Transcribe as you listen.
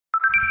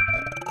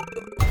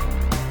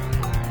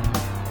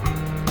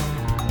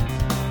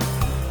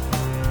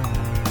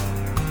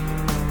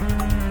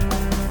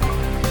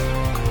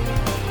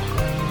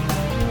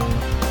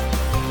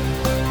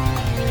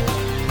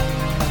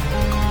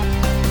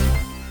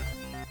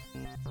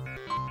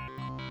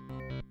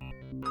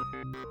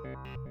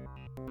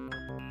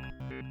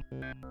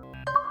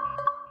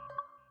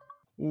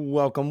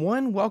Welcome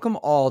one, welcome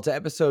all to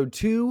episode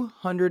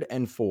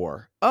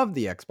 204 of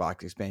the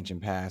Xbox Expansion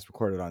Pass,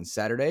 recorded on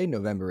Saturday,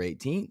 November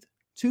 18th,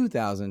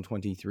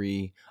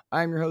 2023.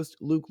 I'm your host,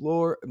 Luke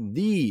Lore,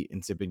 the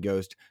Insipid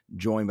Ghost,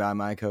 joined by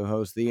my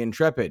co-host, the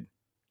Intrepid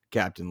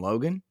Captain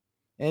Logan.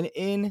 And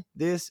in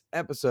this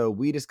episode,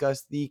 we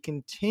discuss the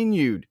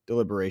continued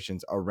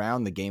deliberations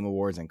around the Game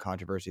Awards and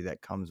controversy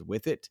that comes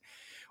with it.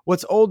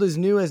 What's old is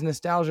new as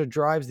nostalgia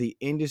drives the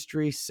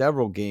industry.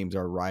 Several games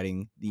are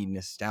riding the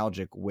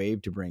nostalgic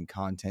wave to bring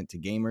content to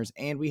gamers,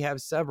 and we have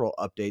several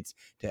updates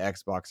to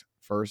Xbox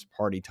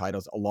first-party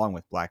titles along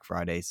with Black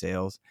Friday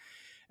sales.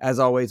 As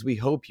always, we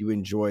hope you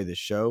enjoy the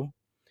show.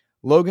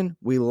 Logan,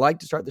 we like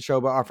to start the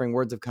show by offering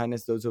words of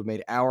kindness to those who have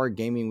made our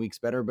gaming weeks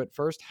better. But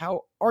first,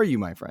 how are you,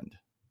 my friend?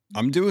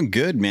 I'm doing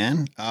good,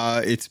 man.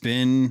 It's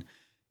been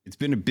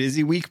a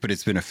busy week, but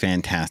it's been a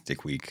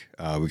fantastic week.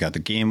 We got the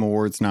Game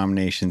Awards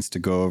nominations to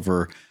go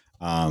over,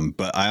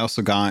 but I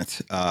also got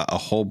a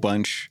whole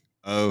bunch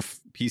of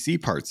PC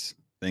parts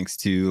thanks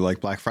to like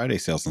Black Friday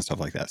sales and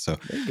stuff like that. So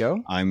there you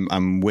go.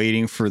 I'm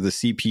waiting for the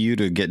CPU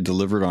to get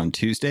delivered on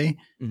Tuesday,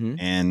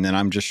 and then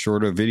I'm just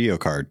short a video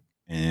card.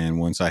 And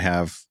once I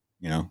have,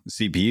 the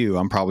CPU,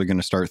 I'm probably going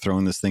to start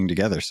throwing this thing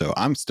together. So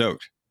I'm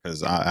stoked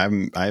because I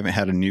haven't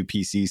had a new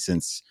PC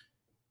since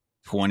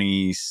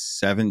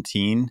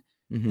 2017.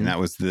 And that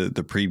was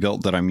the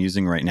pre-built that I'm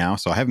using right now.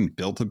 So I haven't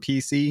built a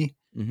PC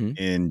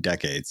in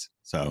decades.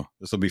 So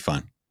this will be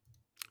fun.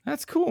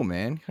 That's cool,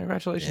 man.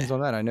 Congratulations on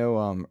that. I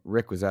know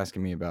Rick was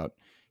asking me about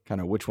kind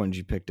of which ones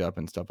you picked up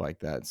and stuff like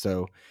that.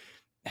 So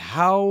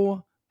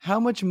how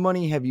much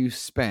money have you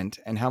spent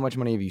and how much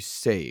money have you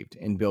saved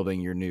in building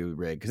your new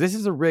rig? Because this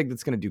is a rig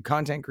that's going to do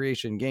content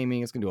creation,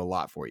 gaming. It's going to do a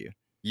lot for you.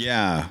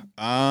 Yeah.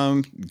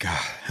 God,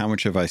 how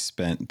much have I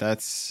spent?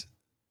 That's...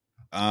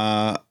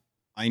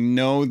 I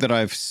know that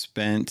I've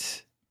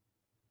spent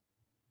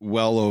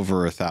well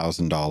over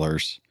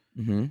 $1,000.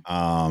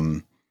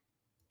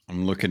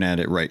 I'm looking at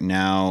it right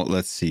now.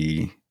 Let's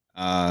see.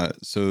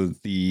 So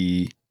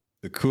the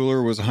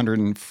cooler was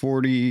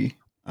 140.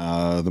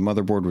 The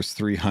motherboard was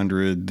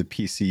 300. The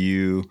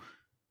PCU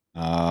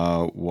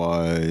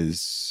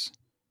was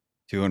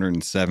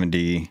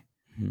 270.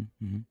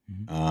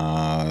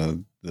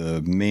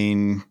 The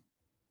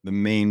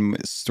main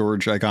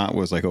storage I got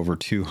was like over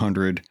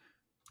 200.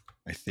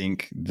 I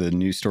think the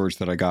new storage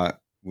that I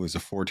got was a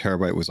 4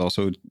 terabyte, was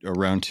also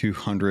around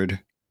 200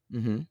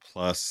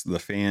 plus the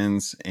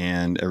fans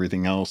and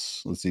everything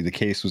else. Let's see, the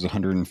case was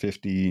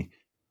 150.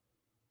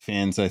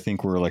 Fans, I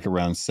think, were like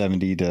around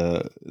 70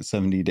 to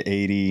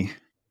 80.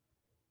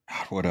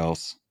 God, what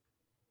else?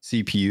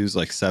 CPUs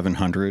like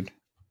 700.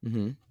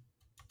 And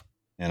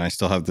I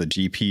still have the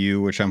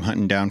GPU, which I'm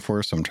hunting down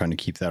for. So I'm trying to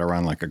keep that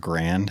around like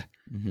 $1,000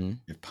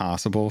 if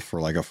possible for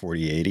like a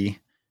 4080.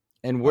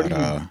 And what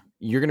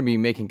you're going to be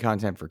making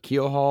content for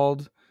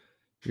Keelhauled.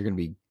 You're going to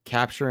be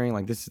capturing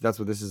like this. That's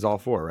what this is all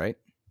for, right?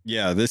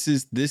 Yeah, this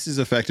is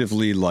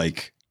effectively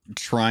like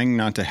trying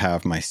not to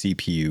have my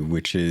CPU,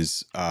 which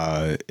is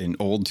an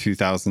old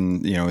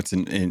 2000. It's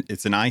an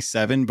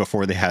i7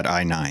 before they had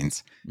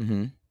i9s,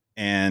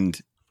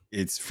 and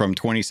it's from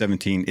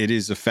 2017. It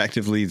is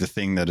effectively the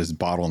thing that is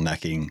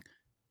bottlenecking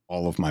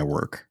all of my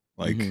work.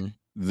 Like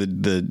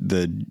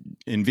the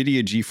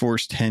NVIDIA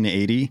GeForce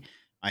 1080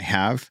 I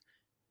have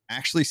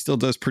actually still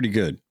does pretty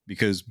good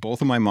because both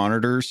of my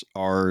monitors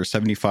are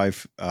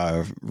 75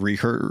 hertz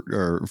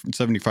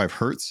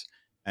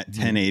at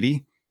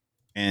 1080,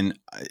 and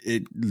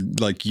it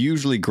like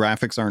usually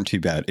graphics aren't too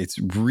bad. It's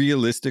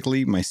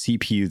realistically my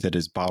CPU that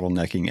is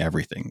bottlenecking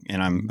everything,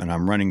 and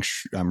I'm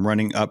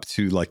running up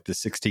to like the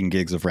 16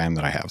 gigs of RAM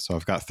that I have. So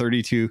I've got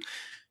 32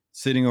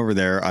 sitting over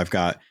there. I've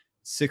got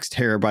 6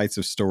 terabytes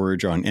of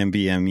storage on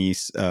NVMe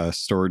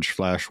storage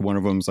flash. One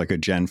of them's like a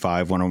Gen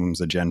 5. One of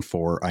them's a Gen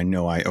 4. I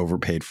know I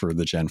overpaid for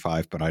the Gen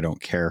 5, but I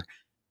don't care.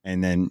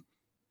 And then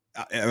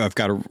I've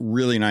got a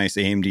really nice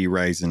AMD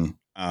Ryzen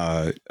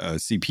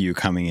CPU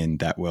coming in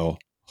that will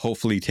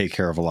hopefully take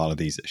care of a lot of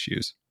these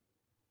issues.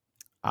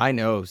 I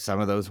know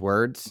some of those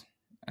words,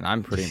 and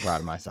I'm pretty proud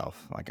of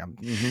myself. Like I'm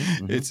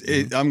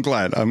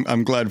glad.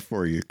 I'm glad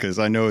for you because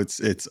I know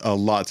it's a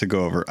lot to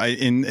go over.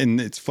 And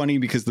it's funny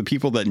because the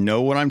people that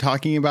know what I'm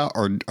talking about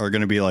are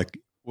going to be like,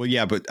 well,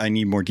 yeah, but I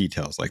need more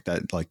details like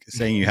that. Like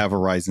saying you have a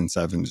Ryzen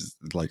 7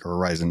 like or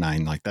a Ryzen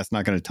 9, like that's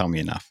not going to tell me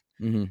enough.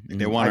 Like,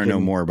 they want to know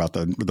more about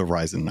the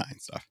Ryzen 9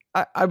 stuff.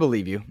 I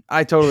believe you.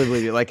 I totally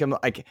believe you. Like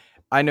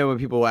I know when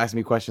people ask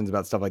me questions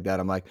about stuff like that,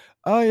 I'm like,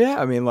 oh yeah,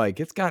 I mean, like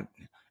it's got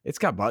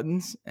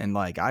buttons and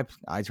like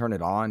I turn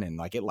it on and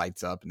like it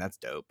lights up and that's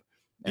dope.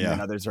 And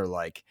then others are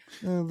like,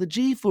 the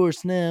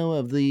GeForce now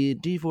of the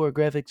G4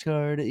 graphics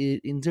card,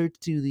 it inserts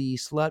to the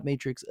slot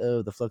matrix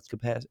of the flux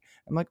capacitor.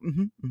 I'm like,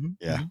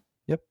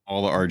 yep.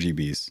 All the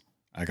RGBs.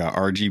 I got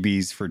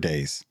RGBs for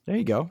days. There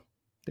you go.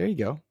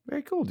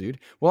 Very cool, dude.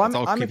 Well, That's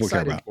all I'm people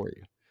care excited about. for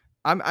you.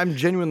 I'm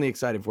genuinely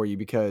excited for you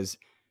because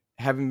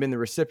having been the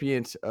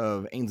recipient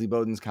of Ainsley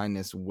Bowden's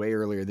kindness way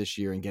earlier this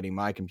year and getting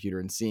my computer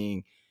and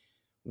seeing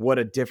what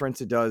a difference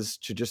it does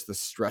to just the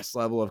stress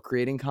level of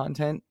creating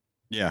content.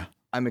 Yeah.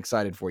 I'm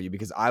excited for you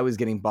because I was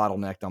getting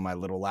bottlenecked on my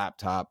little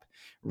laptop,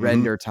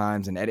 render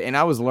times and edit, and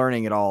I was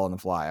learning it all on the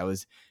fly.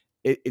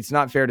 It's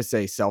not fair to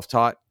say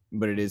self-taught,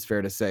 but it is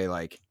fair to say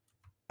like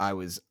I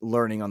was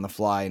learning on the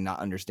fly and not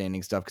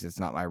understanding stuff because it's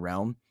not my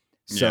realm.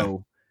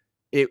 So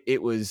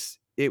it was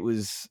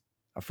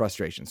a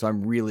frustration. So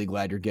I'm really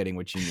glad you're getting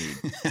what you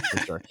need for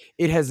sure.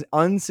 It has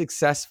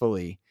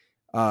unsuccessfully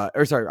I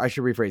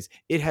should rephrase.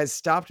 It has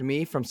stopped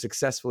me from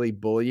successfully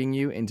bullying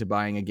you into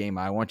buying a game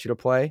I want you to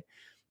play.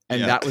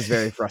 And that was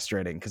very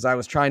frustrating because I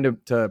was trying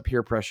to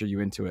peer pressure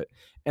you into it.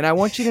 And I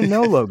want you to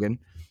know, Logan,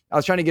 I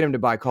was trying to get him to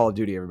buy Call of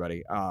Duty,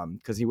 everybody,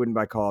 because he wouldn't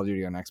buy Call of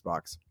Duty on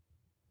Xbox.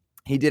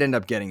 He did end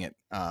up getting it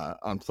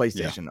on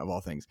PlayStation, of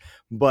all things.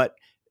 But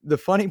the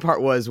funny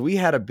part was we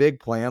had a big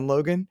plan,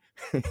 Logan.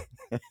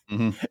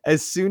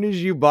 As soon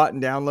as you bought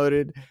and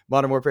downloaded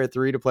Modern Warfare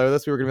 3 to play with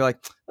us, we were going to be like,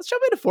 let's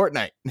jump into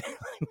Fortnite.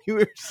 We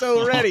were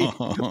so ready.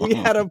 We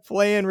had a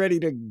plan ready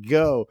to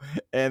go.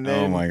 And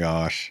then, oh my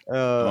gosh.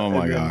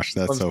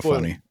 That's so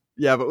funny.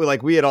 Yeah,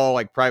 but we had all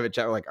like private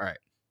chat. We're like, all right,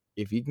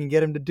 if you can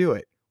get him to do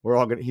it,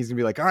 he's gonna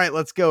be like, all right,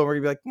 let's go. We're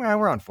gonna be like, well,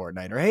 we're on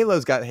Fortnite, or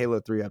Halo's got Halo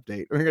 3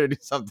 update. We're gonna do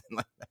something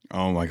like that.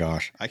 Oh my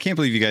gosh. I can't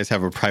believe you guys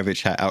have a private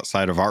chat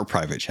outside of our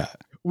private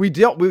chat. We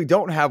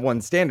don't have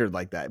one standard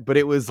like that, but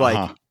it was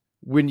like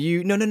when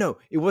you no,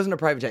 it wasn't a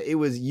private chat. It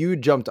was you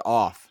jumped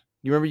off.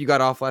 You remember you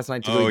got off last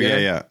night to go get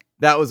him? Yeah.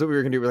 That was what we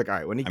were gonna do. We're like, all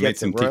right, when he gets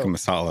some tikka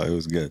masala. It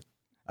was good.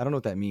 I don't know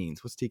what that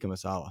means. What's tikka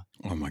masala?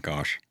 Oh my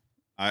gosh.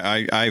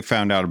 I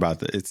found out about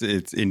that.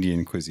 It's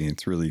Indian cuisine.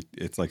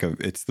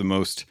 It's the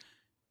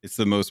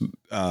most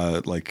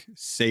like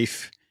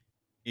safe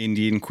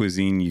Indian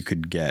cuisine you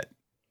could get.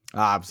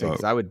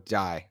 Because I would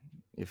die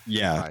if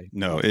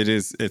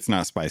it's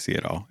not spicy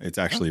at all. It's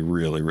actually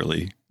really,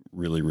 really,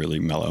 really, really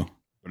mellow,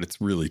 but it's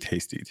really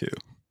tasty too.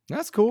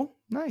 That's cool.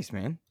 Nice,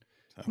 man.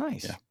 So,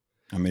 nice. Yeah.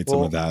 I made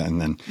some of that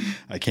and then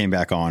I came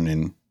back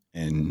on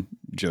and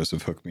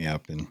Joseph hooked me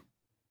up and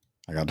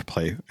I got to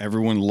play.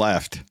 Everyone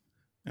left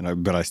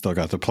but I still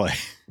got to play.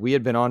 We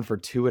had been on for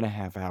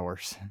 2.5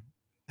 hours.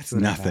 That's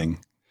nothing.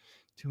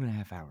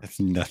 2.5 hours. That's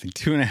nothing.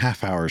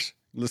 2.5 hours.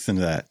 Listen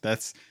to that.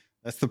 That's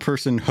the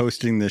person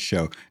hosting this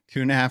show.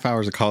 2.5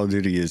 hours of Call of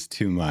Duty is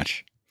too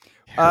much.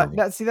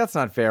 That's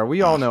not fair.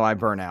 We all know I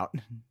burn out.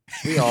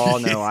 We all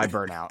know I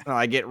burn out.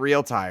 I get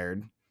real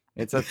tired.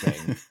 It's a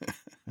thing.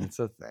 It's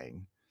a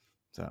thing.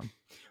 So,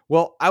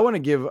 well, I want to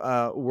give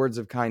words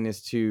of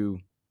kindness to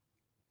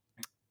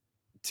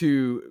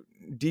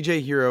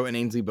DJ Hero and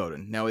Ainsley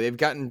Bowden. Now, they've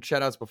gotten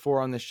shout outs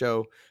before on this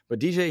show, but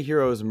DJ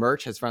Hero's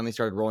merch has finally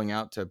started rolling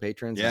out to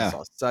patrons. Yeah. I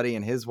saw Suddy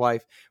and his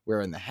wife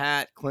wearing the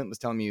hat. Clint was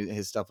telling me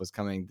his stuff was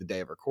coming the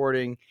day of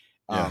recording.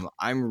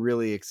 I'm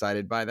really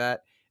excited by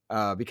that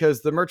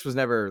because the merch was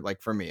never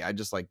like for me. I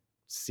just like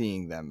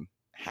seeing them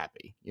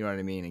happy, you know what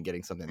I mean? And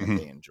getting something that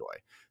they enjoy.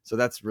 So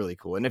that's really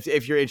cool. And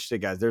if you're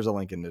interested, guys, there's a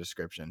link in the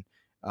description.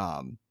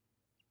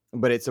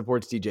 But it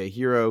supports DJ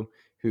Hero,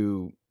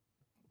 who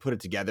put it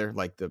together.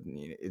 Like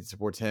it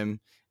supports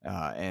him,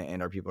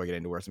 and our people are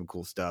getting to wear some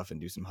cool stuff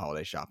and do some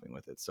holiday shopping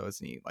with it. So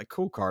it's neat, like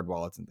cool card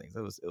wallets and things.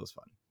 It was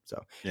fun.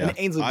 So yeah, and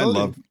Ainsley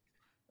Bowden,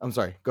 I'm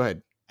sorry. Go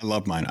ahead. I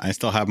love mine. I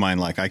still have mine.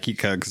 Like I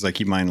keep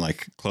mine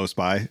like close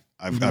by.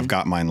 I've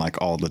got mine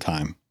like all the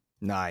time.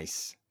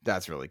 Nice.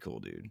 That's really cool,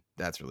 dude.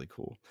 That's really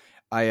cool.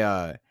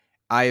 I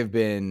have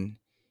been.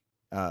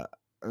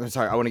 I'm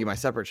sorry. I want to give my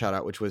separate shout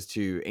out, which was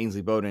to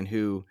Ainsley Bowden,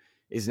 who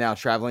is now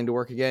traveling to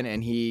work again,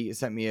 and he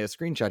sent me a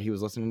screenshot. He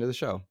was listening to the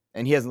show,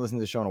 and he hasn't listened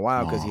to the show in a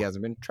while because he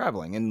hasn't been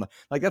traveling. And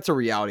like that's a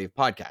reality of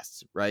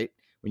podcasts, right?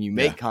 When you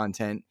make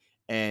content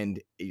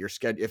and your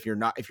schedule, if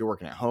you're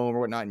working at home or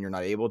whatnot, and you're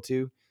not able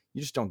to,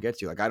 you just don't get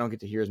to. Like I don't get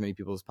to hear as many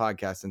people's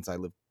podcasts since I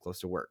live close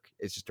to work.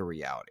 It's just a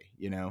reality,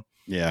 you know.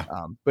 Yeah.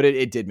 But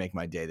it did make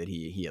my day that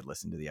he had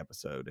listened to the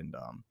episode, and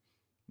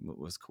it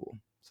was cool.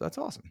 So that's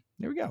awesome.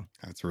 There we go.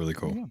 That's really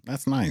cool.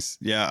 That's nice.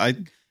 Yeah,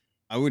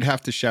 I would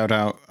have to shout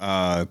out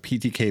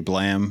PTK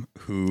Blam,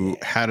 who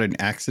had an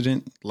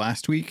accident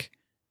last week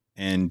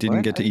and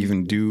didn't get to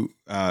even do.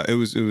 It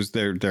was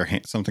their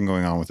hand, something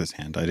going on with his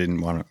hand. I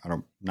didn't want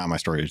to. Not my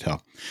story to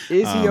tell.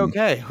 Is he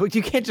okay?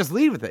 You can't just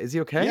leave with it. Is he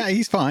okay? Yeah,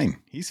 he's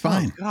fine. He's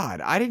fine. Oh,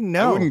 God, I didn't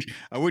know.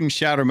 I wouldn't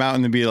shout him out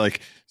and then be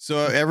like, "So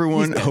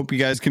everyone, hope you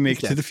guys can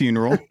make it to the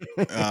funeral."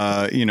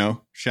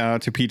 Shout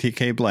out to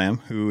PTK Blam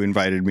who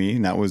invited me,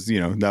 and that was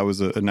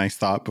a nice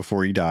thought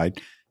before he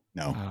died.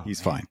 No, he's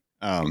fine.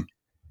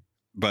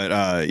 But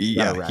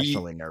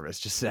irrationally nervous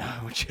just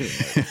now.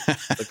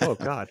 Like, oh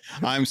God,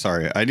 I'm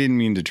sorry, I didn't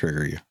mean to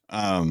trigger you.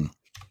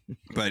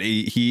 But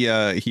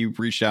he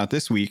reached out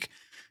this week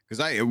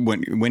because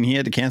when he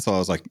had to cancel, I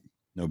was like,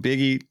 no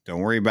biggie,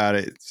 don't worry about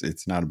it.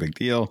 It's not a big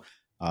deal.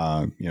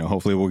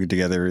 Hopefully we'll get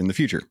together in the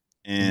future.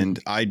 And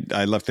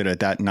I left it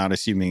at that, not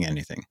assuming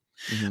anything.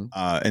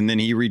 And then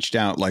he reached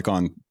out like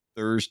on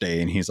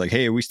Thursday, and he's like,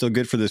 hey, are we still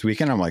good for this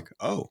weekend? I'm like,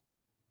 oh,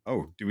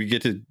 do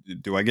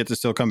I get to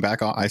still come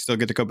back on? I still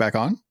get to go back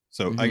on.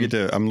 So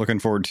I'm looking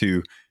forward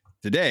to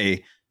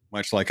today,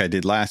 much like I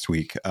did last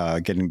week,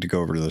 getting to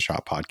go over to the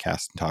Shop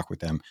podcast and talk with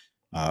them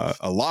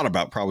a lot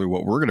about probably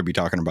what we're going to be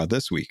talking about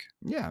this week.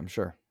 Yeah, I'm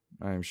sure.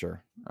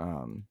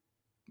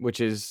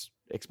 Which is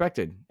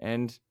expected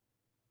and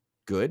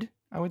good,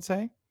 I would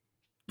say.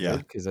 Yeah.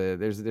 Because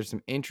there's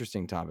some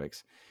interesting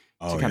topics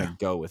to kind of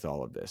go with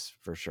all of this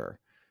for sure.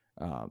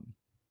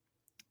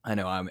 I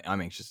know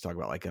I'm anxious to talk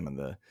about like kind of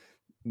the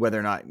whether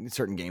or not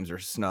certain games are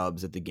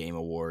snubs at the Game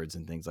Awards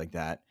and things like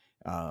that.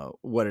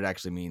 What it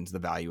actually means, the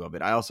value of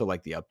it. I also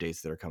like the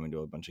updates that are coming to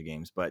a bunch of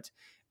games. But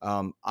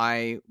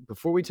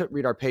before we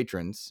read our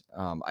patrons,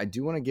 I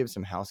do want to give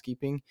some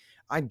housekeeping.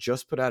 I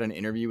just put out an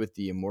interview with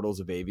the Immortals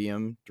of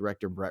Avium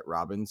director Brett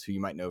Robbins, who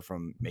you might know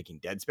from making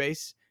Dead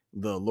Space,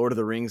 the Lord of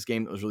the Rings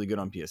game that was really good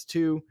on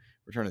PS2,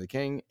 Return of the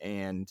King,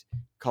 and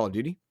Call of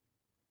Duty.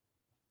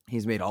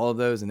 He's made all of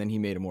those, and then he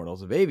made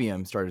Immortals of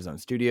Avium, started his own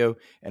studio,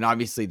 and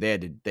obviously they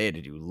had to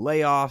do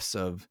layoffs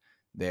of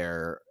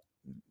their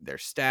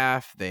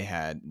staff. They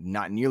had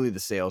not nearly the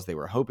sales they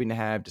were hoping to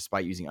have,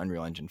 despite using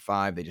Unreal Engine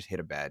 5. They just hit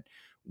a bad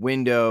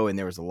window, and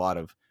there was a lot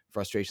of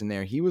frustration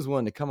there. He was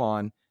willing to come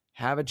on,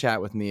 have a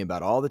chat with me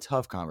about all the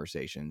tough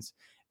conversations.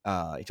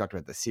 He talked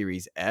about the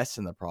Series S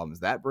and the problems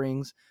that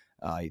brings.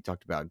 He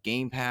talked about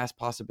Game Pass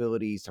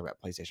possibilities, talked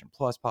about PlayStation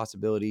Plus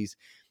possibilities.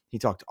 He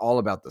talked all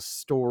about the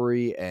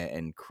story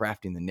and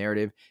crafting the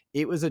narrative.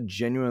 It was a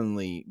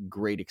genuinely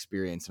great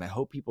experience, and I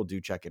hope people do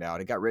check it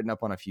out. It got written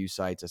up on a few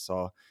sites. I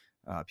saw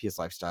PS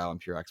Lifestyle and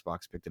Pure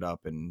Xbox picked it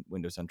up, and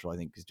Windows Central, I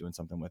think, is doing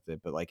something with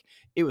it. But like,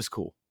 it was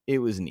cool. It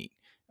was neat.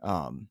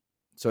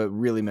 So it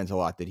really meant a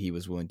lot that he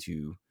was willing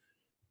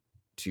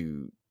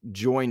to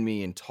join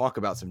me and talk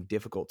about some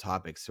difficult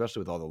topics,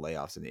 especially with all the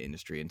layoffs in the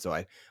industry. And so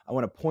I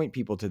want to point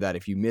people to that.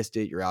 If you missed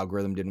it, your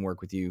algorithm didn't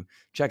work with you,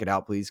 check it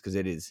out, please, because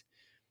it is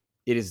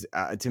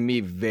to me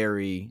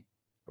very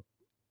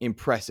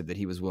impressive that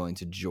he was willing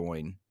to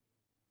join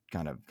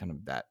kind of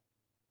that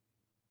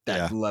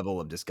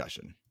level of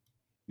discussion.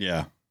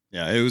 Yeah,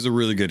 it was a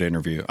really good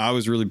interview. I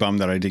was really bummed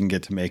that I didn't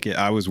get to make it.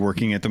 I was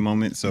working at the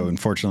moment, so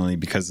unfortunately,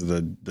 because of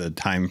the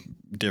time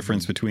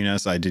difference between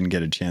us, I didn't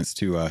get a chance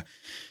to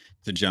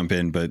jump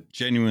in. But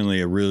genuinely,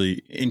 a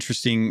really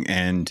interesting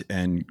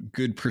and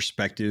good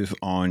perspective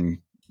on,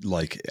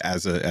 like,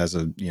 as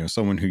a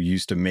someone who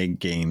used to make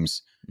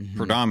games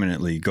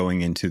predominantly,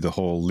 going into the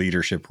whole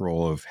leadership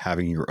role of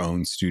having your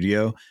own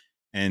studio,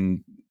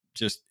 and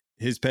just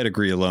his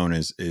pedigree alone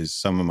is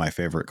some of my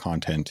favorite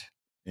content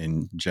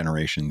in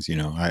generations.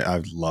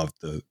 I've loved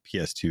the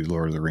PS2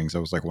 Lord of the Rings.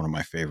 That was like one of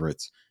my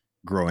favorites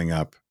growing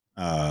up,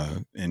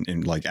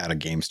 and like at a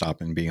GameStop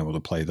and being able to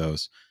play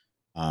those.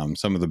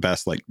 Some of the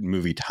best like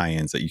movie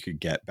tie-ins that you could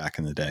get back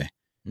in the day.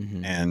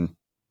 And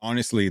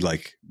honestly,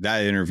 like,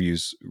 that interview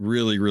is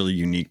really, really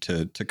unique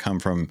to come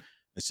from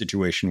a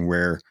situation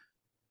where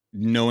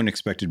no one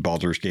expected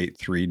Baldur's Gate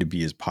 3 to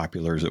be as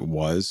popular as it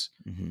was,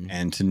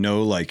 and to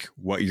know like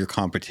what your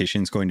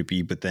competition is going to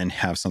be, but then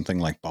have something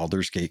like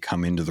Baldur's Gate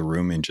come into the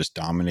room and just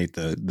dominate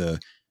the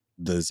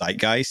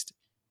zeitgeist.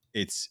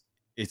 It's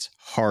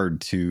hard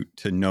to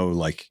know,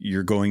 like,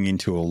 you're going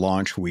into a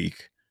launch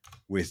week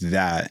with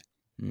that,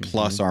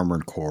 plus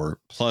Armored Core,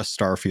 plus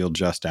Starfield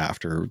just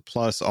after,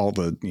 plus all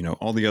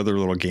the other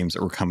little games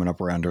that were coming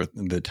up around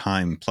the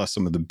time, plus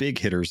some of the big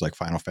hitters like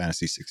Final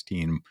Fantasy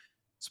 16,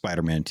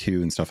 Spider-Man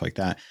 2 and stuff like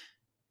that.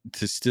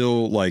 To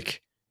still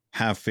like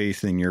have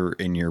faith in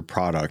your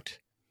product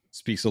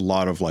speaks a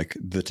lot of like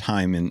the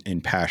time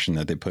and passion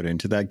that they put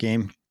into that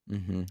game.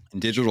 And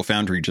Digital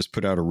Foundry just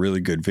put out a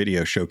really good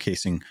video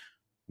showcasing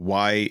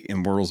why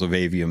Immortals of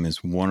Avium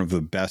is one of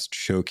the best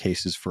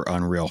showcases for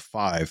Unreal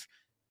 5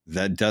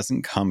 that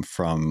doesn't come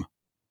from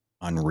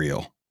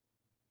Unreal.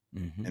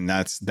 And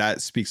that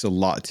speaks a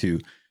lot to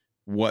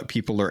what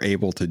people are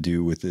able to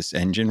do with this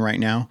engine right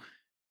now,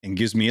 and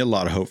gives me a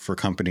lot of hope for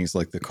companies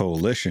like the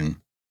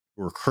Coalition,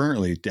 who are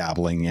currently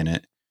dabbling in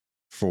it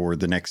for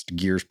the next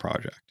Gears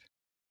project.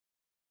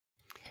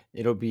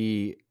 They are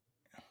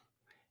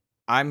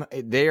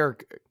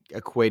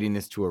equating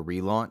this to a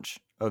relaunch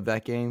of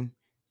that game.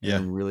 Yeah.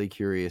 I'm really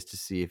curious to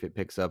see if it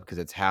picks up, because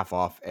it's half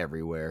off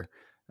everywhere,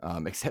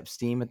 except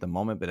Steam at the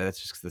moment, but that's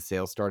just because the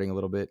sale's starting a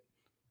little bit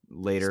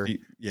later.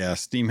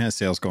 Steam has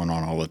sales going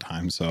on all the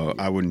time, so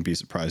I wouldn't be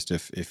surprised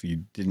if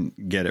you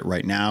didn't get it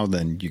right now,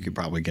 then you could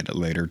probably get it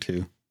later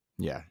too.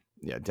 Yeah,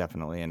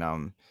 definitely.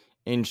 And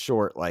in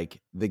short,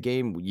 like, the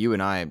game, you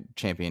and I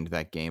championed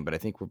that game, but I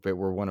think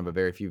we're one of a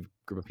very few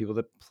group of people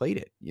that played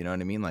it. You know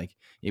what I mean? Like,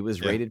 it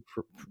was rated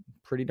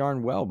pretty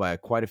darn well by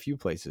quite a few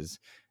places.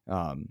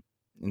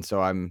 And so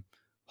I'm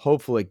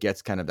hopeful it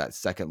gets kind of that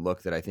second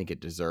look that I think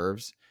it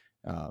deserves.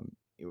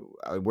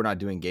 We're not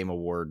doing Game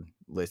Award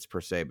list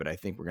per se, but I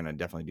think we're going to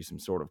definitely do some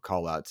sort of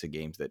call out to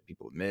games that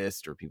people have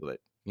missed or people that,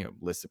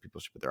 lists that people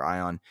should put their eye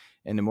on.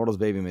 And Immortals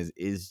of Aveum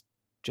is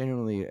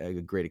genuinely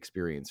a great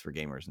experience for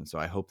gamers. And so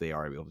I hope they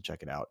are able to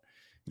check it out.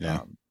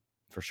 Yeah.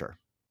 For sure.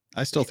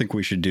 I still think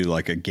we should do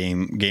like a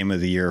game of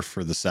the year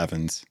for the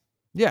sevens.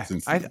 Yeah.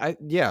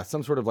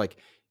 Some sort of like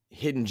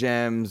hidden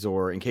gems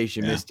or in case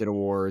you missed it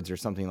awards or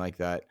something like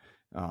that.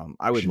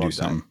 I would love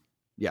that.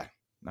 Yeah,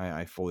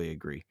 I fully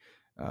agree.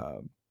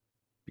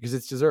 Because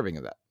it's deserving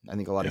of that. I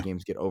think a lot of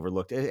games get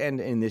overlooked,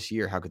 and in this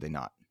year, how could they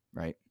not?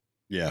 Right?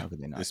 Yeah, how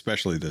could they not?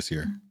 Especially this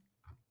year.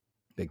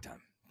 Big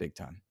time.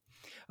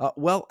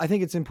 Well, I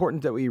think it's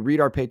important that we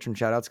read our patron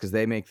shoutouts because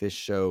they make this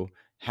show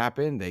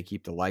happen. They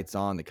keep the lights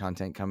on, the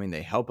content coming.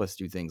 They help us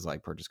do things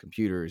like purchase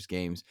computers,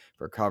 games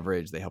for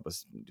coverage. They help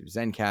us do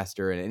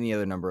Zencaster and any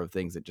other number of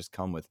things that just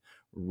come with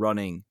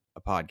running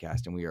a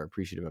podcast, and we are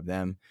appreciative of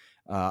them.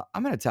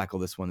 I'm going to tackle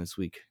this one this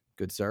week,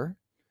 good sir.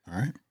 All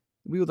right.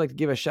 We would like to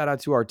give a shout out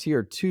to our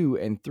tier 2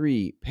 and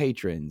 3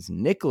 patrons: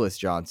 Nicholas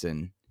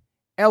Johnson,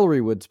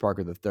 Ellery Woods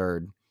Parker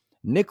III,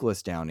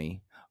 Nicholas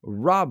Downey,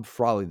 Rob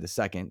Frawley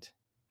II,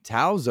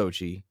 Tao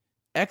Zochi,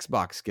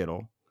 Xbox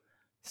Skittle,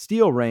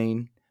 Steel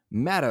Rain,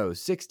 Matto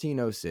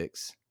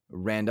 1606,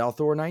 Randall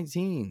Thor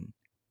 19,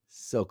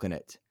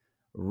 Silkenet,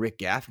 Rick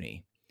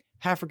Gaffney,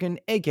 Hafrican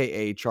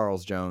aka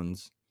Charles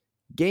Jones,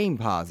 Game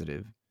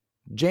Positive,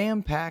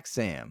 Jam Pack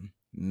Sam,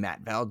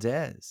 Matt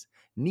Valdez,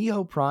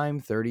 Neo Prime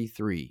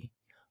 33,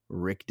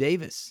 Rick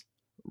Davis,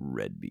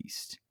 Red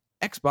Beast,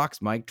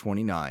 Xbox Mike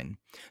 29,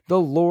 the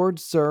Lord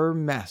Sir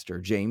Master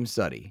James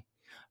Suddy,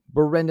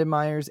 Brendan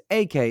Myers,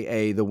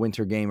 aka the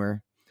Winter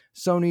Gamer,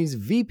 Sony's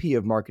VP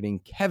of Marketing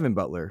Kevin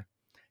Butler,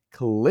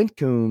 Clint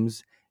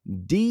Coombs,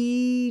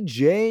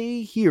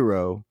 DJ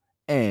Hero,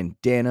 and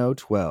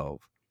Dano12.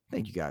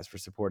 Thank you guys for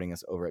supporting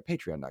us over at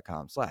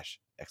patreon.com/Xbox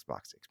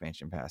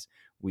Expansion Pass.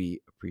 We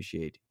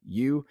appreciate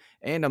you.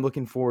 And I'm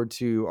looking forward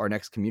to our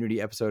next community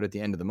episode at the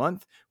end of the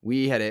month.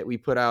 We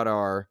put out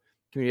our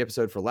community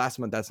episode for last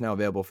month. That's now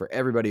available for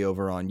everybody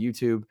over on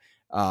YouTube.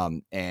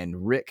 And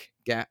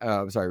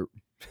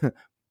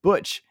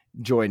Butch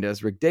joined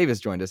us. Rick Davis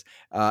joined us.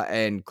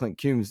 And Clint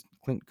Coombs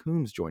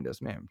joined us.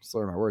 Man, I'm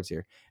slurring my words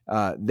here.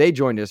 They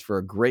joined us for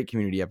a great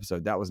community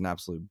episode. That was an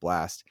absolute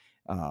blast.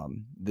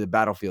 The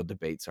Battlefield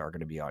debates are going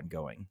to be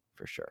ongoing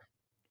for sure.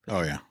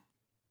 Oh yeah.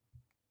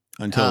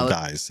 Until it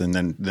dies, and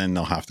then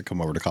they'll have to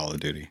come over to Call of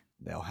Duty.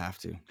 They'll have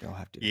to.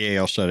 Yeah,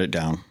 I'll shut it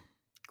down.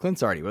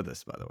 Clint's already with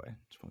us, by the way.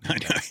 I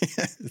know.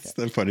 It's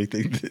the funny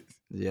thing.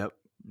 Yep.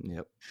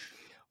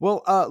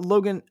 Well,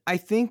 Logan, I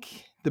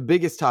think the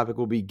biggest topic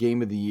will be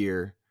Game of the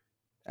Year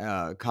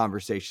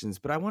conversations,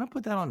 but I want to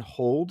put that on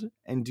hold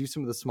and do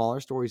some of the smaller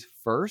stories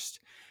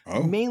first.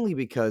 Mainly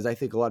because I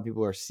think a lot of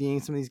people are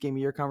seeing some of these Game of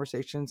the Year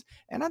conversations,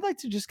 and I'd like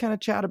to just kind of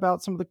chat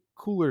about some of the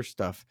cooler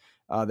stuff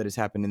that has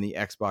happened in the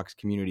Xbox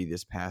community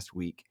this past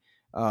week.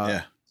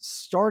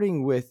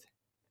 Starting with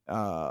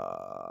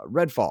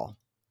Redfall.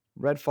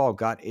 Redfall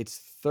got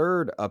its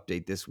third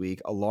update this week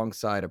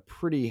alongside a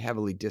pretty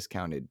heavily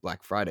discounted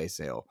Black Friday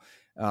sale.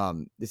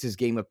 This is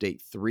Game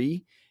Update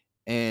 3.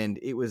 And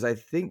it was, I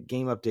think,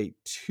 Game Update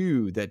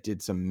 2 that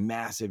did some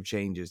massive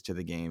changes to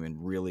the game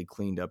and really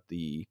cleaned up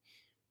the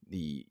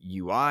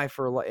UI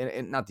for a lot,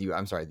 and not the UI,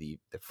 I'm sorry, the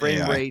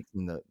frame rate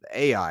and the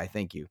AI.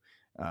 Thank you.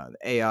 The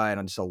AI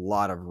and just a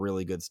lot of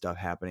really good stuff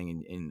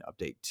happening in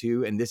Update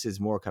 2. And this is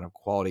more kind of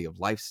quality of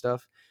life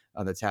stuff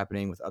that's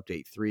happening with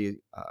Update 3.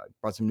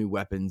 Brought some new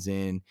weapons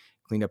in,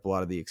 cleaned up a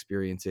lot of the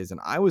experiences.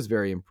 And I was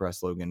very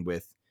impressed, Logan,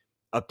 with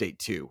Update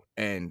 2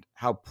 and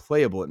how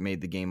playable it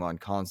made the game on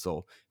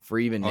console for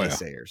even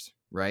naysayers,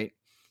 right?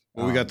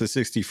 Well, we got the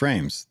 60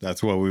 frames.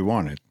 That's what we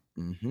wanted.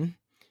 Mm-hmm.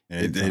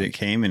 And it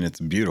came, and it's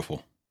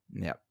beautiful.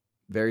 Yeah.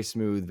 Very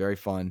smooth, very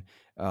fun.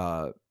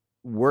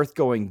 Worth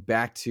going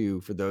back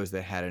to for those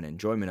that had an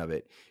enjoyment of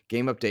it.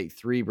 Game Update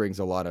 3 brings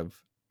a lot of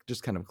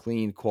just kind of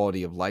clean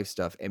quality of life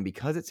stuff. And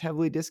because it's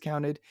heavily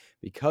discounted,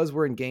 because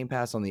we're in Game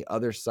Pass on the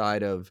other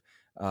side of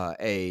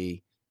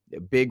a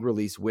big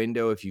release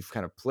window, if you've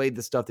kind of played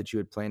the stuff that you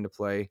had planned to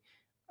play,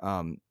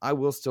 I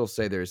will still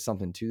say there's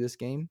something to this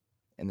game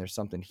and there's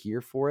something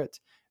here for it.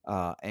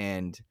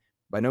 And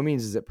by no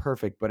means is it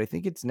perfect, but I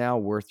think it's now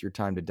worth your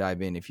time to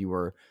dive in if you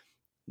were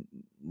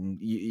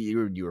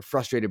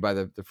frustrated by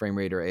the frame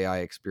rate or AI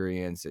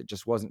experience. It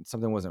just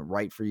wasn't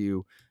right for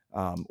you,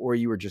 or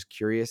you were just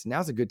curious.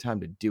 Now's a good time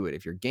to do it.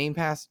 If you're Game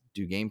Pass,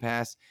 do Game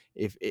Pass.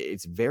 If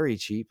it's very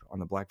cheap on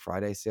the Black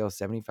Friday sale,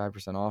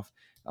 75% off.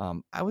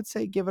 I would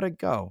say give it a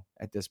go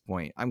at this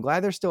point. I'm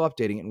glad they're still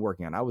updating it and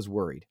working on it. I was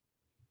worried.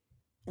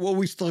 Well,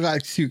 we still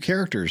got 2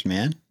 characters,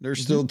 man.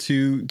 There's still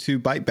two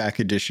Bite Back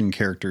Edition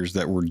characters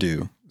that were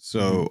due.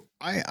 So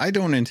I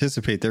don't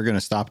anticipate they're going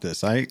to stop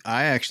this. I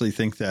actually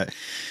think that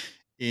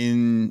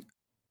in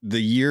the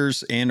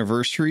year's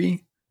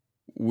anniversary,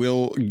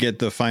 we'll get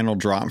the final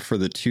drop for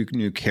the 2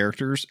 new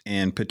characters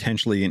and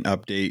potentially an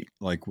update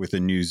like with a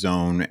new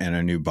zone and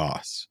a new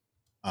boss.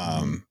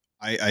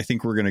 I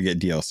think we're going to get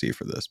DLC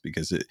for this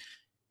because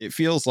it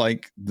feels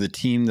like the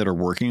team that are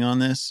working on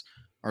this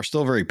are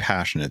still very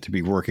passionate to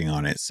be working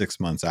on it 6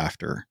 months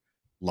after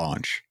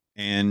launch.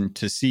 And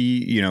to see,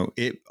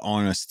 it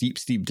on a steep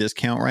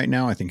discount right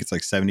now, I think it's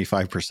like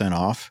 75%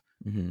 off,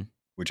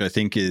 which I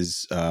think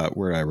is,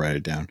 where did I write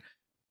it down?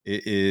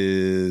 It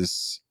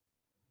is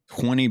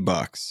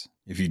 $20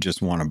 if you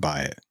just want to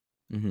buy it.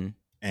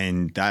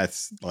 And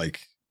that's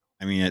like,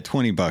 I mean, at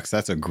 $20,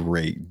 that's a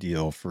great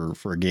deal for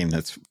a game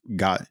that's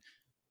got,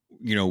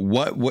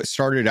 what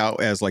started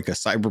out as like a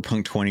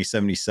Cyberpunk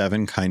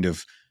 2077 kind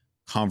of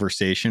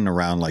conversation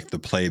around like the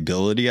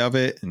playability of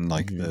it and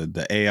like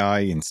the AI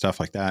and stuff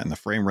like that, and the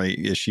frame rate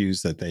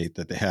issues that they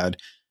had.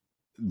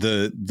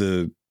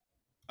 The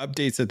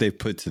updates that they've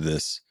put to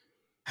this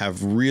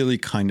have really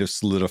kind of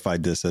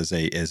solidified this as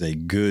a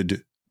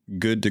good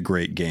to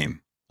great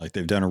game. Like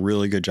they've done a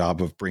really good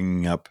job of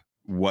bringing up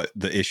what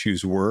the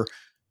issues were.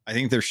 I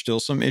think there's still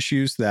some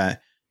issues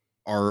that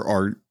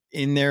are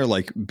in there,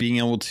 like being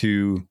able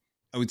to,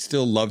 I would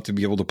still love to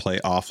be able to play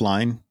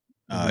offline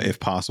if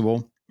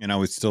possible. And I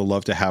would still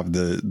love to have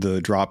the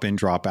drop in,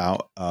 drop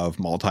out of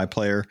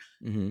multiplayer,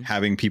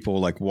 having people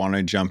like want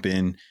to jump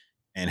in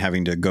and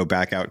having to go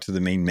back out to the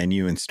main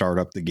menu and start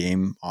up the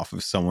game off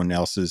of someone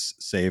else's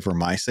save or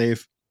my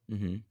save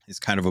is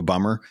kind of a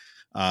bummer.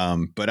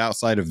 But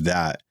outside of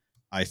that,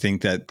 I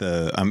think that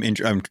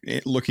I'm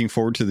looking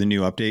forward to the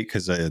new update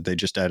because they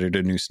just added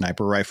a new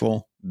sniper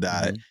rifle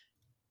that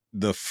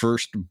the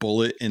first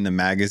bullet in the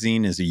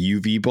magazine is a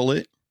UV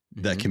bullet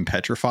that can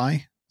petrify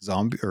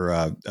zombie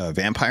or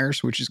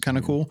vampires, which is kind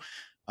of cool.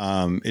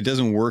 It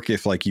doesn't work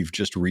if like you've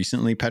just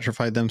recently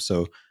petrified them,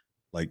 so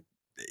like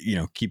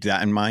keep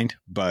that in mind.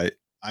 But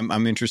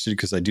I'm interested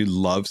because I do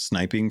love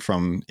sniping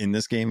from in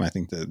this game. I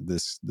think that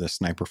the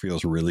sniper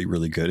feels really,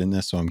 really good in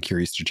this. So I'm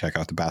curious to check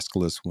out the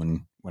Basilisk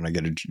when I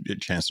get a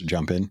chance to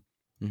jump in.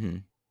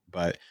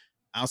 But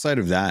outside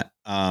of that,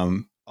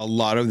 a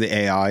lot of the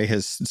AI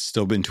has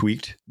still been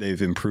tweaked.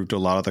 They've improved a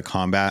lot of the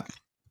combat.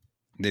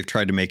 They've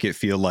tried to make it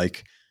feel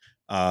like,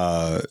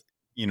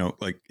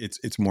 like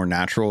it's more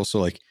natural. So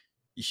like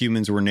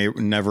humans were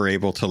never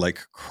able to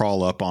like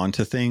crawl up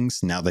onto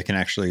things. Now they can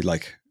actually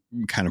like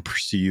kind of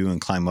pursue you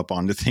and climb up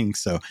onto things.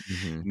 So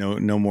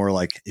no more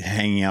like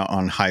hanging out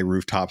on high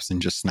rooftops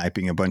and just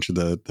sniping a bunch of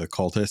the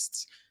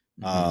cultists.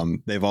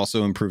 They've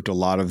also improved a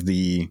lot of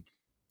the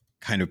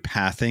kind of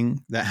pathing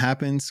that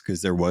happens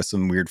because there was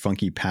some weird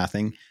funky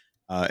pathing.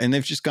 And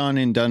they've just gone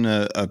and done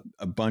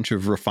a bunch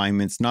of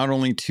refinements, not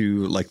only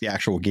to like the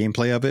actual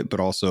gameplay of it, but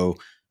also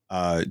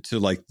to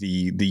like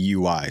the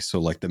UI. So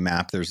like the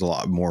map, there's a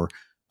lot more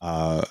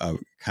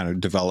kind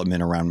of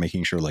development around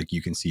making sure like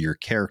you can see your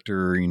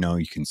character,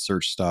 you can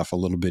search stuff a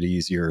little bit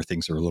easier.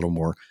 Things are a little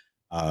more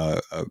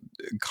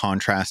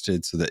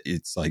contrasted so that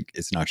it's like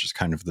it's not just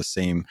kind of the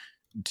same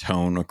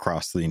tone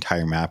across the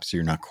entire map. So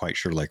you're not quite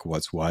sure like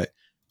what's what.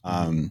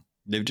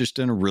 They've just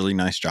done a really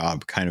nice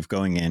job kind of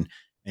going in.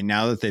 And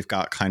now that they've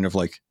got kind of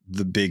like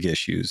the big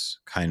issues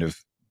kind of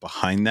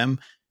behind them,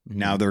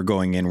 now they're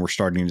going in, we're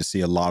starting to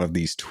see a lot of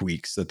these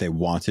tweaks that they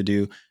want to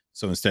do.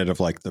 So instead of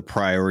like the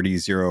priority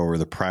 0 or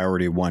the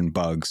priority 1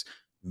 bugs,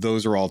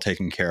 those are all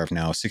taken care of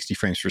now. 60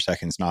 frames per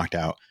second is knocked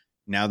out.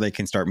 Now they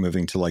can start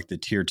moving to like the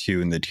tier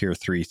 2 and the tier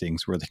 3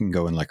 things where they can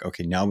go and like,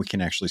 okay, now we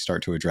can actually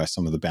start to address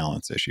some of the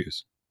balance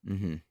issues.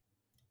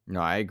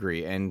 No, I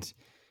agree. And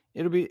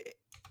it'll be,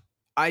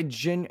 I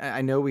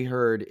know we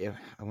heard,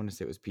 I want to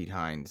say it was Pete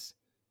Hines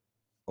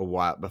a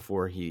while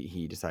before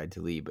he decided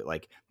to leave, but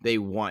like they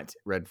want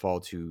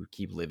Redfall to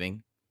keep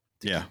living,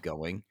 to keep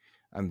going.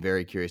 I'm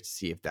very curious to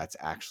see if that's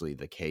actually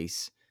the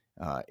case.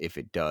 If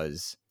it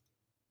does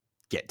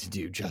get to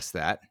do just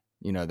that,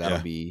 that'll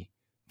be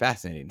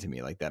fascinating to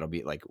me. Like that'll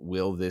be like,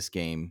 will this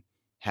game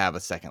have a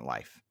second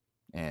life?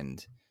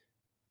 And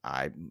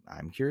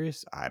I'm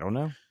curious. I don't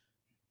know.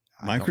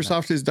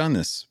 Microsoft has done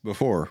this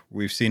before.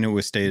 We've seen it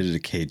with State of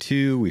Decay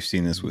 2. We've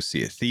seen this with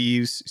Sea of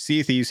Thieves.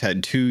 Sea of Thieves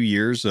had 2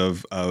 years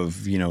of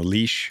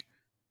leash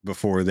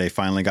before they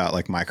finally got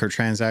like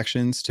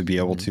microtransactions to be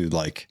able to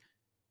like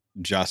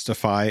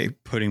justify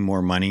putting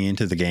more money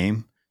into the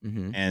game.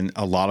 And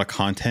a lot of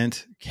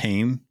content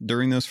came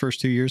during those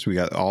first 2 years. We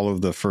got all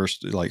of the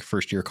first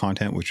year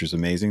content, which was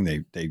amazing.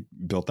 They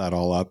built that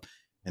all up.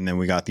 And then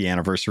we got the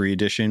anniversary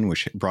edition,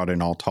 which brought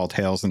in all Tall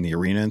Tales in the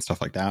arena and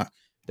stuff like that.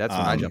 That's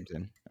when I jumped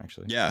in,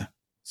 actually. Yeah.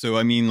 So,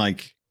 I mean,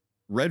 like,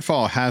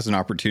 Redfall has an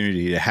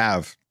opportunity to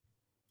have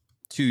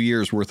 2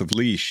 years worth of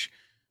leash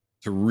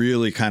to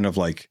really kind of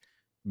like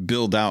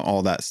build out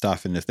all that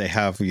stuff. And if they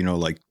have,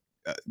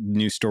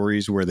 new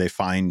stories where they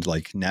find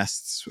like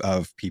nests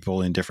of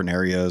people in different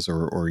areas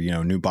or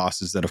new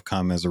bosses that have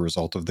come as a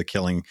result of the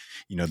killing,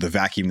 the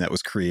vacuum that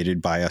was created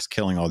by us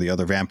killing all the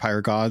other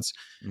vampire gods.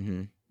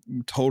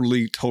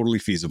 Totally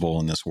feasible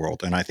in this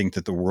world. And I think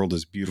that the world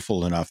is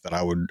beautiful enough that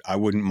I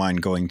wouldn't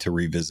mind going to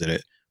revisit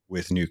it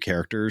with new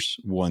characters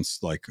once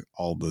like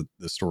all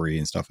the story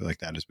and stuff like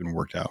that has been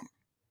worked out.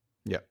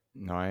 Yep.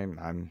 No,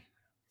 I'm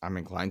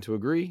inclined to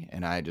agree.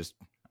 And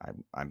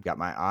I've got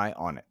my eye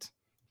on it.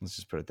 Let's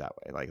just put it that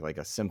way. Like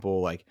a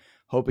simple, like,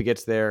 hope it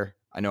gets there.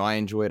 I know I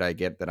enjoy it. I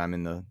get that I'm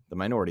in the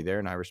minority there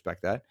and I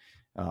respect that.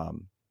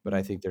 but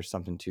I think there's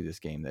something to this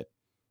game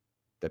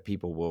that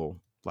people will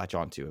latch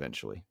on to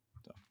eventually.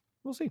 So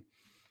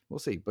we'll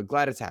see, but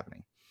glad it's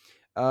happening.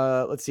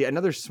 Let's see,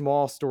 another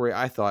small story.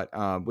 I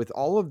thought with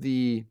all of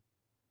the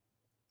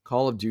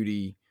Call of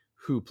Duty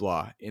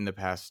hoopla in the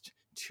past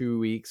 2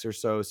 weeks or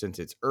so since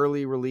its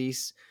early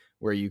release,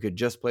 where you could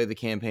just play the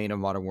campaign of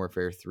Modern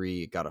Warfare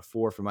 3. It got a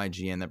 4 from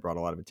IGN that brought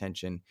a lot of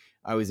attention.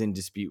 I was in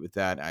dispute with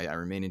that. I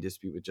remain in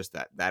dispute with just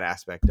that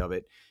aspect of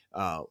it,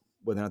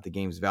 whether or not the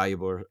game's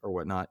valuable or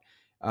whatnot.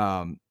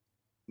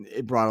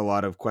 It brought a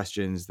lot of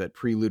questions that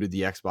preluded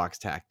the Xbox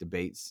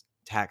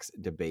tax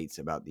debates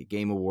about the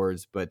Game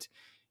Awards. But,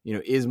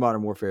 is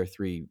Modern Warfare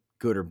 3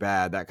 good or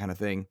bad, that kind of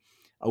thing?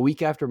 A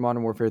week after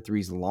Modern Warfare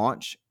 3's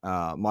launch,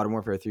 Modern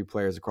Warfare 3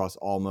 players across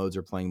all modes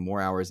are playing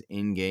more hours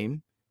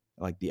in-game.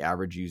 Like the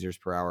average users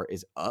per hour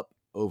is up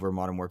over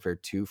Modern Warfare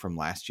 2 from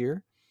last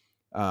year.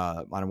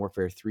 Modern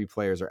Warfare 3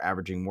 players are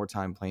averaging more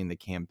time playing the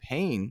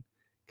campaign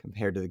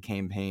compared to the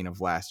campaign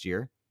of last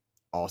year.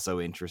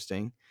 Also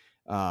interesting.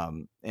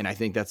 And I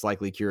think that's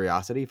likely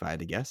curiosity, if I had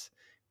to guess.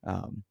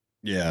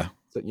 Yeah.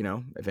 So,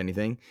 if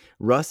anything,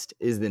 Rust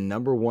is the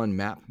number one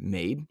map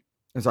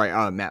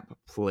map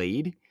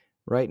played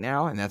right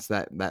now, and that's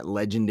that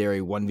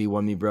legendary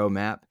 1v1 me bro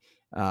map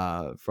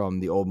from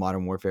the old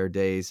Modern Warfare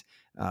days.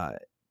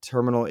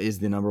 Terminal is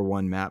the number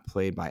one map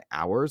played by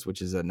hours,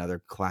 which is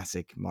another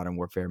classic Modern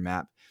Warfare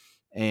map.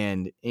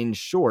 And in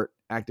short,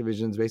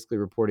 Activision's basically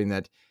reporting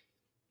that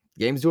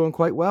the game's doing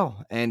quite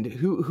well. And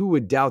who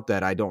would doubt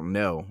that? I don't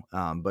know.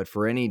 But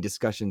for any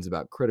discussions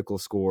about critical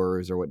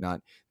scores or whatnot,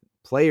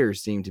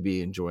 players seem to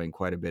be enjoying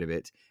quite a bit of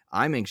it.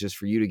 I'm anxious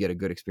for you to get a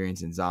good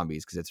experience in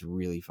Zombies because it's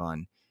really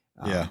fun.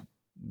 Yeah.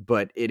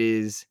 But it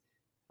is,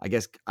 I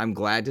guess I'm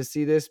glad to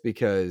see this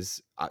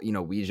because,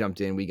 we jumped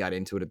in, we got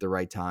into it at the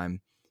right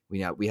time.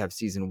 We have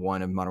season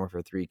 1 of Modern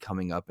Warfare 3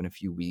 coming up in a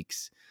few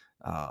weeks.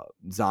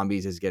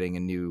 Zombies is getting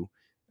a new,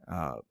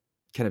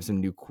 kind of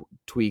some new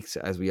tweaks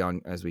as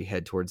we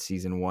head towards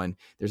season 1.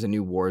 There's a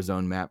new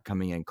Warzone map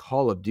coming in.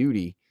 Call of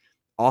Duty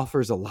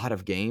offers a lot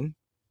of game,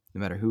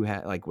 no matter who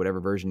whatever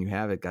version you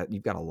have.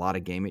 You've got a lot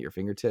of game at your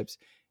fingertips,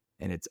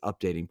 and it's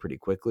updating pretty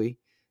quickly.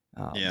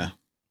 Yeah.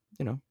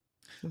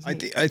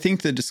 I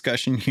think the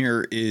discussion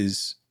here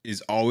is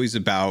always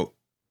about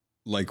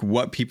like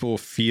what people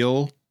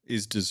feel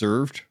is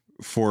deserved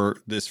for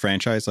this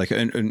franchise. Like,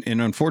 and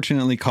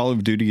unfortunately, Call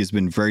of Duty has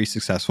been very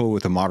successful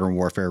with the Modern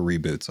Warfare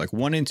reboots. Like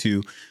 1 and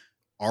 2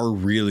 are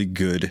really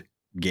good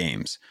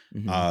games.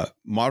 Mm-hmm.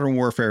 Modern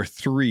Warfare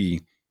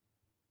 3,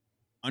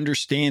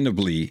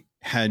 understandably,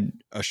 had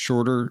a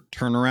shorter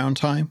turnaround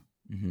time.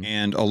 Mm-hmm.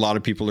 And a lot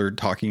of people are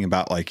talking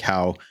about like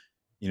how,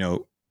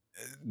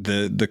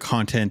 the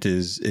content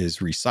is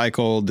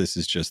recycled. This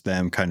is just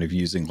them kind of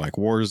using like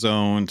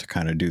Warzone to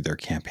kind of do their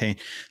campaign.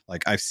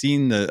 Like I've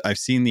seen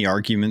the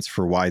arguments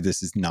for why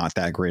this is not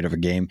that great of a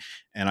game,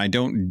 and I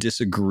don't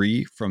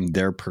disagree from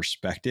their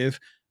perspective.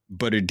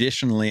 But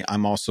additionally,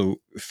 I'm also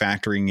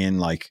factoring in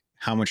like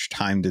how much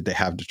time did they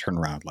have to turn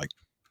around? Like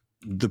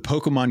the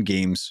Pokemon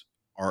games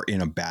are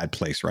in a bad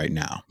place right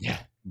now. Yeah.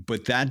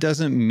 But that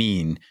doesn't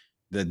mean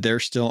that there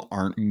still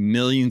aren't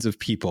millions of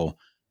people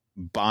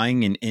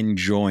buying and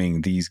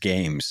enjoying these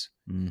games,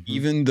 mm-hmm.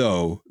 even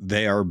though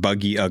they are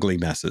buggy, ugly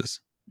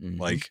messes.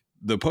 Mm-hmm. Like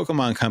the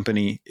Pokemon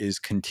company is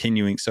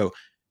continuing. So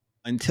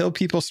until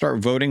people start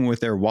voting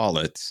with their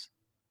wallets,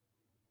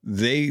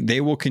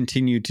 they will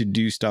continue to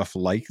do stuff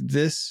like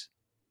this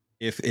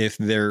if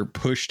they're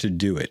pushed to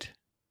do it.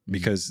 Mm-hmm.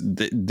 Because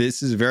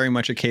this is very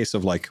much a case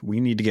of like, we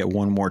need to get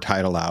one more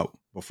title out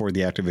before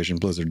the Activision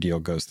Blizzard deal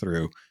goes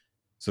through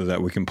so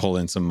that we can pull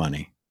in some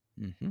money.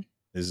 Mm-hmm.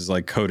 This is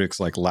like Kodak's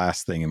like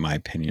last thing, in my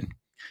opinion.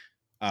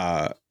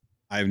 I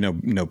have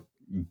no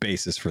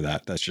basis for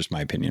that. That's just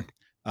my opinion.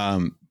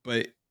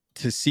 But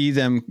to see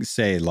them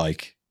say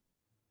like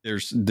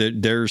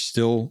there's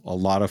still a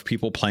lot of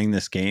people playing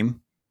this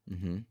game,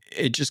 mm-hmm.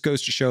 it just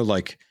goes to show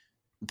like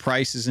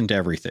price isn't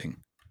everything.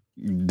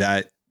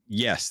 That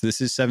yes,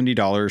 this is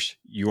 $70.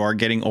 You are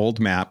getting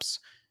old maps.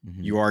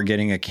 Mm-hmm. You are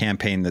getting a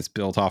campaign that's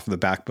built off of the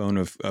backbone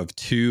of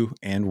 2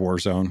 and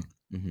Warzone.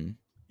 Mm-hmm.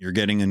 You're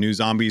getting a new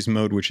zombies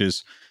mode, which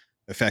is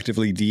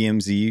effectively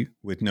DMZ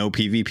with no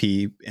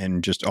PvP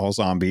and just all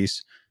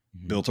zombies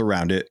mm-hmm. built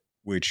around it,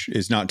 which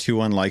is not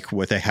too unlike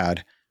what they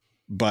had.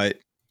 But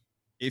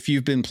if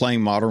you've been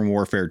playing Modern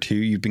Warfare 2,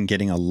 you've been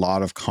getting a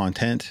lot of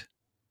content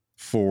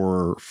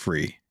for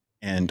free.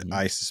 And mm-hmm.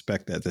 I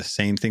suspect that the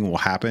same thing will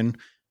happen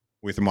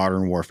with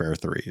Modern Warfare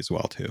 3 as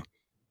well, too.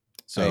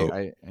 So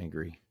I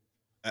agree.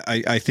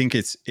 I think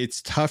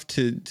it's tough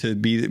to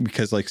be,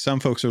 because like some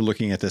folks are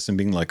looking at this and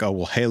being like, oh,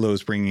 well,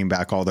 Halo's bringing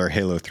back all their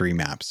Halo 3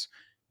 maps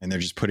and they're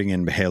just putting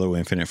in Halo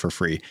Infinite for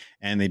free.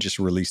 And they just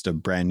released a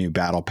brand new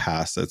battle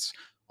pass that's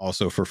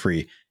also for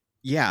free.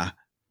 Yeah.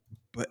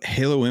 But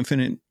Halo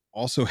Infinite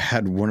also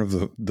had one of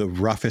the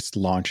roughest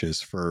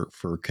launches for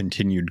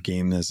continued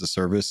game as a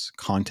service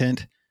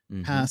content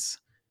mm-hmm. pass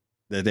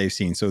that they've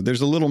seen. So there's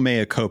a little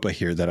mea culpa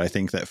here that I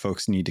think that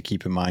folks need to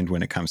keep in mind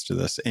when it comes to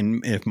this.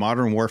 And if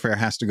Modern Warfare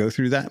has to go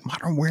through that,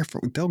 Modern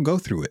Warfare, they'll go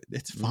through it.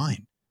 It's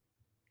fine.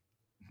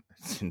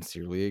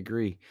 sincerely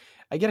agree.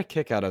 I get a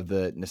kick out of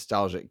the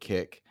nostalgic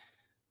kick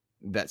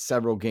that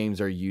several games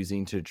are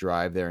using to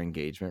drive their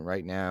engagement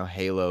right now.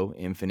 Halo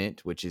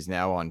Infinite, which is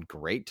now on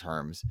great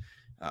terms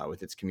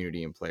with its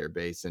community and player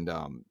base. And if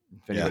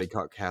Yeah. anybody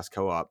has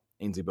co-op,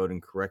 Ainsley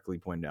Bowden correctly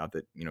pointed out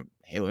that,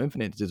 Halo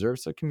Infinite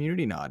deserves a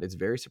community nod. It's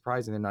very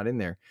surprising they're not in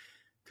there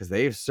because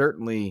they've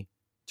certainly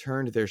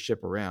turned their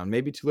ship around.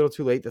 Maybe too little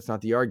too late. That's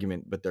not the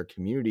argument, but their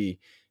community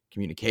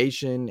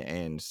communication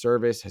and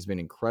service has been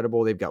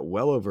incredible. They've got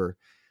well over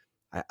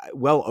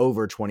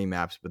 20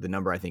 maps, but the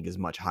number I think is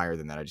much higher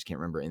than that. I just can't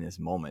remember in this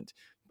moment.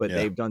 But Yeah.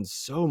 they've done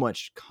so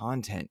much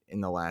content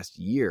in the last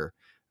year.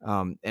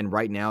 And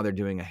right now they're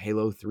doing a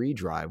Halo 3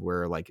 drive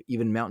where like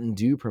even Mountain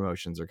Dew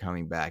promotions are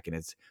coming back and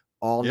it's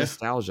all Yeah.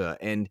 nostalgia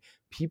and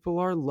people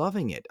are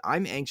loving it.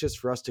 I'm anxious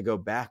for us to go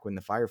back when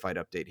the Firefight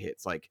update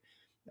hits. Like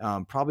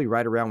probably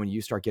right around when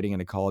you start getting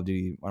into Call of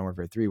Duty Modern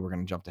Warfare 3, we're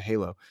going to jump to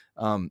Halo.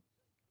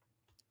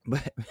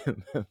 But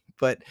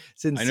but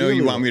I know you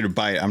sincerely, want me to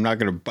bite. I'm not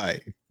going to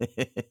bite.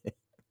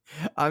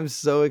 I'm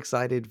so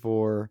excited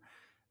for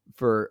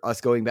us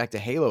going back to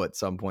Halo at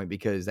some point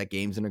because that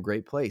game's in a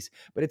great place,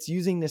 but it's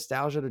using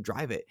nostalgia to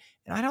drive it.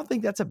 And I don't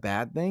think that's a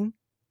bad thing.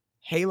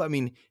 Halo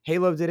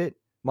did it.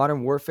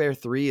 Modern Warfare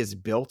 3 is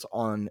built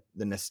on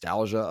the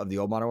nostalgia of the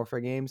old Modern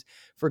Warfare games.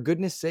 For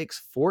goodness sakes,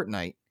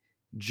 Fortnite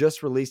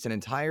just released an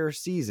entire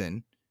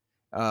season,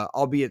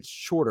 albeit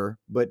shorter,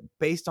 but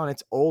based on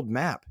its old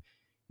map.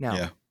 Now,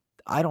 Yeah.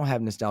 I don't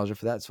have nostalgia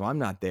for that, so I'm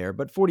not there.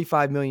 But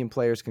 45 million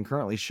players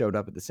concurrently showed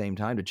up at the same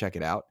time to check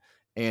it out,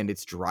 and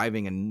it's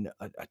driving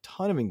a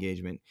ton of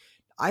engagement.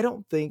 I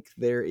don't think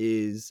there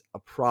is a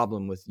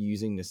problem with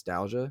using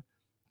nostalgia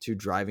to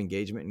drive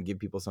engagement and give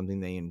people something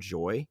they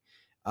enjoy.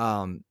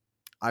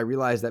 I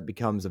realize that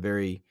becomes a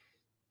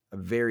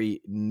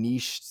very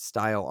niche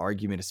style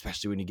argument,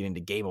 especially when you get into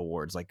game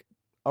awards. Like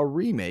a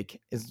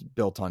remake is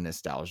built on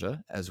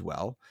nostalgia as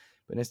well,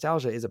 but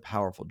nostalgia is a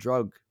powerful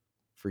drug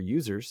for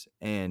users.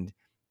 And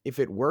if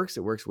it works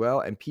well,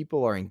 and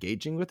people are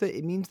engaging with it,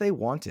 it means they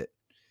want it.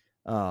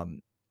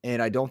 Um,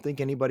 and I don't think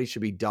anybody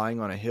should be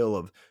dying on a hill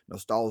of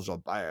nostalgia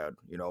bad.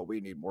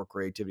 We need more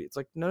creativity. It's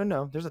like,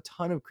 no. There's a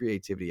ton of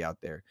creativity out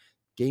there.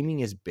 Gaming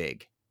is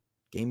big.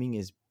 Gaming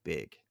is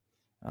big.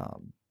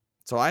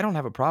 So I don't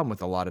have a problem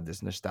with a lot of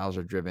this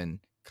nostalgia driven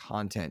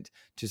content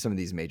to some of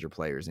these major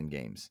players in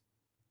games.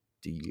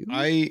 Do you?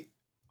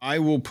 I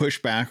will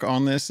push back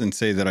on this and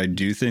say that I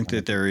do think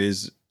that there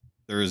is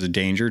a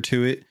danger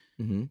to it.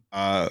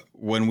 Mm-hmm.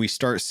 When we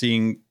start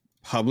seeing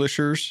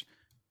publishers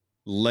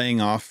laying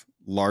off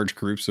large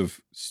groups of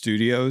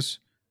studios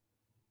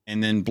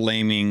and then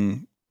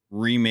blaming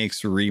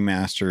remakes,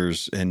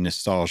 remasters, and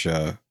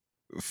nostalgia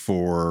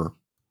for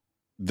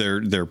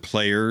their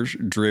players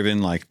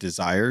driven like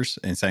desires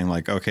and saying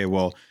like, okay,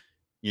 well,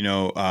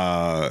 I'm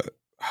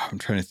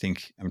trying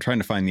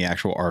to find the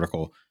actual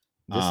article.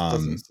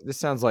 This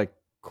sounds like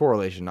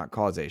correlation, not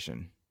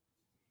causation.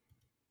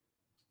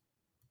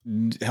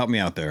 Help me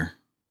out there.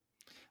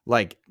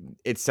 Like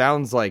it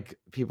sounds like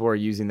people are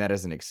using that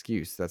as an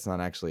excuse. That's not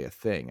actually a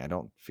thing. I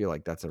don't feel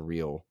like that's a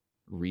real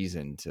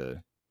reason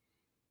to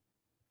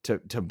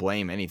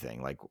blame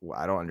anything. Like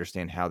I don't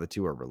understand how the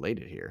two are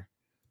related here.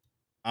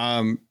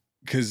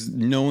 Because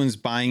no one's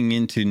buying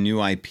into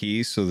new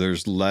IP, so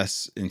there's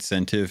less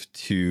incentive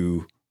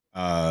to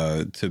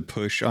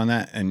push on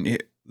that.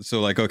 And so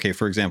like, okay,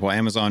 for example,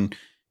 Amazon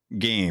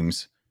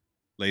Games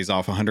lays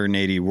off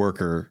 180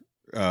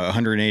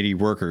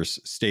 workers,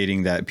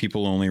 stating that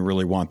people only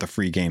really want the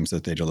free games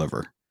that they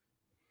deliver.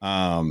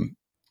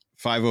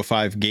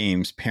 505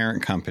 Games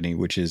parent company,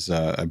 which is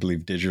I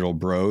believe Digital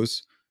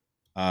Bros,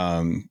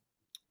 they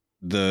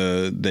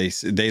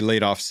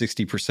laid off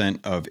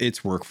 60% of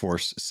its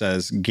workforce.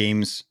 Says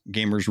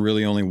gamers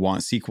really only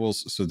want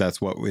sequels, so that's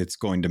what it's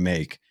going to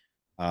make,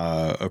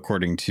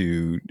 according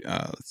to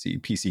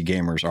PC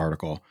Gamer's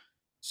article.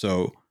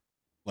 So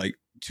like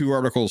 2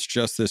 articles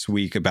just this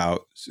week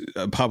about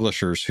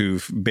publishers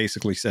who've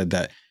basically said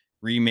that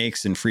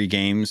remakes and free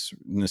games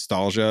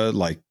nostalgia,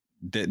 like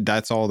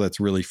that's all that's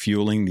really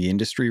fueling the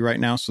industry right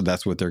now. So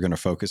that's what they're going to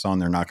focus on.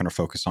 They're not going to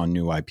focus on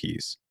new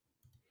IPs.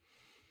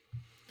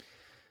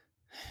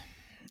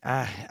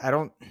 I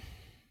don't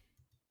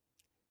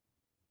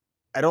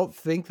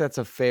think that's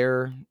a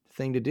fair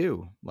thing to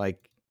do.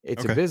 Like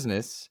it's Okay. a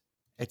business.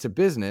 It's a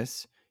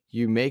business.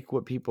 You make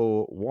what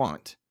people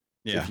want.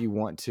 Yeah. If you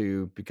want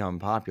to become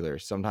popular,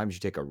 sometimes you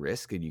take a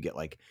risk and you get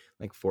like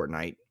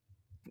Fortnite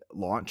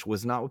launch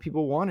was not what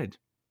people wanted.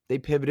 They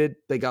pivoted,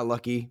 they got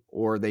lucky,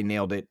 or they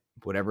nailed it.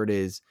 Whatever it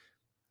is,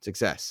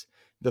 success.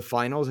 The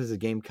finals is a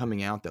game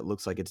coming out that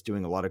looks like it's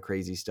doing a lot of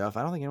crazy stuff.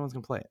 I don't think anyone's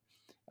gonna play it.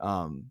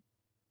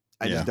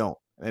 I just don't.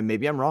 And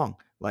maybe I'm wrong.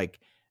 Like,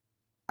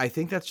 I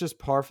think that's just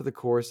par for the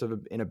course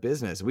of in a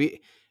business.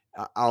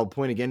 I'll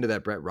point again to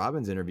that Brett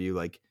Robbins interview.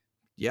 Like,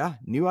 yeah,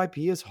 new IP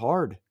is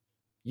hard.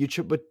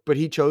 But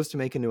he chose to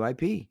make a new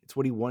IP. It's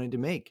what he wanted to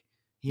make.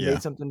 He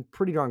made something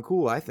pretty darn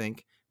cool, I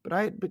think.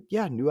 But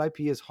yeah, new IP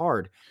is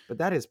hard, but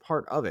that is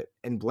part of it.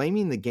 And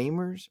blaming the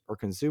gamers or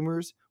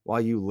consumers while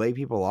you lay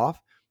people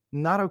off,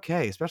 not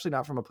okay, especially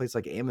not from a place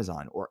like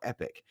Amazon or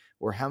Epic,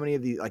 or how many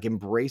of the like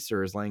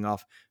Embracer is laying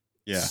off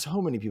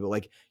so many people.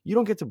 Like, you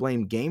don't get to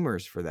blame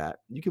gamers for that.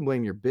 You can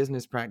blame your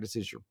business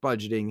practices, your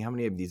budgeting, how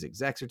many of these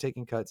execs are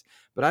taking cuts,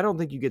 but I don't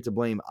think you get to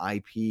blame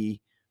IP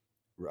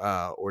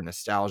or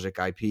nostalgic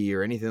IP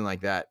or anything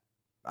like that.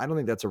 I don't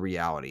think that's a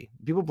reality.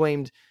 People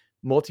blamed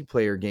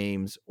multiplayer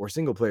games or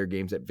single player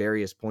games at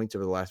various points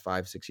over the last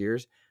 5-6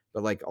 years,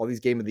 but like all these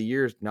Game of the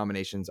Year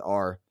nominations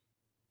are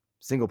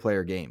single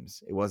player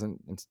games. It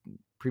wasn't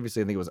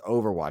previously. I think it was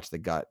Overwatch that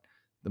got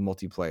the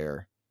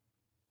multiplayer.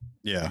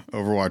 Yeah,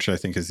 Overwatch I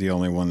think is the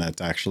only one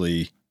that's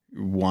actually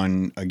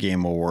won a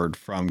game award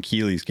from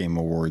Keeley's Game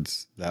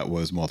Awards that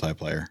was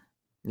multiplayer.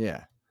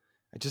 Yeah,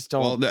 I just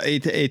don't. Well,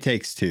 it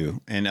Takes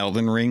Two and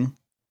Elden Ring,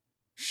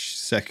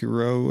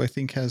 Sekiro I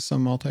think has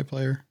some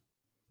multiplayer.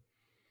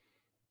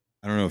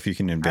 I don't know if you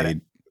can invade,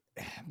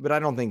 but I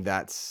don't think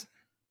that's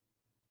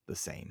the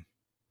same.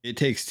 It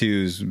Takes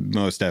Two is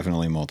most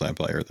definitely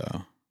multiplayer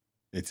though.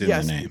 It's in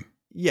the name.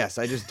 Yes,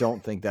 I just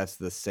don't think that's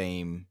the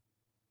same.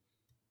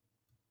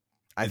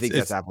 I think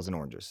that's apples and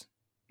oranges.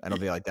 I don't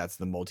feel like that's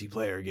the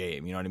multiplayer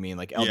game. You know what I mean?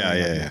 Like Elden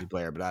Ring has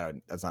multiplayer, but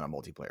that's not a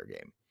multiplayer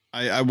game.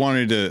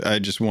 I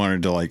just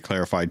wanted to like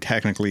clarify.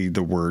 Technically,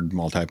 the word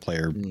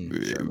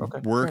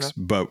multiplayer works,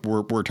 but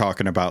we're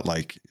talking about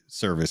like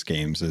service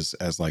games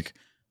as like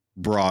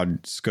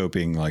broad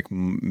scoping, like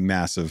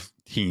massive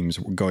teams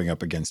going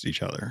up against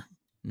each other,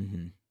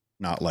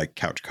 not like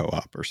couch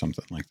co-op or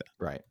something like that.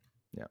 Right.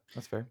 Yeah,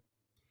 that's fair.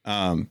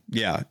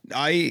 Yeah,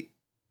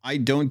 I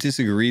don't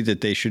disagree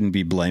that they shouldn't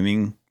be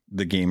blaming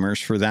the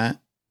gamers for that,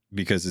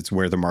 because it's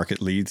where the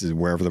market leads, is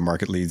wherever the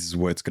market leads is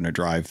what's going to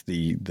drive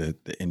the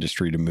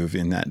industry to move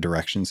in that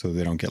direction so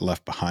they don't get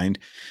left behind.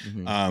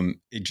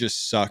 It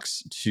just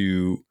sucks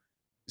to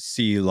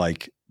see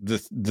like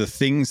the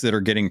things that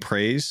are getting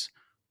praise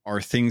are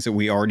things that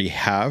we already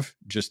have,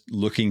 just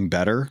looking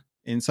better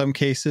in some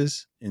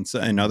cases.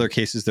 In other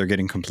cases, they're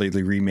getting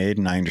completely remade.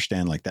 And I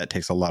understand like that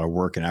takes a lot of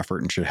work and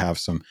effort and should have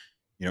some,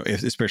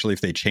 especially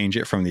if they change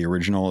it from the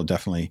original,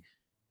 definitely,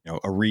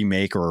 a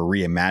remake or a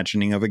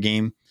reimagining of a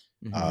game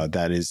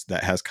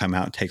that has come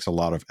out takes a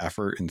lot of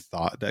effort and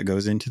thought that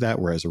goes into that.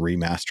 Whereas a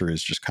remaster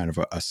is just kind of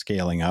a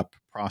scaling up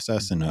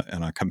process and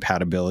a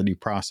compatibility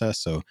process.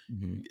 So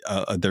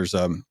there's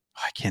I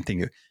can't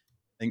think of,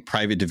 I think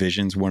Private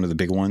Division's one of the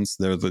big ones.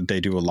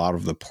 They do a lot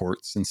of the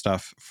ports and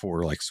stuff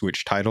for like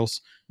Switch titles.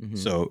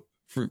 So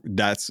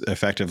that's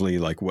effectively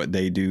like what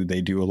they do.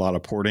 They do a lot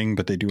of porting,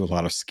 but they do a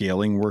lot of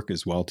scaling work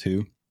as well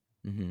too.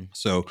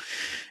 So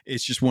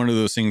it's just one of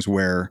those things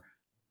where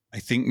I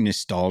think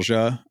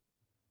nostalgia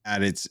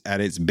at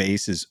its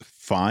base is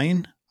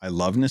fine. I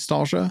love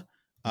nostalgia.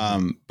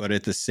 But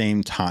at the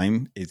same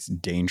time, it's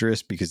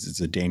dangerous because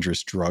it's a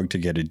dangerous drug to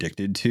get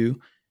addicted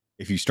to.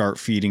 If you start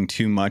feeding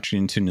too much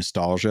into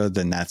nostalgia,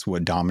 then that's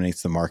what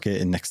dominates the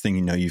market. And next thing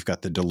you know, you've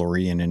got the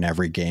DeLorean in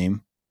every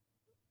game.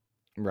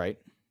 Right.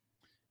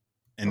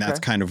 And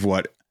that's kind of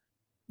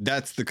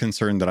that's the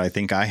concern that I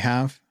think I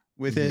have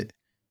with it,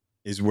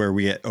 is where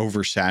we get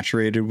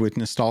oversaturated with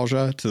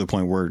nostalgia to the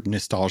point where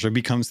nostalgia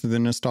becomes the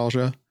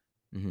nostalgia.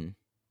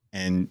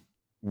 And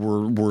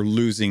we're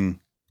losing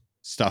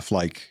stuff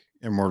like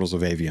Immortals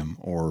of Avium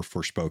or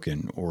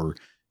Forspoken or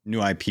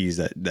new IPs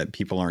that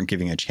people aren't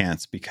giving a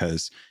chance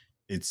because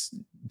it's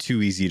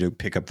too easy to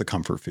pick up the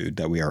comfort food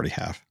that we already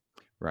have.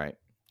 Right.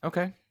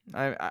 Okay.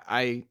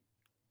 I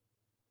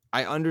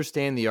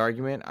understand the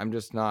argument. I'm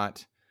just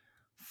not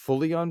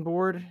fully on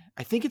board.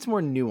 I think it's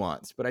more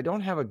nuanced, but I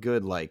don't have a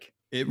good like.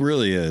 It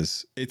really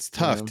is. It's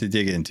tough to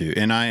dig into,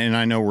 and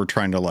I know we're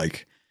trying to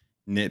like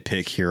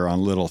nitpick here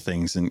on little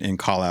things and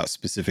call out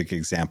specific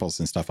examples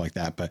and stuff like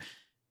that, but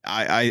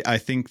I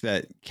think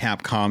that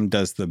Capcom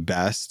does the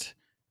best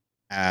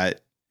at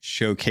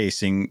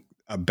showcasing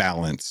a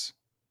balance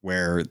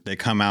where they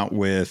come out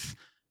with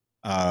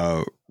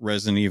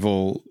Resident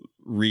Evil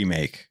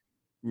remake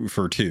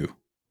for 2,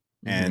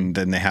 and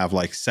then they have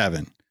like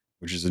 7,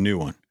 which is a new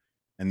one,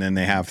 and then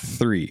they have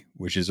 3,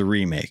 which is a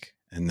remake,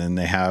 and then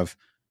they have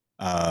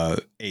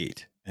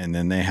 8, and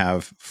then they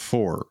have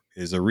 4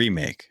 is a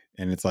remake.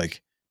 And it's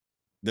like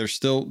they're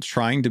still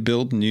trying to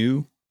build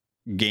new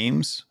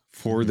games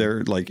for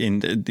their like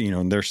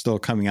they're still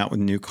coming out with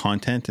new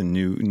content and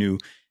new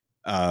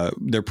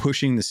they're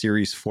pushing the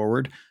series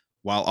forward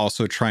while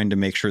also trying to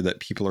make sure that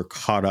people are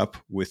caught up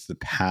with the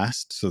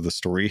past. So the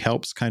story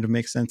helps kind of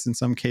make sense in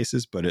some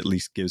cases, but at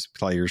least gives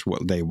players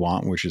what they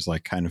want, which is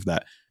like kind of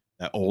that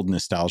old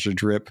nostalgia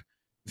drip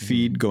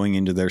feed going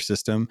into their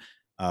system,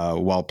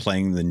 while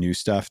playing the new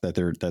stuff that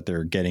they're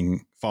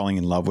falling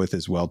in love with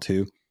as well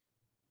too.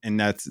 And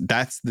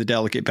that's the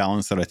delicate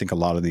balance that I think a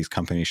lot of these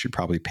companies should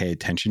probably pay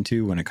attention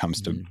to when it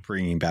comes to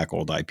bringing back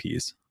old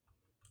IPs.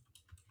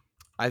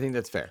 I think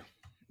that's fair.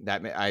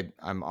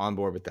 I'm on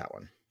board with that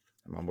one.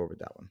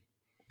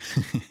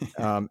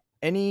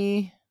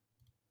 Any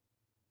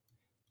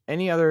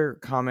other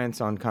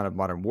comments on kind of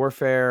Modern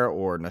Warfare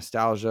or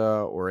nostalgia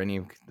or any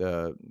of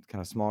the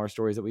kind of smaller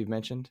stories that we've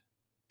mentioned?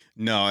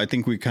 No, I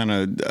think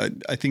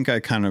I think I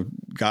kind of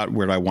got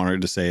what I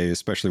wanted to say,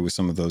 especially with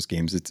some of those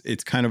games.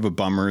 It's kind of a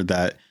bummer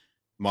that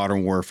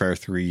Modern Warfare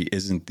 3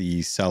 isn't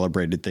the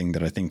celebrated thing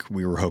that I think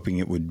we were hoping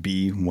it would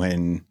be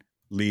when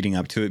leading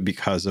up to it,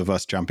 because of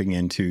us jumping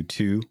into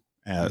 2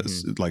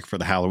 as like for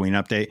the Halloween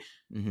update.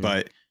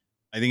 But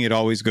I think it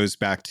always goes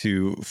back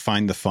to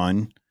find the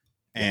fun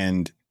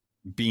and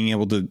being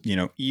able to,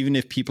 even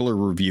if people are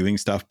reviewing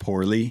stuff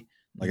poorly,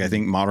 like I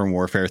think Modern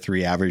Warfare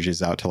 3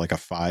 averages out to like a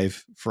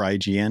 5 for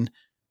IGN.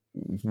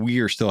 We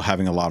are still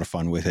having a lot of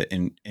fun with it,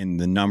 and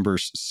the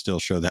numbers still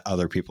show that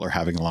other people are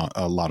having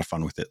a lot of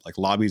fun with it. Like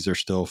lobbies are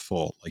still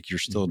full. Like you're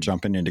still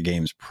jumping into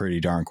games pretty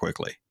darn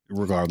quickly,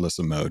 regardless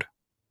of mode.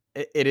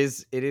 It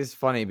is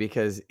funny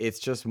because it's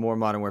just more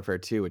Modern Warfare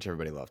 2, which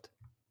everybody loved.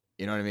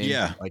 You know what I mean?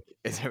 Yeah. Like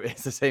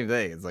it's the same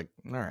thing. It's like,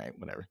 all right,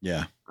 whatever.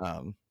 Yeah.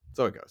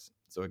 So it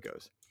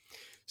goes.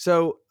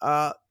 So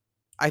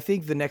I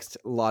think the next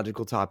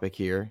logical topic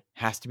here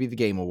has to be the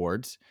Game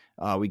Awards.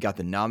 We got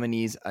the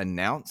nominees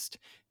announced.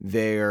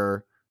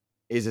 There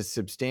is a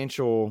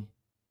substantial,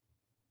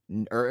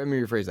 or let me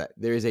rephrase that.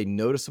 There is a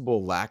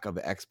noticeable lack of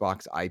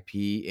Xbox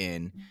IP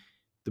in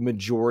the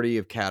majority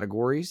of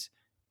categories.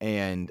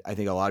 And I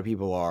think a lot of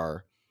people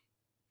are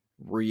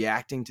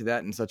reacting to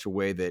that in such a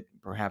way that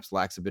perhaps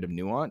lacks a bit of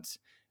nuance.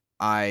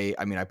 I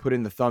mean, I put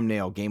in the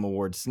thumbnail Game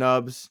Awards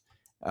snubs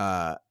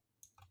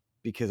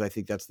because I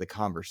think that's the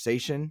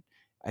conversation.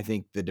 I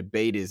think the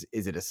debate is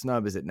it a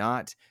snub? Is it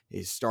not?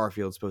 Is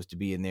Starfield supposed to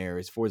be in there?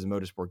 Is Forza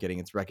Motorsport getting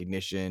its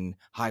recognition?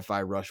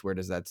 Hi-Fi Rush, where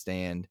does that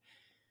stand?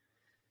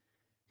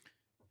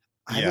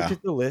 I looked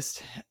at the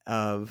list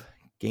of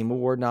Game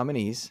Award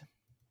nominees,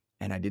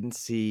 and I didn't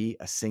see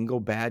a single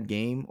bad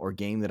game or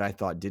game that I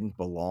thought didn't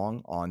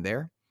belong on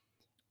there.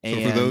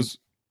 And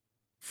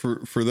so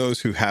for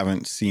those who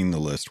haven't seen the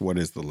list, what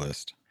is the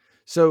list?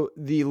 So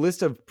the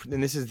list of,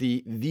 and this is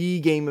the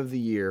game of the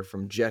year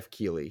from Jeff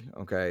Keighley.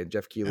 Okay,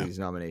 Jeff Keighley's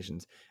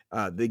nominations.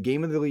 The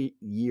game of the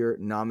year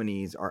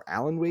nominees are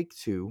Alan Wake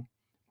 2,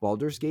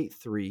 Baldur's Gate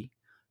 3,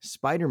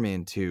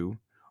 Spider-Man 2,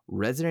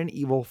 Resident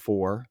Evil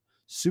 4,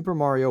 Super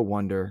Mario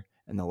Wonder,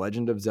 and The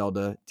Legend of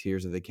Zelda: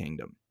 Tears of the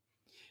Kingdom.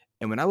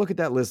 And when I look at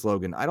that list,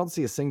 Logan, I don't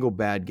see a single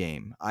bad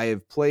game. I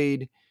have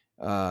played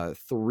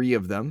 3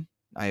 of them.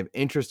 I have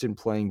interest in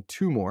playing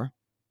 2 more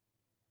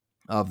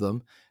of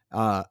them.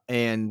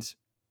 And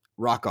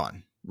rock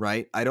on,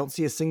 right? I don't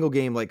see a single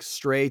game. Like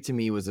Stray to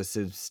me was a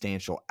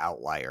substantial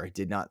outlier. It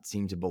did not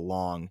seem to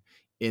belong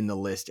in the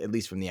list, at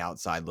least from the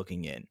outside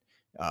looking in.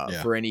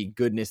 For any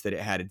goodness that it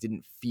had, it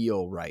didn't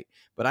feel right.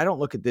 But I don't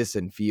look at this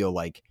and feel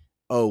like,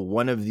 oh,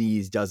 one of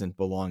these doesn't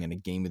belong in a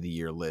game of the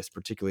year list,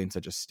 particularly in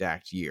such a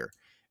stacked year.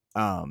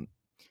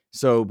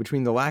 So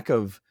between the lack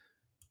of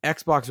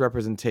Xbox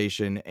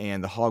representation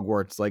and the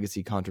Hogwarts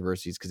Legacy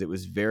controversies, because it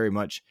was very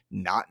much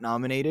not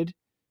nominated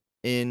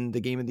in the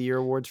Game of the Year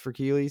awards for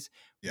Keighley's,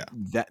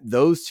 that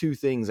those 2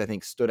 things I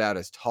think stood out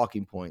as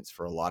talking points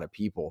for a lot of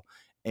people,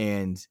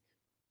 and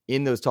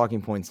in those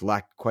talking points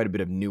lacked quite a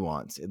bit of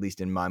nuance, at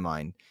least in my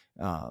mind,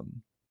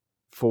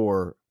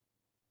 for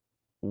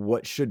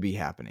what should be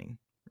happening,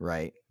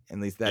 right? At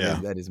least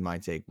that is my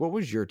take. What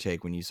was your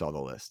take when you saw the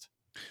list?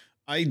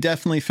 I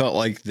definitely felt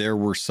like there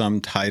were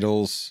some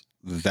titles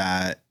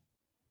that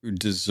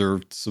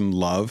deserved some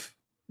love.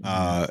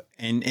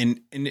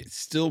 And it's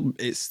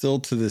still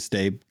to this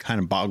day kind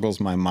of boggles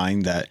my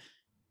mind that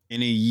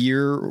in a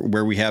year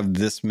where we have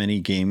this many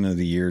Game of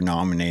the Year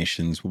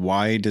nominations,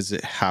 why does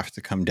it have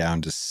to come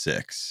down to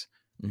 6?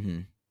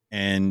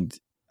 And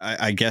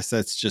I guess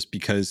that's just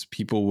because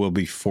people will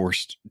be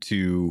forced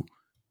to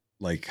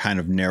like kind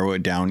of narrow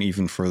it down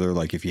even further.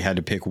 Like if you had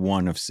to pick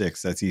one of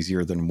 6, that's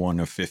easier than one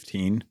of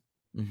 15.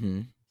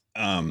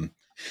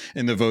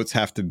 And the votes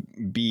have to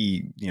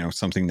be,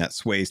 something that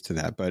sways to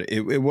that. But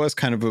it was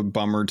kind of a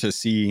bummer to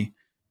see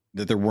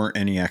that there weren't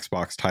any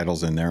Xbox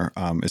titles in there,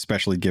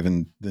 especially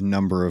given the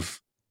number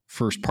of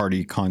first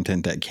party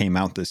content that came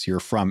out this year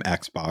from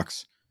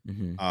Xbox,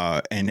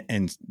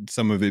 and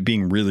some of it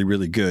being really,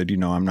 really good.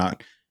 I'm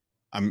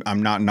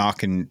not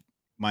knocking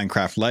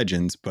Minecraft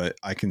Legends, but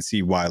I can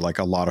see why like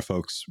a lot of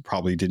folks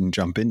probably didn't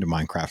jump into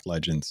Minecraft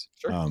Legends.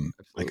 Sure,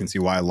 I can see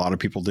why a lot of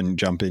people didn't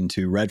jump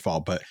into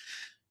Redfall, but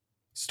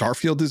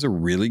Starfield is a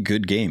really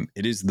good game.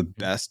 It is the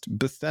best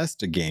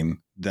Bethesda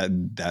game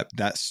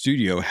that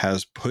studio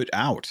has put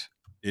out.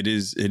 It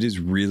is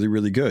really,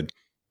 really good.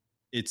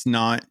 It's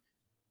not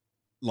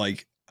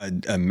like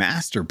a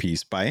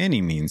masterpiece by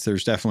any means.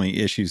 There's definitely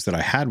issues that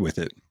I had with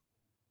it.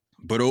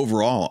 But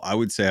overall, I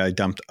would say I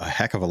dumped a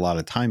heck of a lot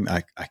of time.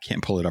 I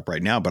can't pull it up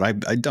right now, but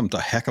I dumped a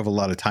heck of a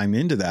lot of time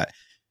into that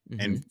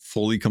and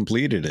fully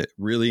completed it.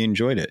 Really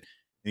enjoyed it.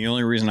 And the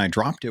only reason I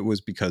dropped it was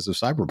because of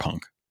Cyberpunk.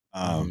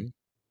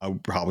 I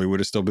probably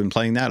would have still been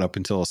playing that up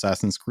until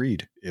Assassin's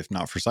Creed, if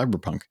not for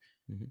Cyberpunk.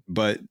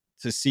 But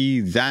to see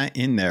that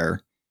in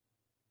there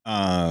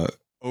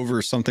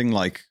over something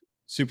like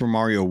Super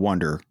Mario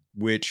Wonder,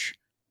 which,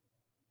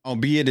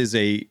 albeit is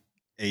a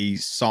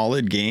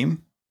solid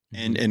game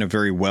and a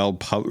very well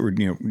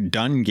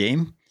done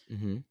game,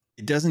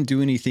 it doesn't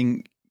do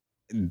anything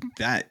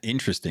that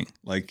interesting.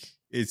 Like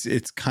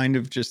it's kind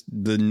of just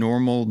the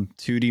normal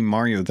 2D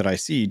Mario that I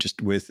see,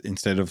 just with,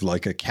 instead of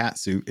like a cat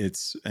suit,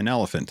 it's an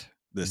elephant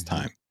this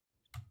time.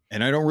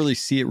 And I don't really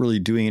see it really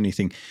doing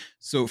anything.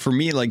 So for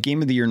me, like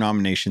Game of the Year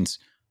nominations,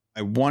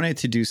 I wanted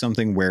to do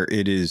something where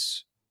it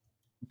is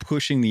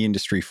pushing the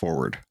industry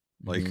forward.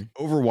 Like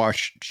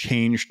Overwatch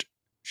changed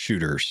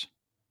shooters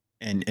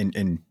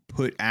and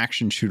put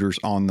action shooters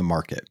on the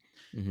market.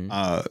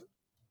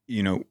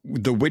 You know,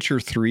 The Witcher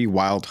 3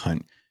 Wild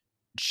Hunt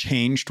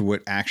changed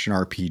what action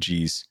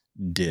RPGs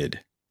did.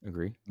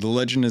 Agree. The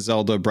Legend of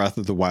Zelda Breath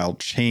of the Wild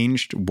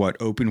changed what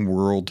open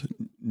world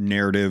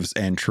narratives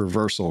and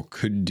traversal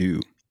could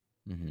do.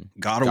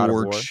 God of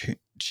War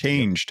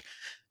changed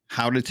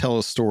how to tell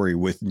a story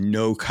with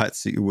no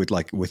cuts,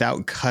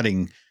 without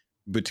cutting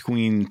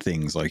between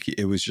things. Like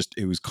it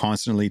was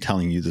constantly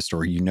telling you the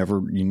story. You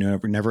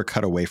never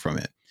cut away from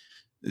it.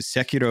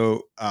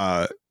 Sekiro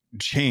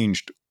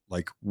changed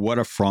like what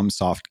a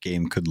FromSoft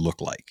game could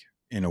look like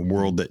in a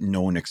world that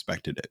no one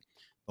expected it.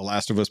 The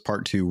Last of Us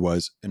Part 2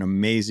 was an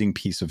amazing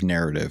piece of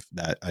narrative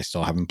that I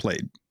still haven't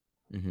played.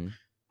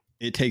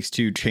 It Takes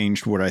Two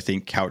changed what I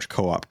think couch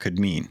co-op could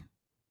mean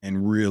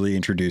and really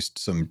introduced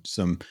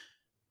some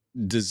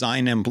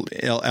design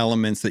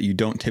elements that you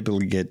don't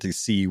typically get to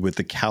see with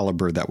the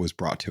caliber that was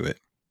brought to it.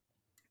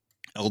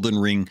 Elden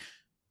Ring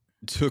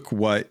took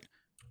what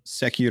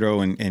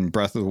Sekiro and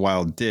Breath of the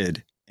Wild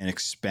did and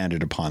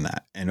expanded upon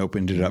that and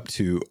opened it up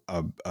to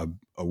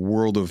a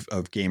world of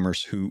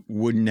gamers who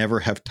would never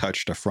have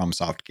touched a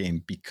FromSoft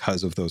game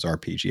because of those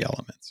RPG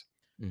elements.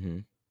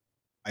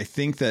 I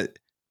think that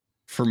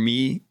for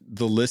me,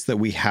 the list that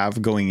we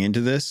have going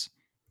into this,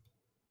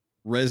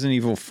 Resident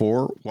Evil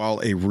 4,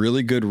 while a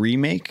really good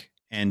remake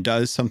and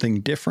does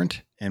something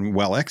different and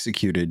well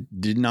executed,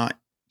 did not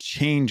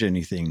change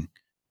anything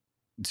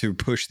to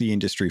push the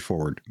industry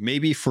forward.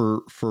 Maybe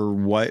for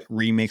what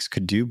remakes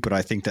could do, but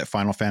I think that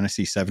Final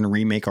Fantasy VII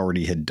remake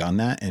already had done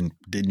that and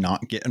did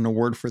not get an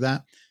award for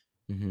that.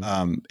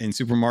 And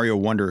Super Mario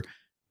Wonder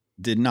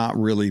did not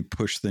really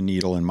push the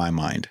needle in my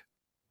mind.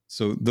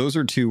 So those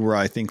are two where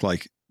I think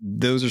like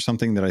those are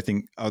something that I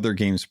think other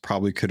games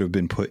probably could have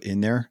been put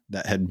in there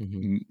that had,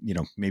 you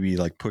know, maybe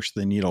like pushed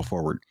the needle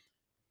forward.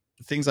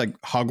 Things like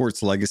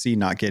Hogwarts Legacy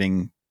not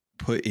getting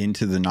put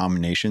into the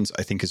nominations,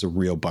 I think is a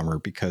real bummer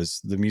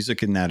because the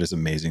music in that is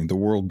amazing. The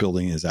world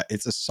building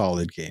it's a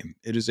solid game.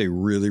 It is a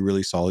really,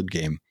 really solid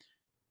game.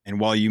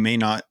 And while you may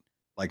not,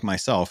 like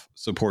myself,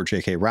 support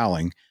J.K.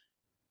 Rowling,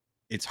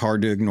 it's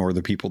hard to ignore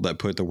the people that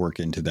put the work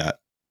into that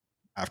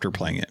after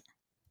playing it.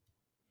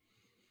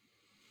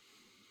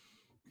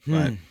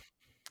 But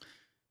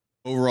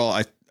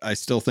overall, I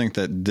still think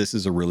that this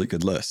is a really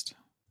good list.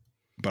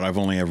 But I've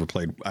only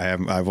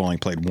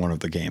played one of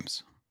the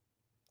games.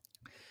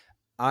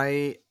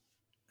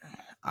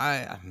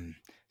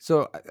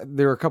 So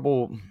there are a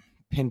couple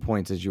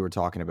pinpoints as you were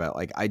talking about.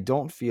 Like, I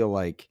don't feel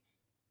like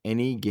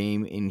any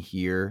game in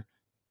here.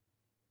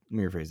 Let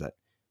me rephrase that.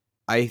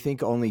 I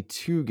think only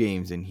 2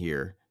 games in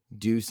here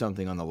do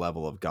something on the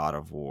level of God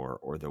of War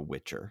or The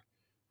Witcher,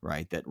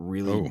 right? That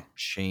really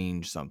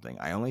change something.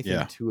 I only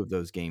think 2 of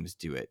those games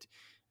do it.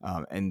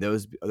 And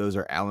those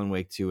are Alan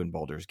Wake 2 and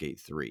Baldur's Gate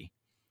 3.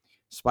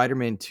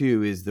 Spider-Man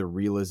 2 is the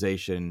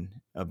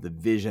realization of the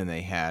vision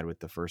they had with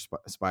the first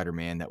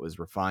Spider-Man that was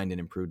refined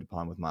and improved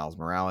upon with Miles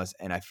Morales.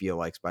 And I feel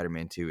like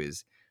Spider-Man 2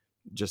 is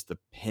just the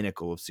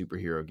pinnacle of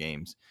superhero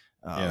games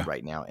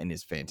right now and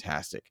is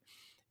fantastic.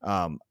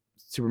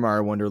 Super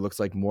Mario Wonder looks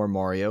like more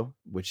Mario,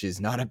 which is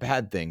not a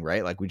bad thing,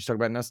 right? Like we just talked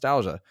about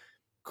nostalgia.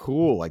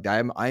 Cool. Like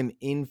I'm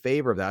in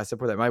favor of that. I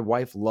support that. My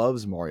wife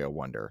loves Mario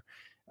Wonder.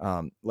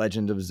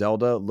 Legend of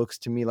Zelda looks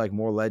to me like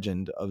more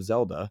Legend of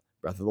Zelda,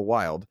 Breath of the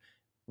Wild,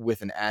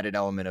 with an added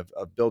element of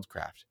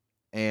buildcraft.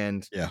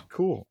 And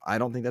cool. I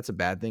don't think that's a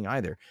bad thing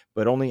either.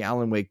 But only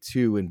Alan Wake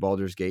 2 and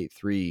Baldur's Gate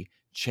 3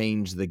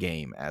 changed the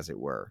game, as it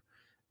were,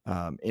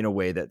 in a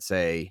way that,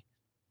 say,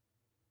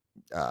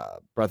 Breath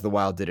of the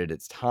Wild did at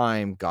its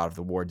time, God of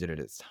the War did at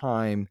its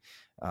time,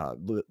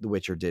 The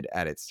Witcher did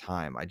at its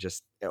time.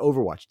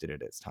 Overwatch did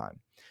it at its time.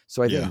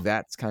 So I think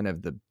that's kind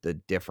of the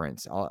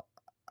difference.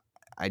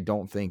 I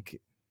don't think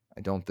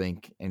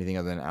anything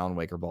other than Alan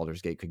Wake or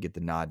Baldur's Gate could get the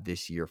nod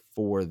this year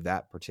for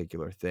that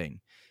particular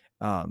thing.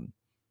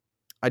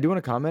 I do want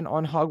to comment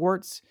on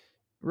Hogwarts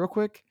real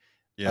quick.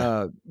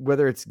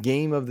 Whether it's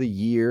game of the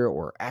year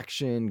or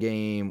action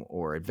game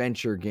or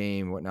adventure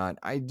game, whatnot,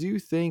 I do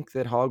think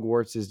that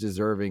Hogwarts is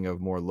deserving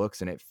of more looks,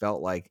 and it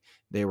felt like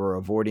they were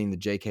avoiding the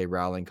J.K.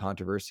 Rowling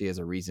controversy as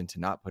a reason to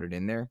not put it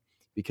in there,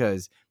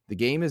 because the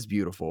game is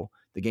beautiful.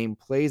 The game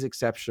plays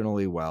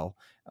exceptionally well.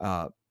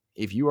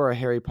 If you are a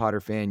Harry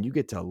Potter fan, you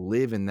get to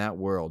live in that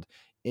world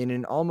in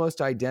an almost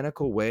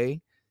identical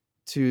way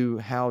to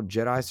how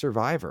Jedi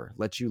Survivor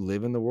lets you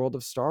live in the world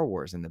of Star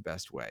Wars in the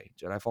best way.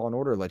 Jedi Fallen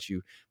Order lets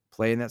you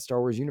play in that Star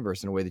Wars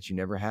universe in a way that you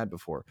never had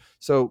before.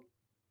 So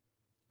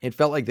it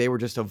felt like they were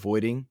just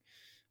avoiding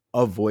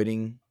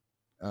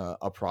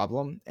a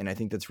problem. And I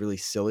think that's really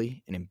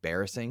silly and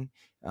embarrassing.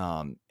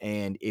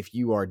 And if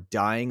you are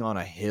dying on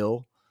a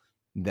hill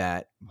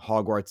that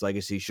Hogwarts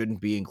Legacy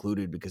shouldn't be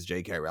included because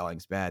J.K.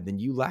 Rowling's bad, then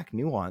you lack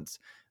nuance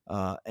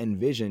and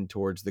vision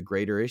towards the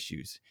greater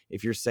issues.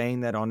 If you're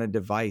saying that on a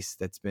device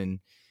that's been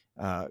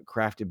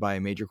crafted by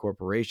a major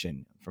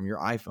corporation, from your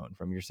iPhone,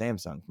 from your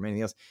Samsung, from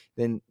anything else,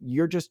 then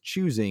you're just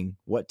choosing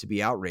what to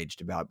be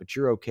outraged about. But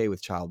you're okay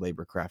with child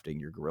labor crafting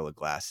your Gorilla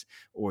Glass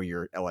or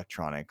your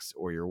electronics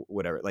or your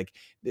whatever. Like,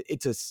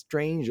 it's a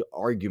strange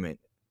argument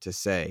to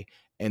say.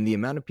 And the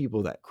amount of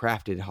people that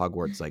crafted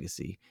Hogwarts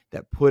Legacy,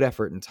 that put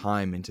effort and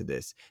time into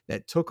this,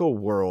 that took a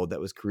world that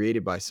was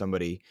created by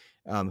somebody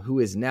who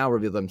has now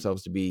revealed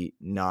themselves to be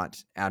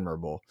not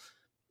admirable,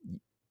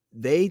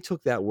 they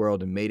took that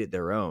world and made it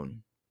their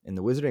own. And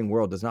the wizarding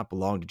world does not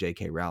belong to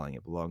J.K. Rowling.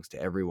 It belongs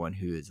to everyone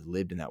who has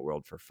lived in that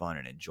world for fun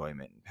and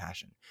enjoyment and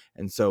passion.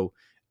 And so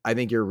I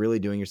think you're really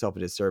doing yourself a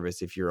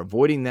disservice if you're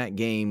avoiding that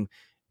game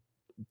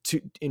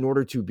in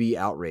order to be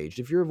outraged.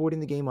 If you're avoiding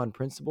the game on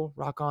principle,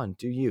 rock on,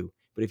 do you.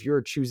 But if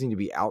you're choosing to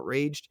be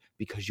outraged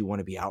because you want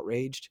to be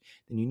outraged,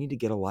 then you need to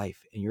get a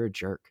life and you're a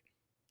jerk.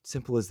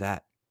 Simple as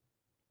that.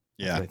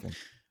 That's what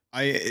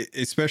I think.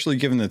 Especially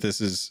given that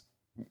this is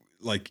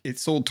like, it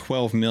sold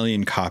 12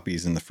 million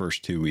copies in the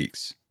first 2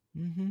 weeks.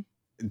 Mm-hmm.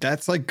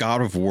 That's like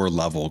God of War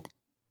level.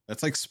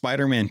 That's like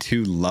Spider-Man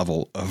 2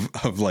 level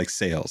of like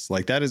sales.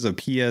 Like, that is a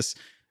PS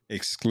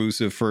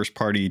exclusive first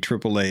party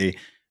AAA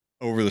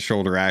over the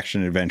shoulder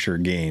action adventure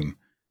game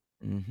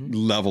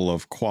level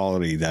of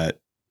quality that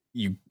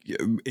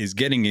is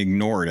getting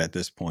ignored at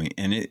this point.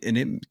 And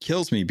it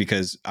kills me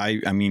because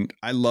I mean,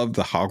 I love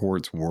the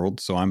Hogwarts world,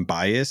 so I'm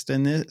biased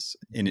in this,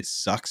 and it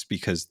sucks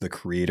because the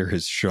creator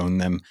has shown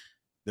them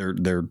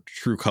their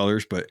true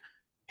colors, but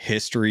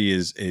history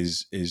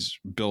is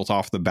built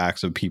off the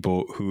backs of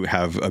people who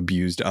have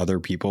abused other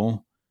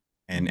people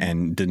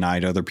and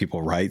denied other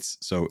people rights.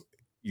 So,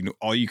 you know,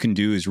 all you can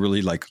do is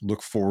really like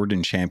look forward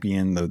and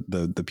champion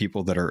the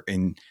people that are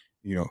in,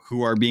 you know,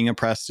 who are being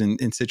oppressed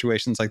in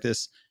situations like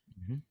this.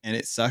 And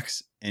it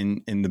sucks.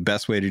 And the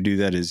best way to do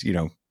that is, you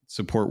know,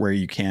 support where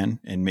you can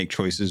and make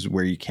choices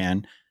where you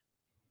can.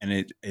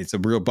 And it's a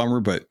real bummer,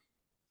 but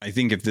I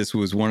think if this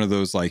was one of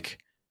those, like,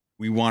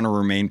 we want to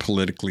remain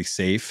politically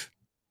safe,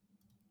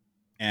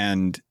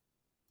 and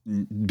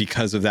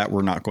because of that,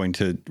 we're not going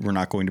to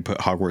put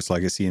Hogwarts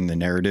Legacy in the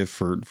narrative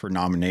for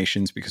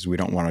nominations because we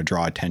don't want to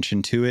draw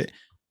attention to it.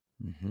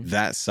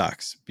 That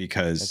sucks,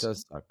 because it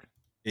does suck.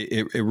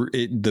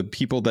 The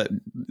people that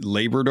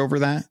labored over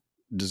that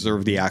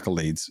deserve the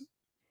accolades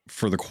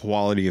for the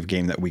quality of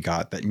game that we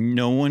got, that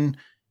no one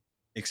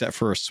except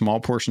for a small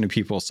portion of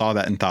people saw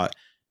that and thought,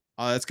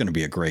 oh, that's going to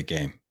be a great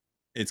game.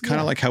 It's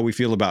kind of like how we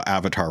feel about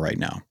Avatar right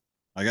now.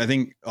 Like, I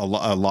think a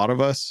lot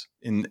of us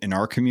in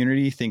our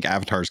community think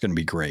Avatar is going to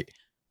be great.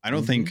 I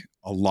don't think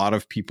a lot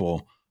of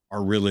people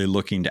are really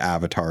looking to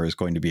Avatar as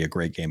going to be a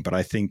great game, but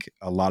I think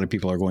a lot of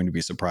people are going to be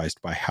surprised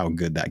by how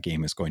good that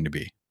game is going to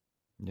be.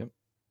 Yep.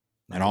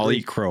 And I'll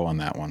eat crow on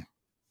that one.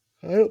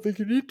 I don't think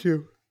you need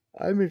to.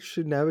 I'm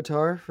interested in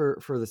Avatar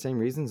for the same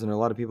reasons, and a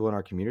lot of people in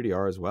our community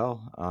are as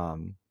well.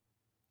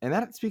 And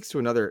that speaks to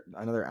another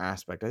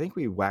aspect. I think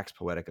we wax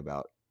poetic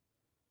about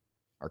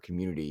our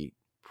community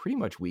pretty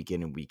much week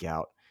in and week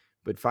out,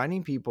 but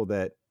finding people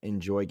that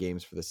enjoy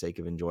games for the sake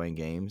of enjoying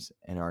games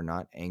and are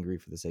not angry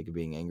for the sake of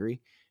being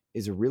angry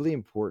is really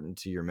important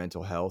to your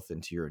mental health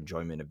and to your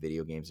enjoyment of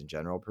video games in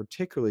general,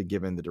 particularly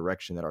given the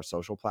direction that our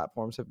social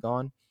platforms have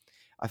gone.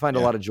 I find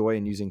a lot of joy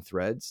in using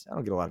Threads. I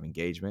don't get a lot of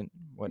engagement,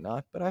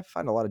 whatnot, but I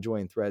find a lot of joy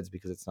in Threads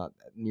because it's not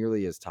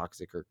nearly as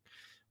toxic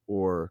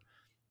or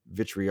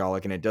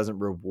vitriolic, and it doesn't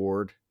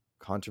reward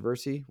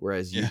controversy,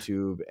 whereas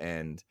YouTube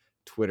and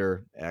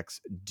Twitter,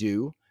 X,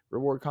 do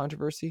reward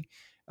controversy.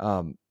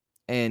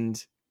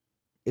 And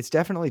it's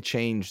definitely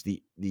changed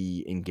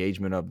the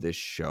engagement of this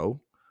show,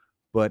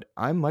 but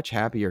I'm much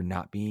happier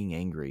not being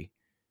angry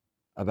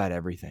about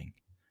everything.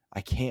 I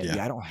can't be.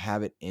 I don't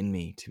have it in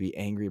me to be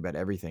angry about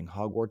everything.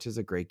 Hogwarts is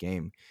a great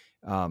game.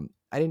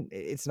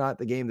 It's not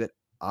the game that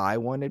I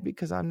wanted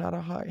because I'm not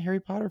a Harry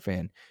Potter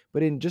fan,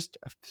 but in just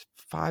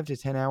 5 to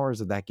 10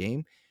 hours of that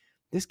game,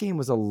 this game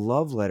was a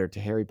love letter to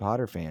Harry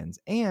Potter fans.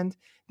 And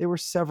there were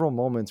several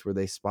moments where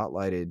they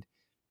spotlighted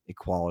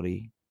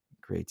equality,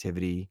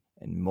 creativity,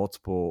 and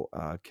multiple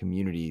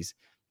communities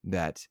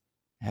that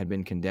had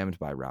been condemned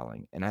by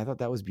Rowling. And I thought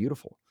that was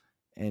beautiful.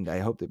 And I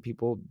hope that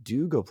people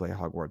do go play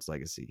Hogwarts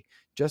Legacy,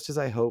 just as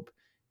I hope,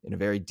 in a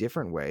very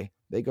different way,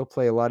 they go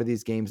play a lot of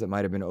these games that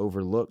might have been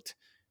overlooked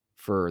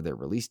for their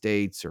release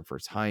dates or for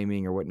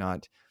timing or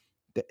whatnot.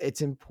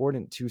 It's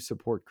important to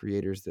support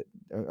creators that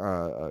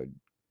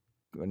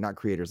not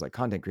creators like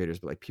content creators,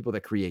 but like people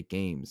that create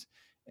games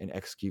and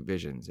execute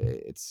visions.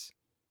 It's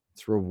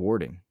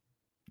rewarding.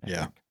 I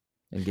think.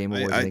 And Game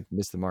Awards, I think,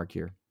 missed the mark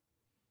here.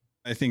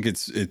 I think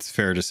it's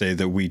fair to say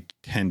that we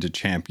tend to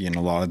champion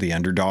a lot of the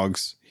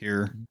underdogs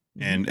here,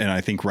 and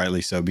I think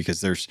rightly so, because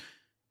there's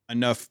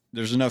enough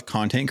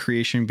content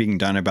creation being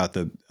done about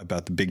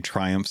the big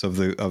triumphs of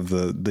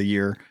the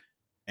year,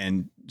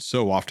 and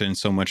so often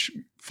so much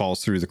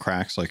falls through the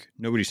cracks. Like,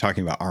 nobody's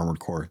talking about Armored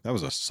Core. That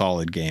was a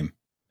solid game,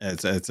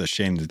 It's a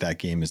shame that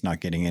game is not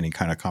getting any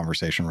kind of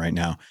conversation right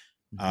now.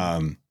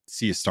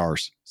 Sea of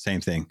Stars,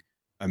 same thing.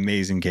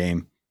 Amazing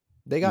game.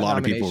 They A got lot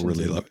of people nominations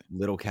really in love it.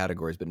 little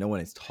categories, but no one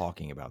is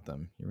talking about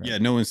them. You're right. Yeah,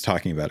 no one's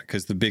talking about it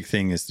because the big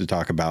thing is to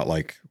talk about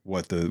like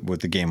what the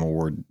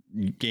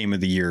Game of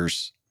the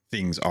Year's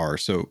things are.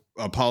 So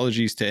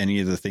apologies to any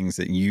of the things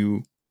that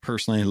you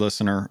personally,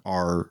 listener,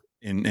 are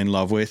in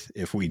love with.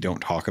 If we don't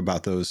talk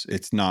about those,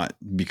 it's not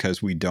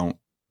because we don't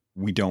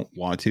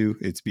want to.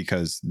 It's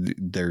because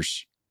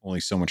there's only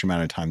so much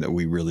amount of time that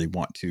we really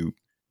want to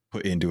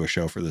put into a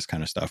show for this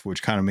kind of stuff,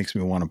 which kind of makes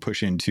me want to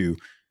push into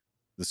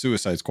the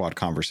Suicide Squad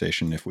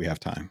conversation if we have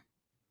time.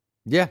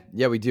 Yeah,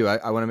 we do.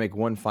 I want to make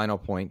one final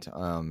point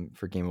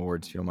for Game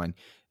Awards, if you don't mind,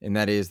 and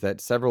that is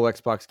that several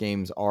Xbox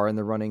games are in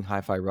the running.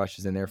 Hi-Fi Rush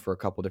is in there for a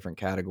couple different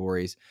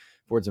categories.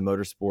 Forza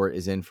Motorsport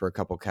is in for a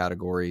couple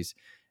categories,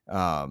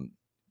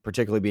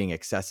 particularly being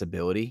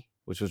accessibility,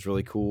 which was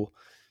really cool.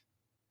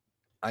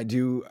 I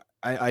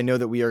know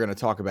that we are going to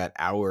talk about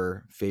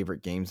our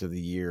favorite games of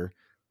the year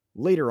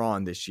later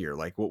on this year,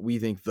 like what we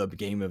think the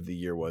game of the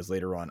year was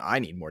later on. I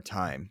need more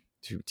time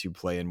to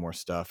play in more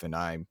stuff, and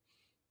I'm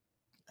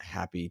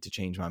happy to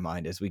change my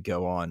mind as we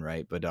go on,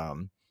 right? But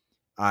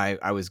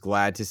I was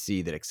glad to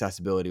see that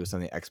accessibility was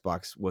something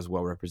Xbox was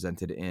well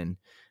represented in.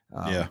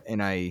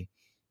 And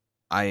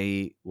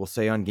I will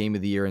say on Game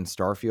of the Year in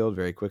Starfield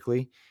very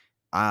quickly,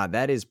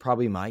 that is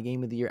probably my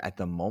game of the year at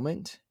the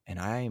moment, and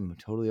I am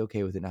totally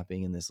okay with it not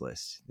being in this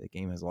list. The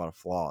game has a lot of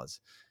flaws.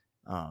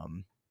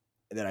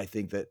 That I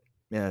think that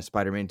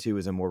Spider-Man 2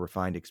 is a more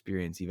refined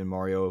experience. Even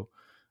Mario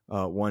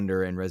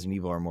Wonder and Resident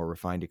Evil are more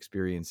refined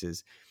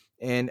experiences.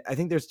 And I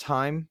think there's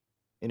time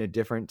on a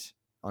different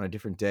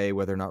day,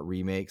 whether or not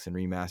remakes and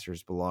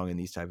remasters belong in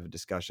these type of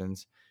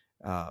discussions.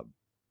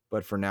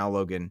 But for now,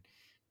 Logan,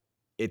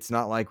 it's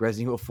not like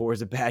Resident Evil 4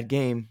 is a bad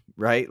game,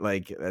 right?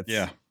 Like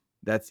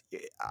that's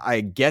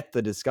I get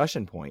the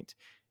discussion point.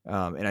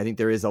 And I think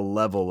there is a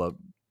level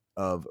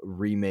of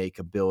remake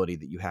ability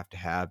that you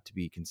have to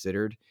be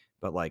considered.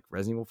 But like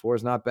Resident Evil 4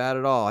 is not bad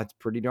at all. It's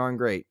pretty darn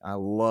great. I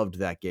loved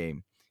that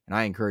game, and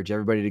I encourage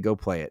everybody to go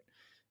play it.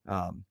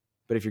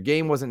 But if your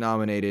game wasn't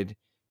nominated,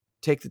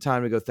 take the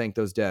time to go thank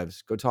those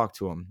devs. Go talk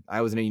to them.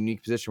 I was in a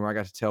unique position where I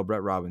got to tell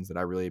Brett Robbins that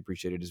I really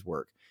appreciated his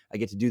work. I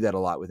get to do that a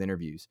lot with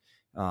interviews.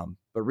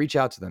 But reach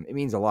out to them. It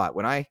means a lot.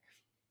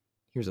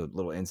 Here's a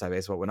little inside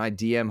baseball. When I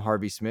DM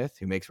Harvey Smith,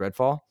 who makes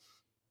Redfall,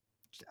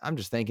 I'm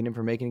just thanking him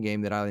for making a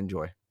game that I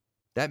enjoy.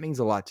 That means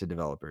a lot to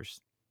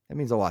developers.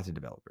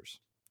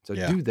 So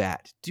do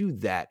that. Do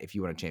that if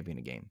you want to champion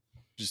a game.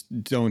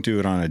 Just don't do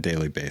it on a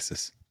daily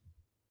basis.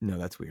 No,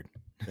 that's weird.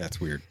 That's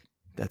weird.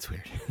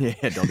 Yeah,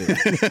 don't do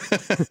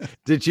that.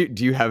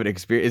 Do you have an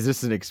experience? Is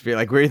this an experience?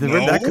 Like, where'd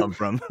that come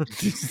from?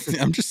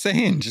 I'm just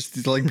saying,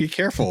 just like, be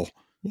careful.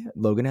 Yeah,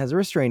 Logan has a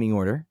restraining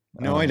order.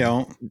 No, I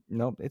don't.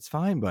 Nope, it's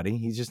fine, buddy.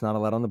 He's just not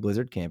allowed on the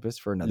Blizzard campus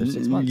for another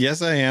 6 months.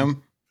 Yes, I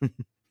am.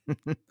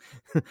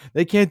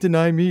 They can't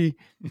deny me.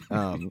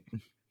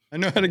 I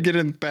know how to get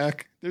in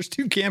back. There's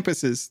 2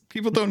 campuses.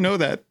 People don't know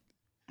that.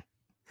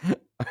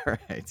 All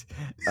right.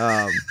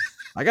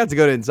 I got to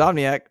go to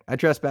Insomniac. I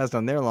trespassed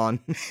on their lawn.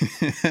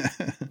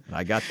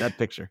 I got that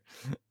picture.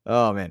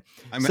 Oh, man.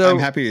 I'm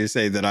happy to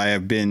say that I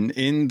have been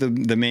in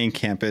the main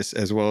campus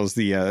as well as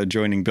the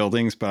adjoining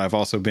buildings, but I've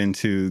also been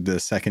to the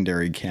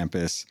secondary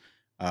campus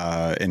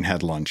and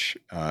had lunch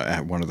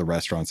at one of the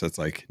restaurants that's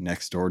like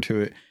next door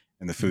to it.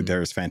 And the food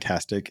there is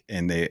fantastic.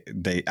 And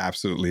they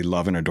absolutely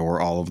love and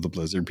adore all of the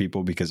Blizzard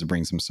people because it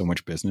brings them so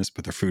much business,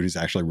 but their food is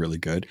actually really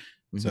good.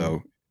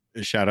 So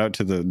a shout out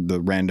to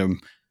the random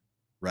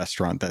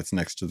restaurant that's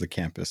next to the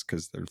campus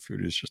because their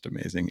food is just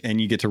amazing. And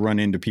you get to run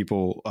into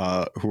people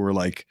who are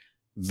like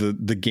the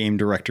game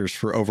directors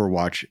for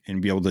Overwatch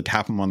and be able to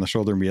tap them on the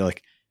shoulder and be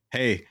like,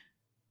 hey,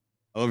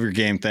 I love your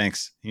game.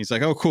 Thanks. And he's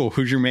like, oh, cool.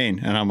 Who's your main?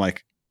 And I'm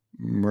like,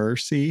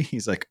 Mercy.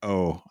 He's like,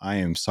 oh, I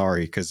am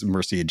sorry, because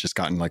Mercy had just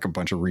gotten like a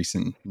bunch of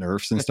recent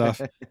nerfs and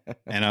stuff.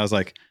 And I was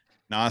like,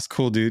 nah, it's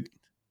cool, dude.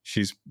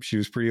 She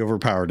was pretty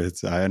overpowered.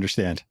 I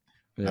understand.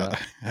 Yeah.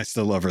 I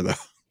still love her though.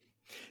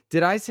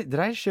 Did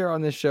I share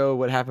on this show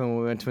what happened when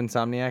we went to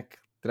Insomniac?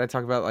 Did I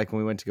talk about like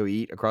when we went to go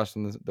eat across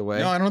from the way?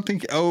 No, I don't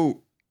think.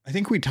 Oh, I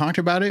think we talked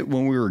about it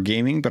when we were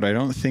gaming, but I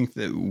don't think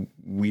that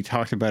we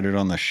talked about it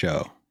on the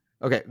show.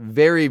 Okay,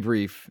 very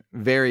brief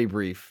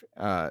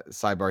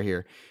sidebar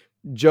here.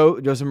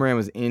 Joseph Moran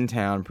was in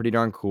town, pretty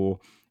darn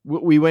cool.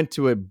 We went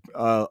to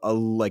a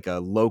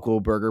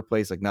local burger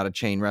place, like not a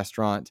chain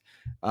restaurant,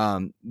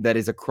 that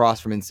is across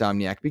from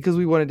Insomniac, because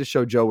we wanted to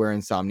show Joe where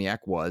Insomniac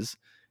was,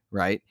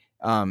 right?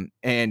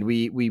 And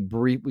we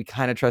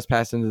kind of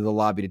trespassed into the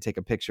lobby to take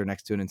a picture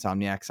next to an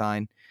Insomniac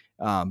sign,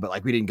 but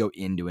like we didn't go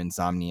into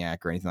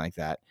Insomniac or anything like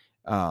that.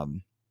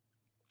 I'm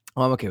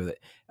okay with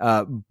it.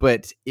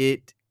 But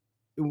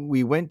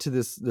we went to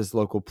this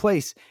local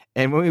place,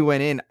 and when we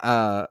went in,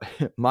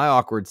 my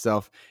awkward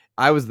self,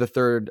 I was the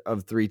third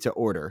of 3 to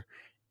order.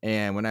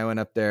 And when I went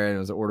up there and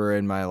was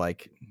ordering my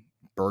like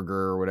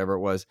burger or whatever it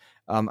was.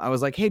 I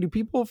was like, hey, do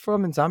people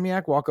from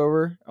Insomniac walk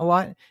over a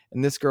lot?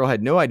 And this girl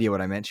had no idea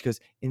what I meant. She goes,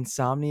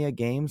 Insomnia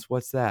Games?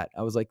 What's that?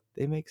 I was like,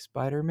 they make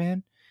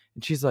Spider-Man?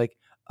 And she's like,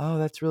 oh,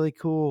 that's really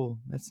cool.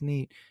 That's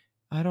neat.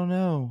 I don't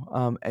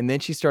know. And then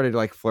she started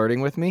like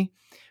flirting with me,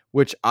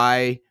 which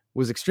I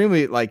was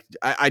extremely like,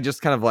 I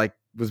just kind of like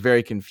was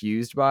very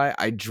confused by.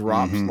 I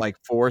dropped like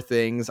 4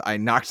 things. I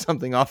knocked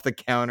something off the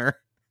counter.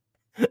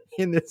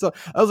 In this, I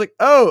was like,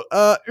 oh,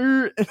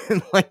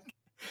 and like,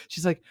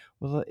 she's like,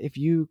 well, if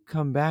you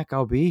come back,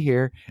 I'll be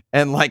here.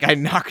 And like, I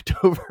knocked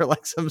over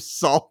like some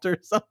salt or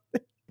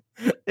something.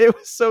 It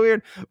was so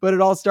weird, but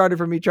it all started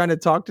from me trying to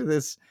talk to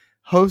this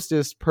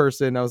hostess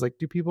person. I was like,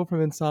 do people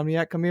from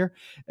Insomniac come here?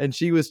 And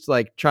she was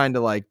like trying to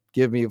like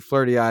give me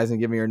flirty eyes and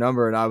give me her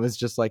number. And I was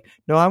just like,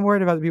 no, I'm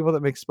worried about the people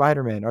that make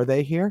Spider-Man. Are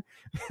they here?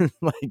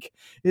 Like,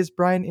 is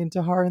Brian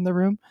Intihar in the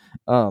room?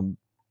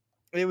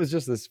 It was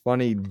just this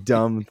funny,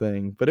 dumb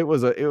thing, but it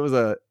was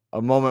a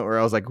moment where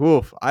I was like,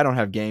 "Woof, I don't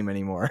have game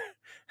anymore."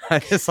 I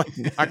just like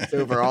knocked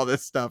over all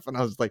this stuff, and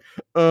I was like,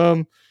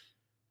 "Can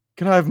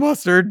I have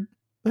mustard?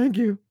 Thank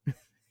you." It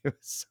was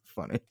so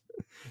funny.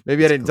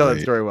 Maybe I didn't tell that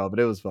story well, but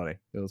it was funny.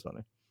 It was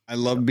funny. I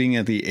love being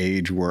at the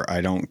age where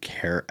I don't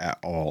care at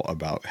all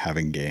about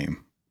having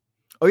game.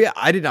 Oh yeah,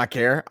 I did not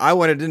care. I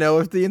wanted to know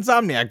if the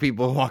Insomniac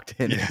people walked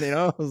in. Yeah. You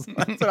know,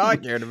 that's what I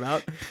cared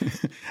about.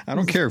 I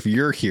don't care if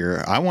you're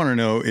here. I want to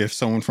know if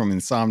someone from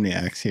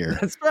Insomniac's here.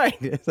 That's right.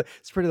 It's a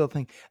pretty little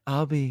thing.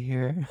 I'll be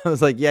here. I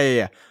was like,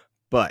 yeah.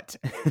 But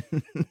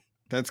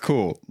that's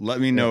cool.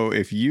 Let me know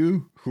if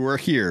you who are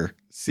here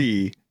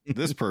see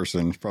this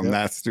person from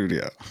that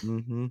studio.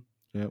 Mm-hmm.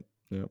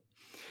 Yep.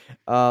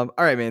 All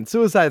right, man.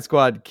 Suicide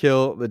Squad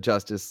Kill the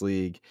Justice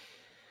League.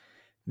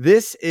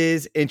 This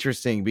is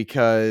interesting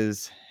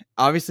because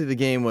obviously the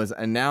game was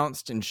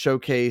announced and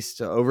showcased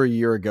over a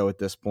year ago at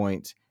this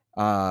point.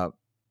 The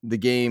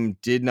game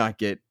did not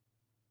get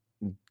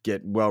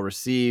well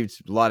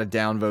received. A lot of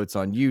downvotes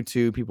on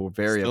YouTube. People were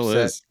very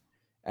upset,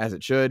 as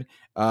it should.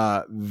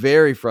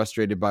 Very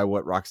frustrated by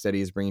what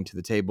Rocksteady is bringing to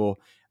the table.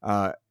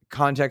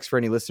 Context for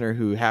any listener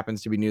who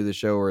happens to be new to the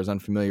show or is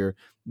unfamiliar,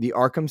 the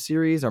Arkham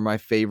series are my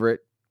favorite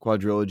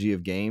quadrilogy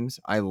of games.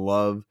 I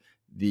love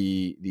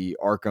the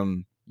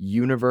Arkham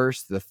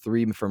universe. The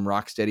 3 from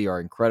Rocksteady are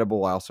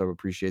incredible. I also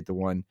appreciate the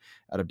one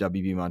out of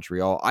WB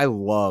Montreal. I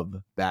love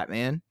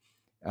Batman,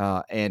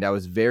 and I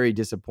was very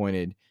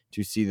disappointed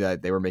to see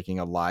that they were making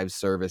a live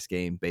service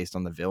game based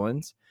on the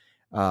villains,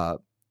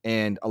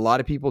 and a lot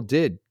of people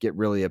did get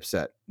really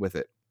upset with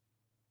it.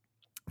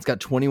 It's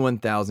got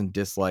 21,000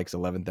 dislikes,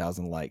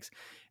 11,000 likes.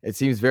 It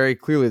seems very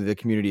clearly that the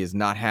community is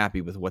not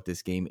happy with what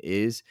this game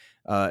is.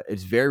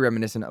 It's very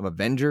reminiscent of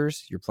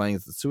Avengers. You're playing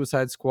as the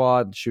Suicide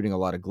Squad, shooting a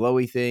lot of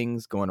glowy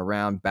things, going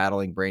around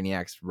battling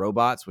Brainiac's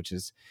robots, which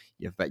is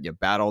you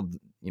battled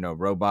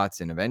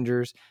robots in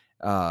Avengers.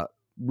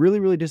 Really,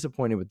 really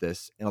disappointed with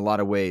this in a lot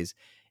of ways.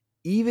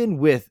 Even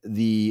with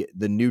the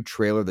new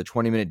trailer, the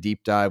 20-minute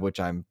deep dive,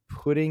 which I'm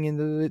putting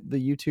into the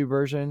YouTube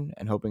version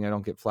and hoping I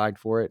don't get flagged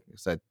for it,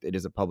 because it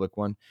is a public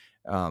one.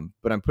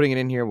 But I'm putting it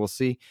in here. We'll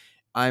see.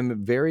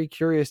 I'm very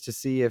curious to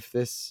see if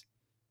this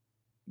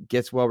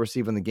gets well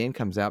received when the game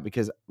comes out,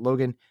 because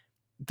Logan,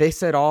 they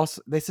said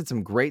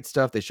some great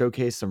stuff. They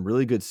showcased some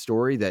really good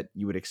story that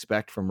you would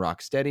expect from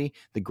Rocksteady.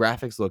 The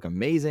graphics look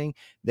amazing.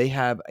 They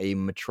have a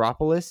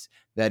metropolis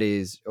that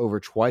is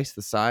over twice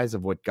the size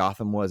of what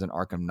Gotham was in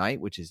Arkham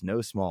Knight, which is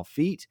no small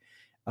feat.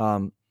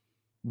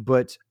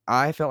 But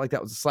I felt like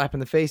that was a slap in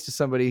the face to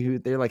somebody who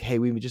they're like, hey,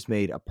 we just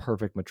made a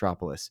perfect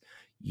metropolis.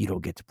 You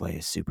don't get to play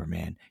as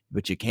Superman,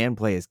 but you can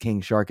play as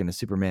King Shark in a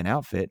Superman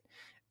outfit.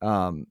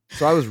 So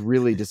I was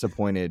really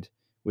disappointed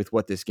with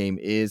what this game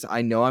is.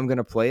 I know I'm going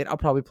to play it. I'll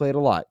probably play it a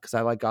lot because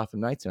I like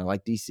Gotham Knights and I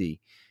like DC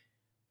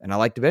and I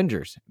liked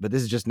Avengers, but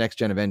this is just next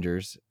gen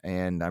Avengers.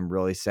 And I'm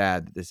really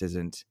sad that this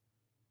isn't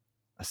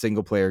a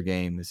single player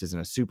game. This isn't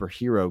a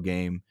superhero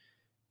game.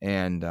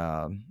 And,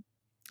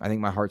 I think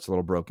my heart's a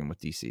little broken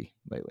with DC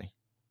lately.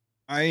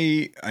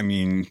 I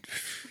mean,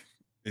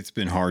 it's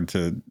been hard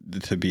to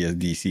be a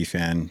DC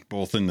fan,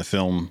 both in the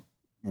film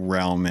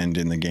realm and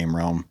in the game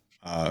realm,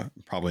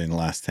 probably in the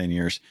last 10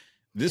 years.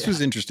 This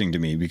was interesting to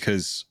me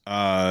because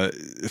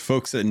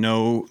folks that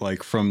know,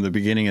 like from the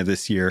beginning of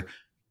this year,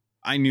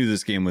 I knew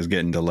this game was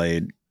getting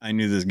delayed. I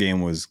knew this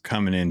game was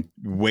coming in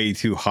way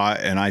too hot.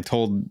 And I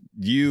told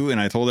you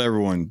and I told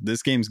everyone,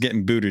 this game's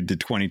getting booted to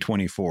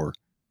 2024.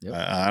 Yep.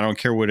 I don't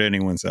care what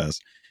anyone says.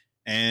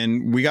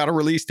 And we got a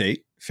release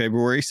date,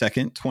 February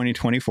 2nd,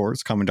 2024.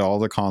 It's coming to all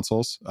the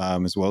consoles,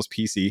 as well as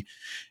PC.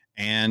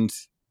 And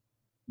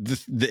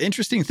the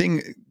interesting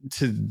thing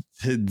to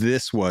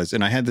this was,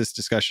 and I had this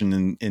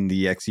discussion in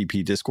the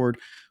XCP Discord,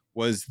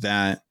 was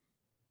that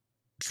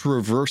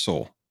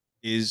traversal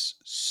is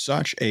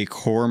such a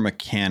core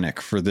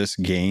mechanic for this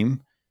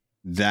game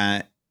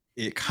that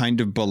it kind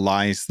of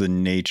belies the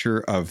nature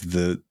of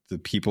the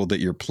people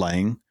that you're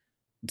playing,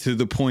 to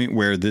the point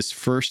where this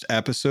first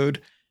episode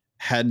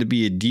had to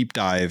be a deep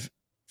dive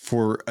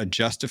for a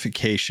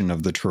justification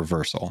of the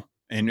traversal.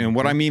 And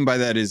what I mean by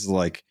that is,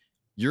 like,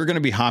 you're going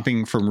to be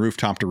hopping from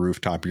rooftop to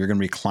rooftop. You're going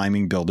to be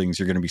climbing buildings.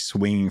 You're going to be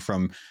swinging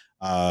from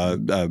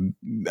the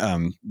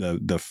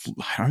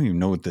I don't even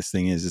know what this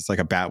thing is. It's like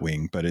a bat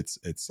wing, but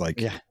it's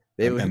like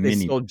they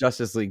mini. stole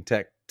Justice League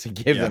tech to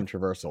give them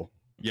traversal.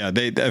 Yeah,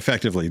 they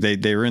effectively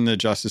they were in the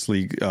Justice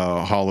League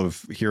Hall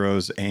of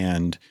Heroes,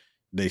 and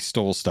they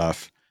stole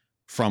stuff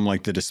from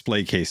like the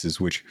display cases.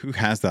 Which who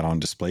has that on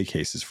display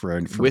cases for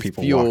with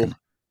people fuel walking?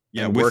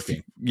 Yeah,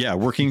 working.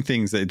 Working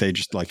things that they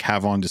just like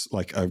have on, just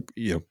like a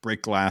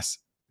break glass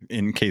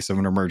in case of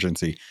an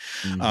emergency.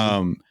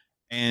 Mm-hmm.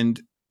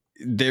 And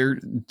they're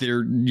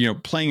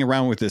playing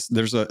around with this.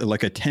 There's a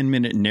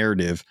 10-minute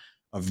narrative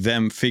of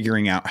them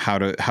figuring out how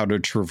to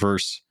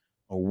traverse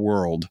a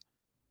world,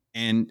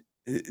 and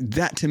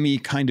that to me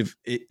kind of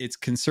it's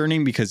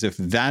concerning, because if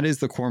that is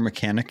the core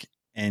mechanic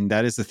and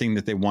that is the thing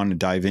that they want to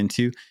dive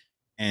into,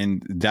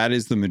 and that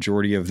is the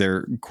majority of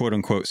their quote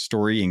unquote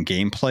story and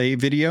gameplay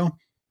video,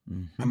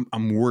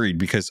 I'm worried,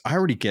 because I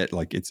already get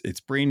like it's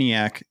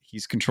Brainiac,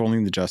 he's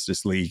controlling the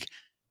Justice League,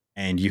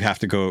 and you have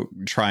to go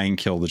try and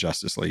kill the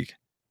Justice League.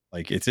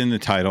 Like, it's in the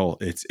title.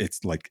 It's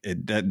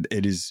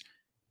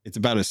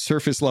about as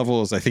surface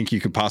level as I think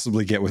you could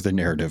possibly get with a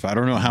narrative. I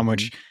don't know how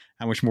much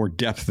more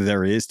depth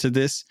there is to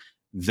this.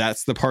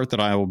 That's the part that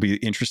I will be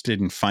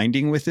interested in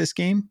finding with this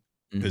game,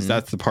 because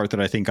that's the part that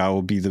I think I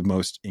will be the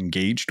most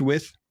engaged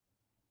with.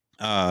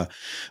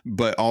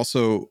 But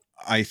also,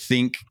 I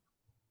think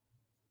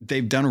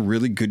they've done a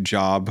really good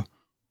job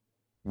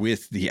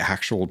with the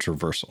actual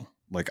traversal.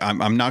 Like,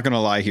 I'm not going to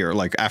lie here.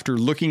 Like, after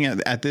looking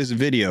at this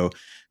video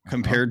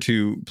compared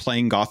to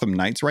playing Gotham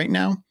Knights right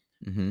now,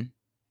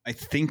 I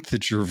think the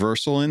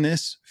traversal in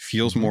this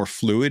feels more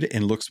fluid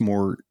and looks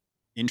more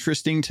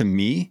interesting to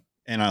me.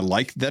 And I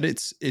like that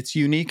it's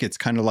unique. It's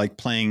kind of like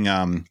playing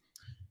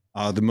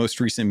the most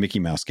recent Mickey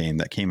Mouse game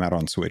that came out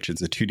on Switch.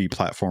 It's a 2D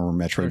platformer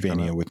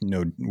Metroidvania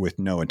with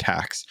no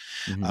attacks.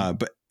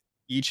 But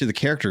each of the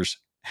characters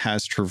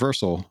has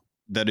traversal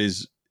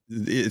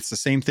it's the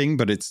same thing,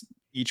 but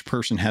each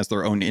person has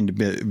their own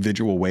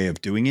individual way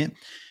of doing it.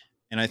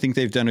 And I think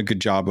they've done a good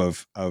job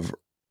of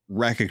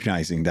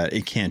recognizing that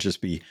it can't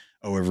just be,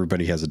 oh,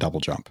 everybody has a double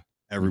jump.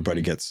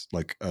 Everybody gets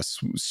like a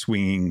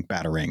swinging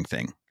batarang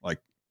thing. Like,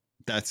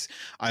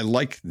 I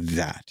like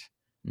that,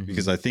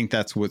 because I think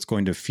that's what's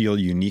going to feel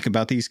unique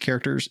about these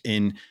characters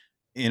in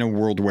a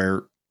world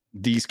where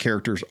these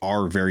characters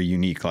are very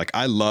unique. Like,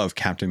 I love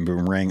Captain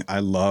Boomerang. I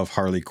love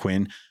Harley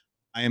Quinn.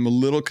 I am a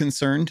little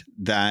concerned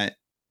that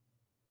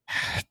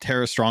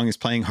Tara Strong is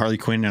playing Harley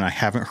Quinn, and I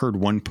haven't heard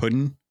one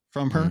pudding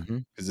from her,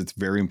 because it's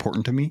very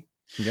important to me.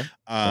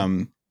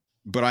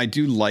 But I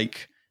do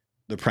like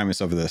the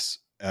premise of this,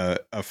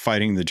 of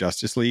fighting the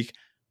Justice League.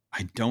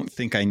 I don't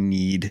think I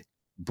need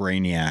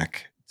Brainiac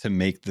to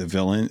make the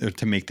villain, or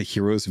to make the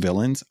heroes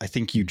villains. I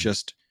think you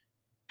just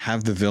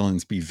have the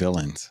villains be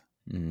villains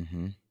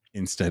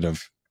instead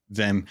of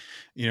them.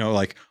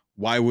 Like,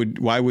 why would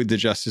the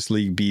Justice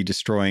League be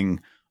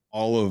destroying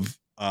all of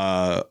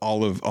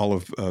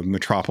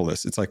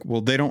Metropolis? It's like,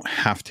 well, they don't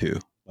have to.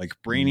 Like,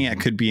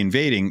 Brainiac could be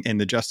invading, and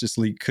the Justice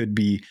League could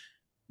be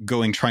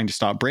trying to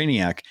stop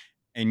Brainiac,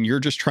 and you're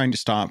just trying to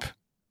stop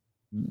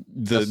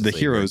the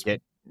heroes,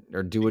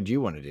 or do what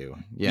you want to do.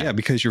 Yeah,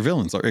 because your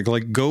villains are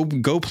like, go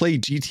play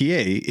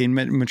GTA in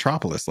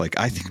Metropolis. Like,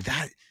 I think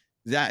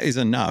that is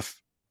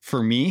enough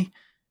for me.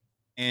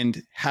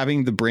 And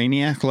having the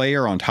Brainiac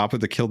layer on top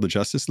of the kill the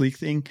Justice League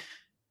thing,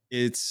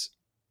 it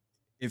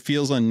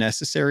feels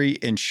unnecessary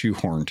and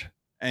shoehorned.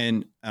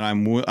 And I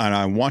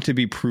want to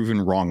be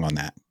proven wrong on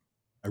that.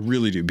 I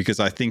really do, because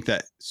I think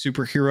that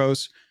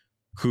superheroes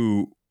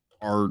who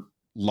are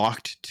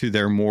locked to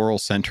their moral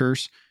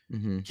centers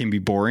can be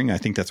boring. I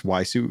think that's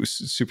why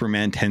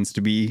Superman tends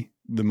to be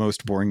the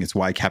most boring. It's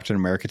why Captain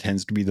America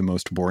tends to be the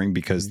most boring,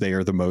 because they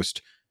are the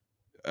most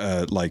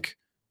like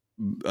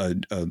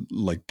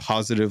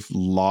positive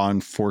law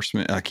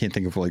enforcement. I can't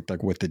think of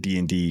like what the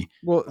D&D.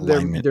 Well,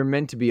 they're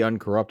meant to be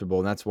uncorruptible,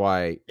 and that's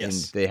why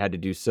they had to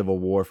do Civil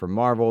War for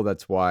Marvel.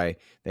 That's why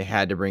they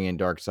had to bring in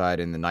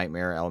Darkseid and the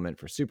Nightmare element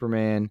for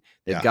Superman.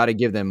 They've got to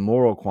give them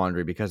moral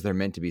quandary, because they're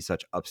meant to be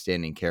such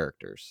upstanding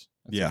characters.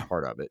 That's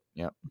part of it.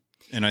 Yeah.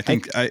 And I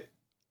think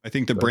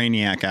the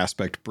Brainiac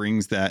aspect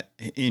brings that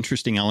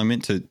interesting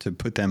element to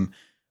put them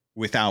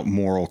without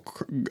moral,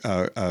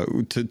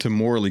 to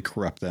morally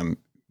corrupt them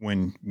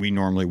when we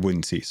normally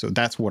wouldn't see. So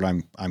that's what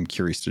I'm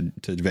curious to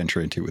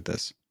venture into with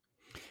this.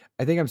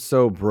 I think I'm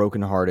so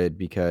brokenhearted,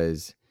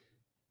 because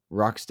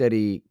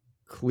Rocksteady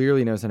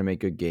clearly knows how to make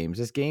good games.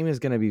 This game is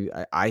going to be,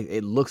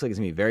 it looks like it's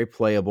going to be very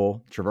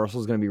playable. Traversal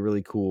is going to be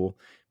really cool,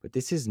 but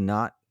this is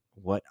not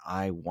what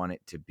I want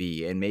it to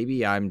be. And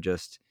maybe I'm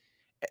just,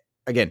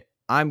 again,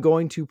 I'm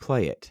going to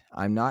play it.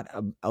 I'm not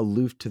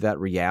aloof to that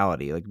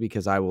reality, like,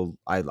 because I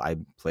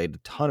played a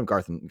ton of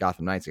Gotham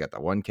Knights. I got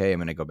that 1K. I'm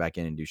going to go back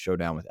in and do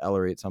Showdown with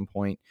Ellery at some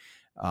point,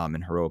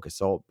 and Heroic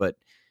Assault. But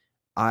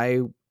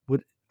I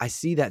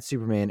see that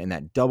Superman and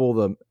that double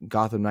the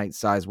Gotham Knight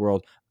size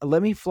world.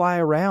 Let me fly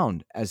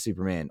around as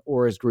Superman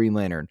or as Green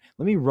Lantern.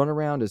 Let me run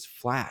around as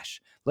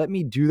Flash. Let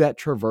me do that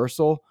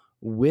traversal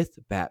with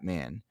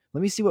Batman.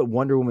 Let me see what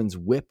Wonder Woman's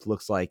whip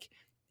looks like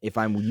if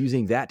I'm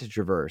using that to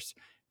traverse.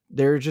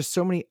 There are just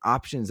so many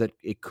options that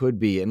it could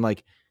be. And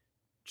like,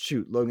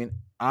 shoot, Logan,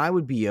 I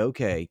would be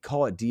okay,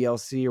 call it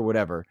DLC or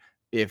whatever,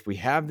 if we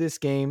have this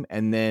game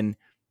and then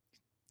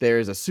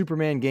there's a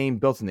Superman game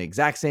built in the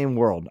exact same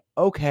world.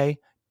 Okay,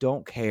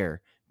 don't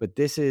care. But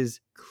this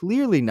is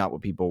clearly not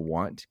what people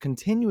want.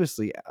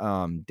 Continuously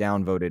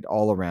downvoted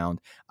all around.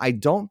 I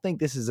don't think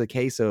this is a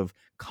case of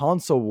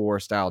console war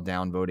style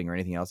downvoting or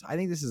anything else. I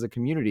think this is a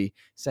community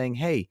saying,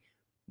 hey,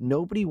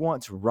 nobody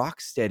wants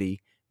Rocksteady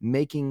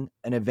making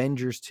an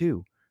Avengers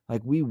 2.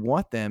 Like, we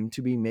want them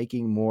to be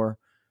making more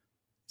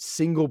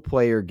single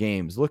player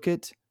games. Look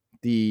at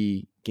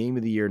the Game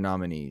of the Year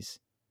nominees.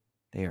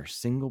 They are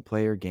single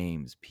player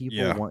games.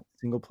 People want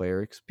single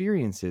player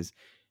experiences.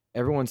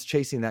 Everyone's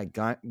chasing that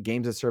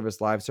games as service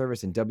live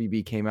service, and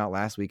WB came out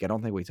last week. I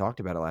don't think we talked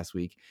about it last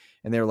week.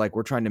 And they're like,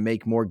 we're trying to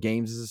make more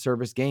games as a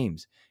service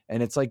games.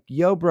 And it's like,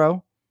 yo,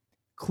 bro,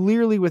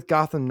 clearly with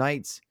Gotham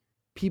Knights,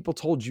 people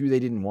told you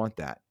they didn't want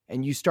that.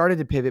 And you started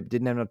to pivot, but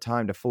didn't have enough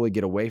time to fully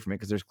get away from it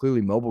because there's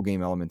clearly mobile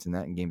game elements in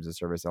that and games as a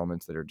service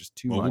elements that are just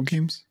too much. Mobile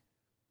games?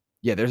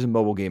 Yeah, there's a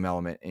mobile game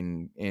element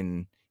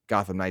in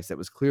Gotham Knights that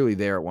was clearly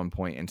there at one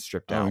point and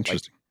stripped out.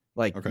 Interesting.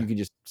 Like okay. You can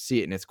just see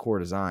it in its core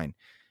design.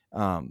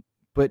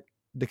 But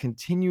the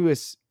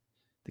continuous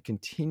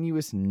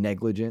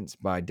negligence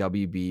by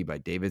WB, by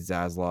David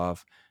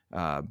Zaslav,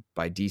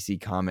 by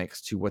DC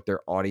Comics to what their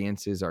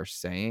audiences are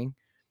saying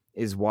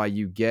is why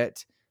you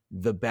get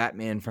the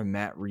Batman from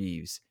Matt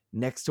Reeves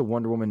next to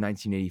Wonder Woman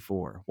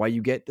 1984. Why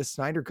you get the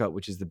Snyder Cut,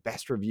 which is the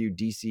best reviewed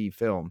DC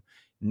film,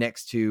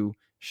 next to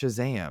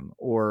Shazam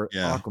or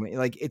Aquaman.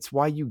 Like, it's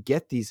why you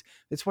get these.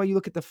 It's why you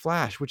look at The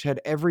Flash, which had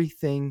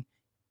everything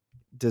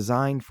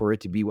designed for it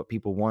to be what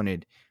people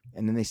wanted,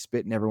 and then they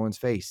spit in everyone's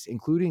face,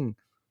 including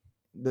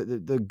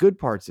the good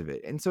parts of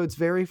it. And so it's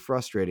very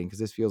frustrating because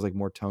this feels like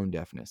more tone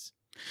deafness.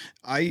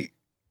 I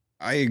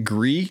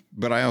agree,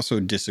 but I also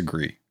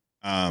disagree.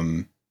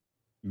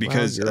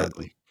 Because you're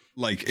ugly.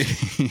 Like,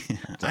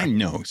 I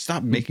know,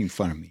 stop making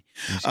fun of me.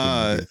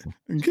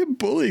 Get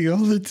bullied all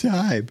the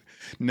time.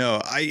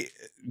 No,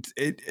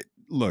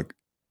 look,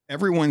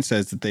 everyone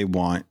says that they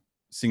want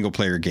single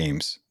player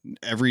games.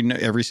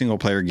 Every single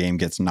player game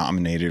gets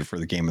nominated for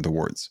the Game of the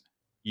Awards.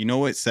 You know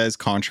what says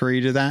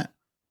contrary to that?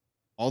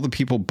 All the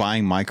people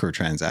buying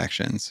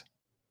microtransactions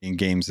in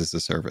games as a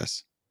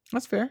service.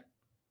 That's fair.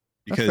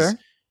 Because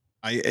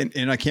I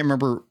can't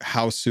remember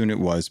how soon it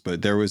was,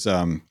 but there was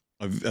a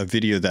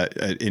video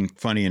that,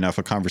 funny enough,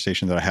 a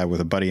conversation that I had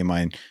with a buddy of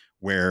mine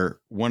where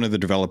one of the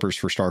developers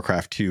for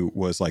StarCraft 2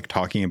 was like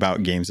talking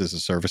about games as a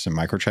service and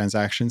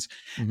microtransactions.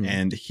 Mm-hmm.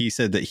 And he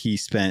said that he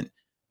spent,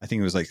 I think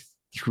it was like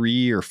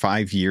 3 or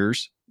 5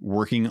 years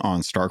working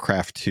on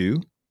StarCraft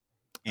 2.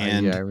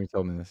 And yeah, you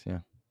told me this. Yeah.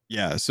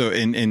 Yeah. So,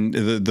 and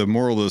the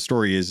moral of the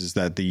story is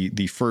that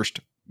the first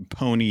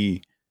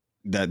pony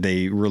that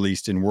they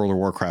released in World of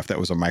Warcraft that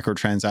was a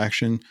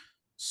microtransaction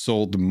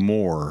sold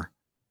more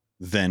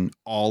than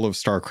all of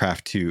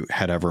StarCraft 2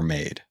 had ever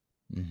made.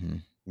 Mm-hmm.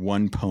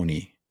 One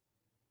pony.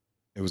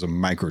 It was a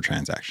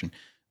microtransaction.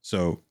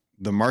 So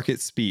the market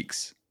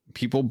speaks.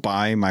 People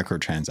buy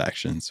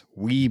microtransactions.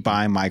 We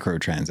buy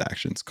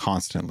microtransactions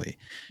constantly.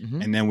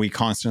 Mm-hmm. And then we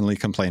constantly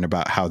complain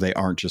about how they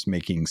aren't just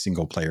making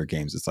single player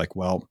games. It's like,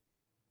 well,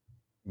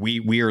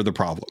 we are the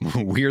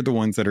problem. We are the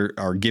ones that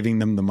are giving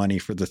them the money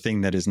for the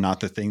thing that is not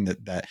the thing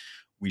that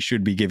we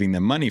should be giving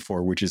them money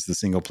for, which is the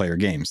single player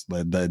games.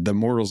 The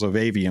Mortals of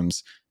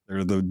Aviums,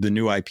 they're the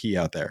new IP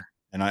out there.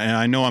 And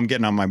I know I'm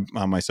getting on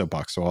my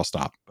soapbox, so I'll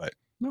stop. But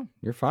no,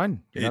 you're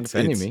fine. You're not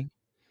defending me.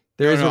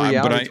 There is a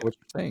reality to what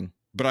you're saying.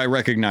 But I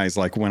recognize,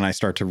 like, when I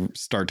start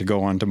to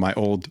go on to my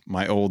old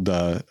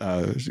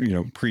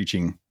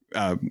preaching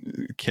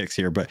kicks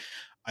here. But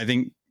I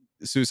think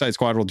Suicide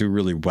Squad will do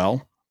really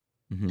well.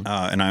 Mm-hmm.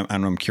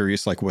 And I'm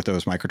curious, like, what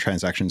those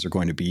microtransactions are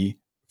going to be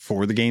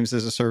for the games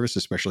as a service,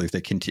 especially if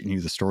they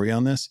continue the story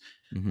on this.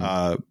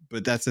 Mm-hmm.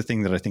 But that's the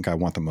thing that I think I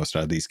want the most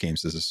out of these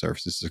games as a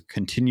service, is a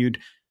continued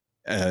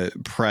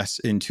press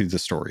into the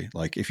story.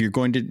 Like, if you're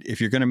going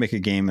to make a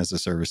game as a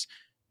service,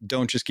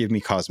 don't just give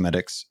me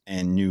cosmetics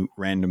and new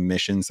random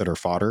missions that are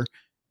fodder.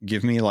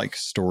 Give me like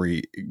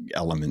story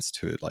elements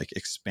to it, like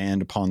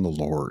expand upon the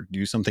lore,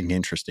 do something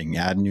interesting,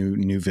 add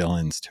new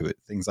villains to it,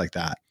 things like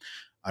that.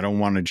 I don't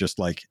want to just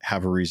like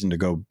have a reason to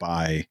go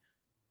buy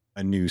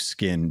a new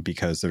skin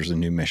because there's a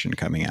new mission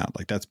coming out.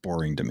 Like, that's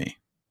boring to me.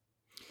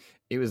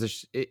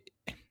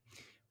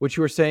 What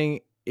you were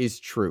saying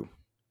is true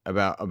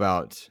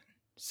about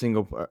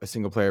single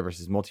player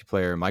versus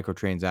multiplayer,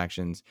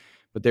 microtransactions,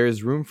 but there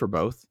is room for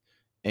both.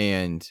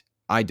 And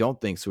I don't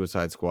think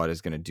Suicide Squad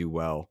is going to do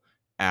well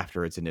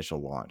after its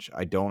initial launch.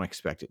 I don't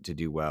expect it to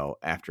do well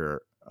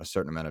after a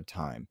certain amount of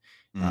time.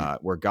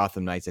 Where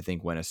Gotham Knights, I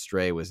think, went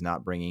astray was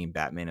not bringing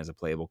Batman as a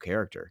playable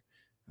character,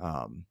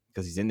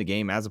 because he's in the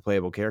game as a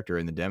playable character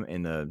in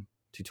the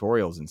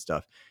tutorials and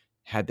stuff.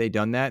 Had they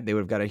done that, they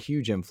would have got a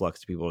huge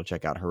influx to people to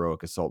check out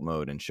Heroic Assault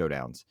Mode and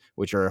Showdowns,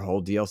 which are a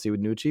whole DLC with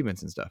new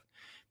achievements and stuff.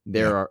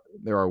 there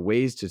are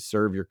ways to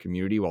serve your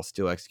community while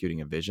still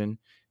executing a vision.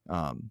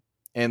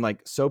 And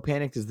like, so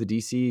panicked is the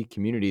DC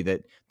community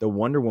that the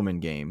Wonder Woman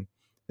game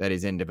that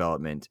is in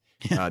development,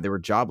 there were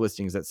job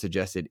listings that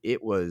suggested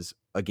it was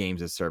a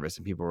games as service,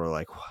 and people were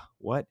like,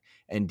 what?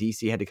 And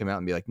DC had to come out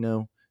and be like,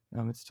 no,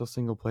 it's still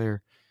single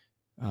player.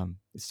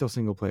 It's still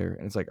single player.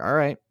 And it's like, all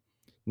right,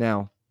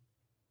 now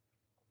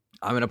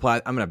I'm going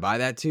to buy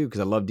that too,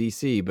 because I love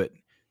DC, but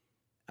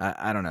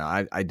I don't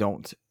know. I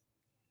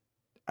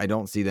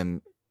don't see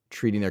them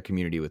treating their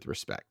community with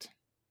respect.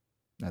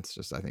 That's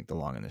just, I think, the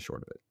long and the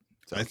short of it.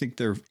 So I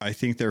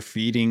think they're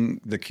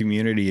feeding the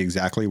community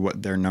exactly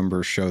what their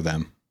numbers show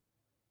them.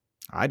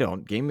 I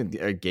don't.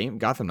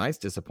 Gotham Knights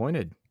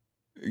disappointed.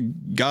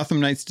 Gotham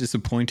Knights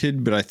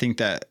disappointed, but I think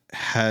that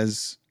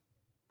has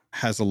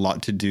a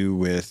lot to do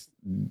with,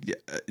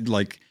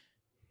 like,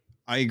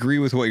 I agree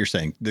with what you're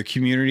saying. The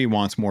community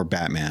wants more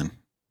Batman,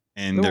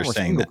 and they're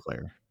saying that.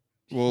 Player.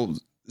 Well,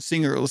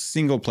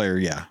 single player,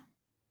 yeah.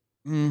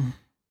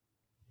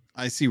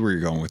 I see where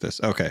you're going with this.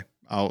 Okay,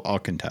 I'll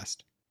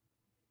contest.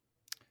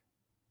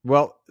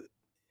 Well,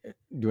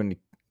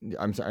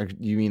 I'm sorry.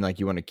 You mean like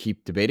you want to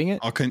keep debating it?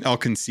 I'll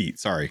concede.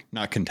 Sorry,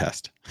 not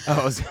contest.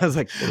 Oh, I was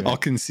like, I'll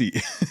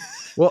concede.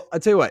 Well, I'll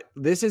tell you what.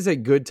 This is a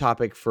good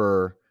topic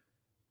for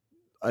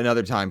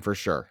another time for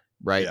sure,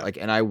 right? Yeah. Like,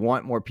 and I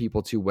want more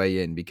people to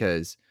weigh in,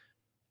 because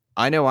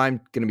I know I'm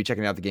going to be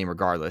checking out the game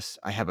regardless.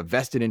 I have a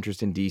vested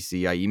interest in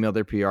DC. I emailed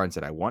their PR and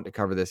said I want to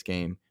cover this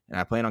game, and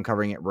I plan on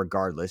covering it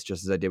regardless,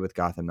 just as I did with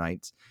Gotham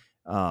Knights.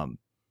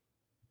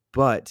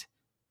 But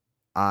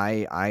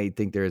I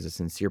think there is a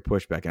sincere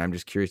pushback, and I'm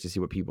just curious to see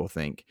what people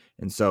think.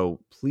 And so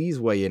please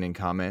weigh in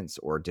comments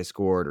or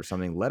Discord or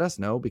something. Let us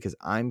know, because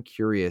I'm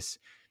curious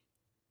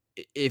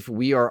if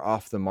we are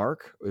off the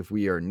mark, if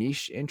we are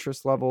niche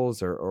interest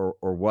levels, or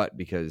what,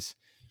 because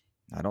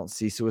I don't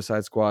see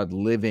Suicide Squad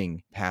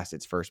living past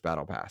its first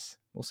battle pass.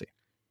 We'll see.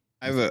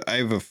 I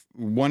have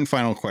one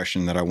final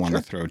question that I want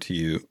to throw to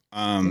you.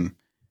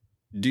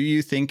 Do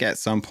you think at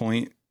some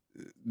point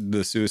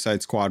the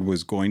Suicide Squad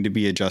was going to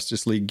be a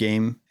Justice League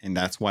game, and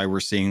that's why we're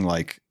seeing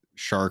like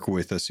Shark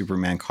with a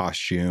Superman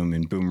costume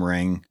and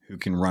Boomerang, who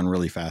can run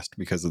really fast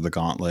because of the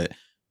gauntlet,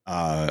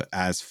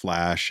 as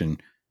Flash,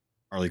 and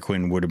Harley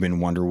Quinn would have been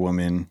Wonder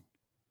Woman?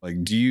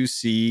 Like, do you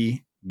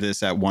see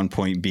this at one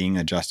point being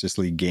a Justice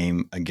League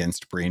game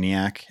against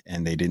Brainiac,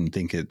 and they didn't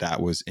think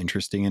that was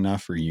interesting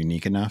enough or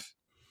unique enough?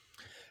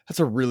 That's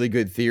a really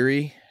good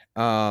theory.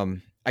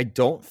 I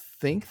don't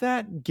think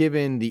that,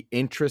 given the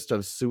interest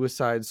of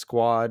Suicide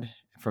Squad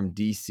from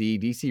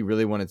DC. DC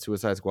really wanted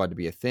Suicide Squad to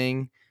be a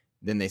thing.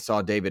 Then they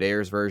saw David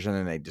Ayer's version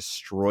and they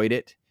destroyed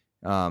it.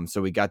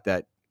 So we got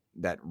that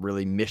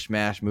really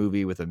mishmash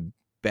movie with a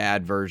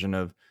bad version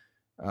of,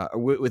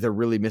 with a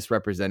really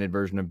misrepresented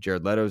version of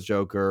Jared Leto's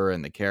Joker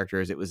and the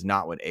characters. It was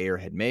not what Ayer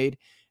had made.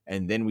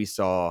 And then we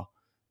saw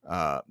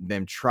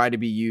them try to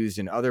be used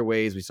in other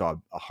ways. We saw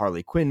a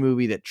Harley Quinn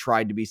movie that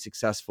tried to be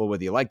successful,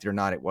 whether you liked it or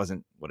not. It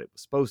wasn't what it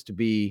was supposed to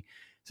be.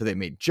 So they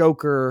made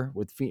Joker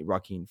with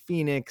Joaquin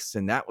Phoenix,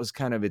 and that was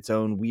kind of its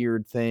own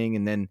weird thing.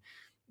 And then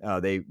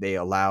they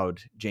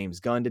allowed James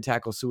Gunn to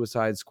tackle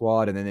Suicide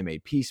Squad, and then they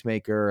made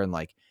Peacemaker. And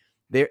like,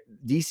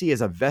 DC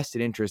has a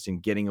vested interest in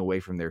getting away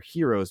from their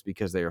heroes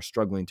because they are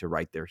struggling to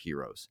write their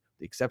heroes.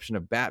 The exception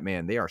of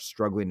Batman, they are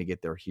struggling to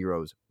get their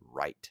heroes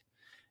right.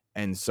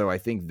 And so I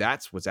think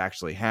that's what's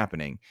actually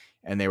happening.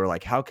 And they were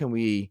like, how can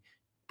we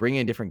bring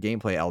in different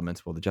gameplay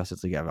elements? Well, the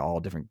Justice League have all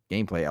different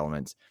gameplay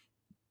elements,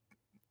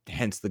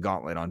 hence the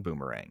gauntlet on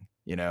Boomerang,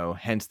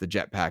 hence the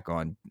jetpack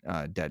on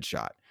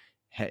Deadshot,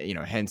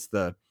 hence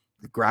the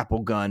grapple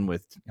gun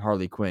with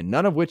Harley Quinn,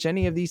 none of which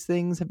any of these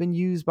things have been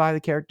used by the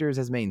characters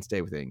as mainstay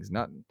with things.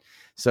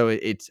 So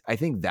I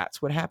think that's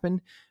what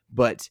happened.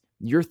 But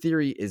your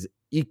theory is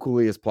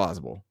equally as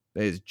plausible.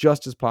 It is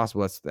just as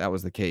possible that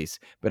was the case.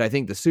 But I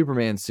think the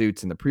Superman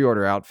suits and the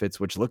pre-order outfits,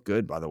 which look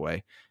good, by the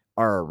way,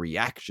 are a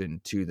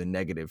reaction to the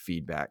negative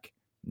feedback,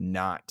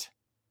 not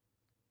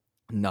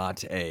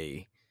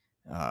a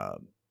I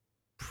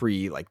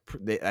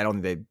don't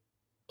think they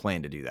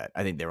planned to do that.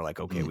 I think they were like,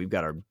 okay, we've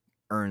got to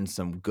earn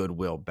some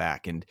goodwill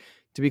back. And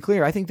to be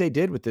clear, I think they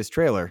did with this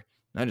trailer.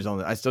 I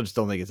still just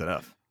don't think it's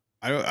enough.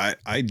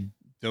 I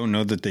don't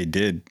know that they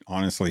did,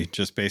 honestly,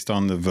 just based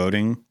on the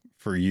voting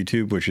for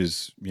YouTube, which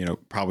is,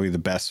 probably the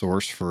best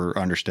source for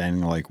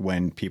understanding like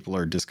when people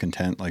are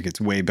discontent. Like,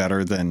 it's way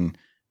better than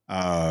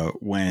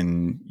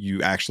when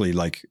you actually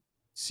like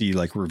see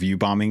like review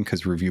bombing,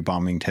 because review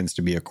bombing tends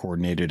to be a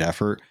coordinated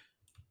effort.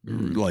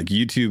 Like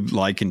YouTube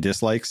like and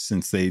dislikes,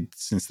 since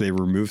they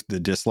removed the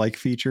dislike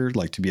feature,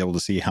 like to be able to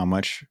see how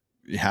much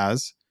it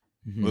has.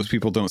 Mm-hmm. Most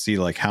people don't see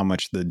like how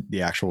much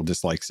the actual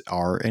dislikes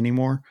are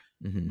anymore.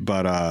 Mm-hmm.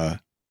 But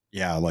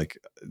yeah, like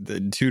the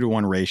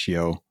 2-to-1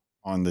 ratio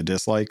on the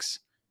dislikes,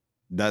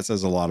 that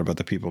says a lot about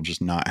the people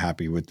just not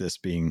happy with this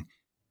being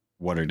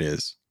what it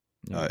is.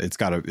 Yeah. It's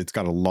got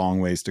a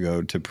long ways to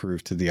go to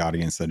prove to the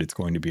audience that it's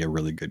going to be a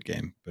really good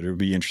game, but it'll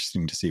be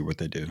interesting to see what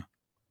they do.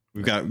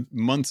 We've got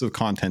months of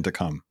content to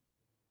come.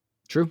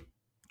 True.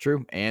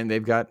 And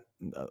they've got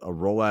a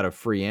rollout of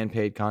free and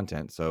paid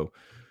content. So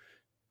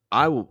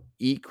I will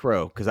eat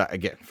crow because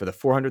again, for the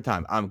 400th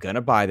time, I'm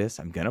gonna buy this.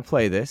 I'm gonna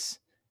play this.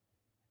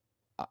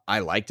 I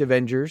liked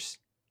Avengers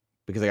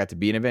because I got to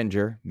be an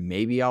Avenger.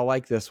 Maybe I'll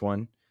like this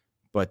one,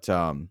 but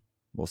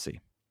we'll see.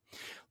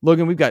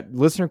 Logan, we've got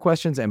listener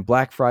questions and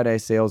Black Friday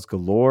sales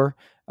galore.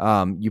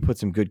 You put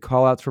some good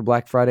call outs for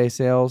Black Friday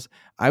sales.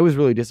 I was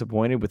really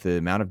disappointed with the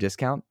amount of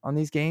discount on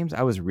these games.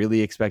 I was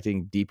really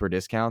expecting deeper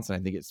discounts, and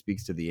I think it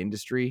speaks to the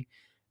industry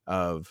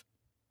of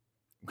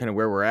kind of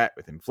where we're at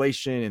with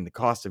inflation and the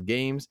cost of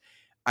games.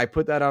 I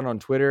put that out on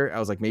Twitter. I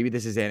was like, maybe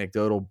this is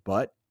anecdotal,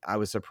 but I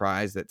was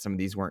surprised that some of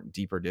these weren't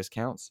deeper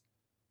discounts.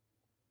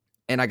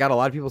 And I got a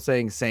lot of people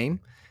saying same.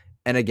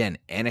 And again,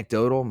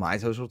 anecdotal, my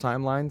social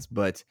timelines,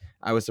 but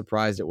I was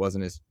surprised it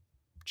wasn't as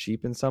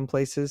cheap in some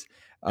places.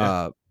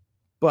 Yeah.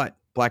 But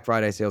Black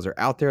Friday sales are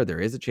out there. There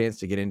is a chance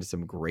to get into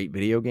some great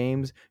video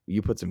games.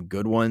 You put some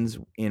good ones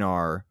in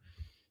our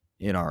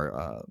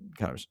kind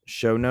of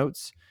show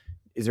notes.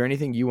 Is there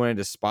anything you wanted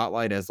to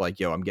spotlight as like,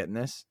 yo, I'm getting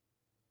this?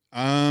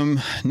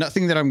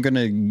 Nothing that I'm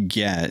gonna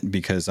get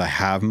because I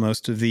have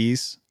most of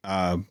these.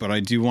 But I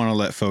do want to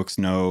let folks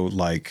know,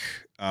 like,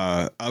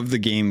 of the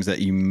games that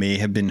you may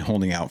have been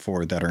holding out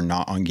for that are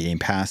not on Game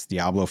Pass,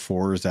 Diablo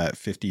 4 is at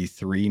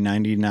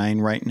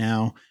 $53.99 right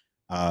now.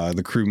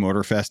 The Crew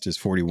Motorfest is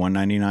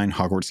 $41.99.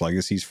 Hogwarts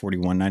Legacy is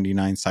 $41.99.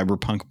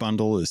 Cyberpunk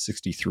bundle is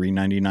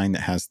 $63.99.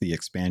 That has the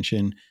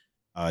expansion.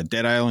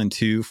 Dead Island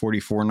 2,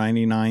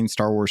 $44.99.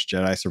 Star Wars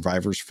Jedi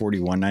Survivors,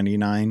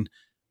 $41.99.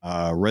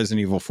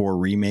 Resident Evil 4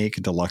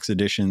 Remake Deluxe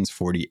Editions,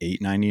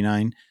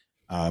 $48.99.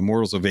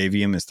 Immortals of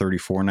Avium is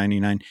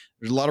 $34.99.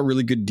 There's a lot of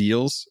really good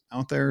deals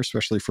out there,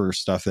 especially for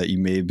stuff that you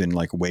may have been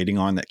like waiting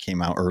on that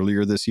came out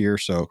earlier this year.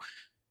 So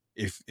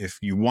if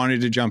you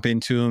wanted to jump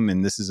into them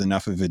and this is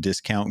enough of a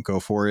discount,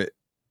 go for it.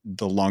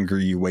 The longer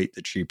you wait,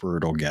 the cheaper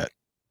it'll get.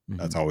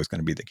 That's always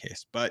going to be the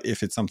case. But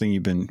if it's something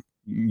you've been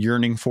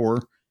yearning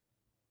for,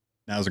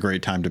 now's a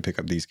great time to pick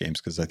up these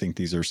games because I think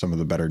these are some of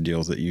the better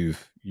deals that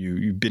you've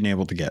been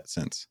able to get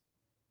since.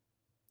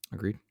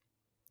 Agreed.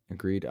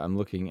 I'm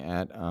looking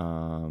at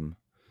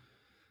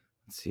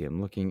let's see.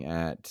 I'm looking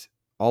at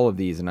all of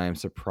these, and I am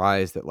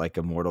surprised that like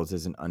Immortals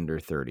isn't under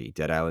 30.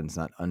 Dead Island's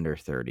not under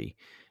 30.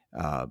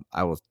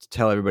 I will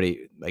tell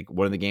everybody, like,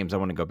 one of the games I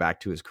want to go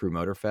back to is Crew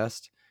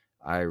Motorfest.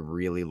 I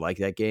really like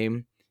that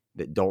game.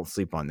 That don't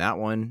sleep on that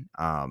one.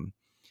 I'm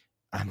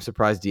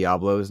surprised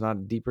Diablo is not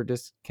a deeper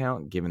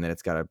discount, given that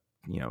it's got a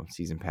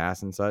season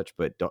pass and such.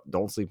 But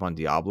don't sleep on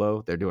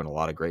Diablo. They're doing a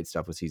lot of great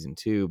stuff with season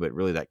 2, but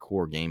really that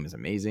core game is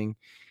amazing.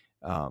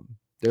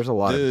 There's a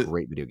lot of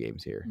great video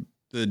games here.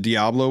 The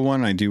Diablo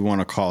one, I do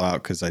want to call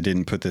out because I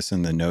didn't put this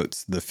in the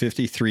notes. The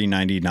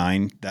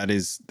 $53.99, that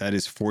is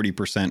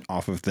 40%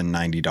 off of the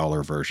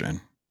 $90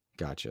 version.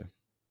 Gotcha.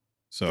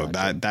 So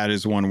that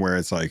is one where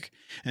it's like,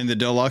 and the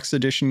deluxe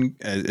edition,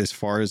 as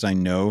far as I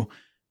know,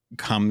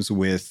 comes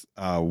with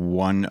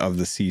one of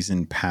the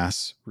season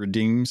pass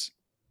redeems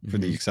for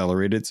the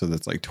accelerated. So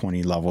that's like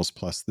 20 levels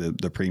plus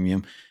the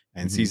premium.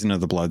 And Season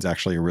of the Blood's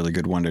actually a really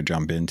good one to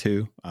jump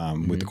into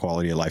with the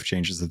quality of life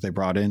changes that they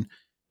brought in.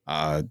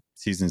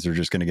 Seasons are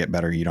just going to get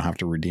better. You don't have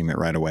to redeem it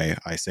right away.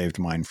 I saved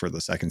mine for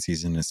the second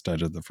season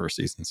instead of the first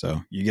season.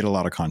 So you get a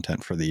lot of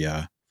content for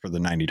the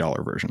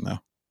 $90 version though.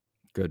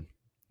 Good.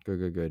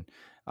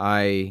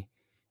 I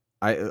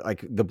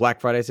like the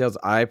Black Friday sales.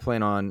 I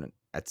plan on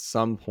at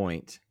some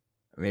point,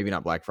 maybe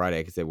not Black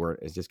Friday because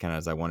it's just kind of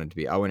as I wanted to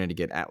be. I wanted to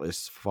get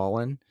Atlas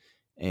Fallen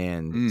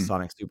and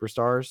Sonic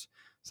Superstars.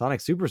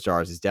 Sonic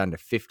Superstars is down to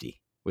 50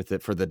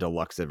 for the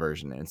deluxe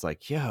version. And it's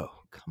like, yo,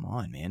 come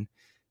on, man.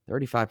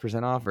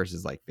 35% off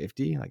versus like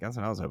 50. Like that's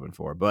what I was hoping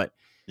for. But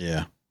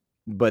yeah,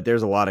 but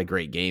there's a lot of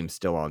great games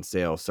still on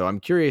sale. So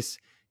I'm curious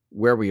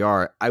where we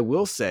are. I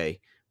will say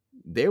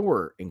there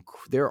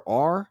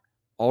are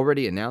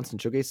already announced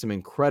and showcased some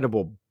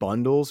incredible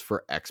bundles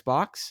for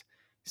Xbox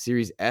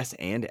Series S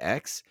and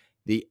X.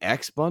 The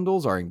X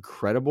bundles are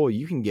incredible.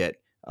 You can get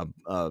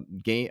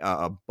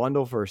a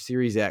bundle for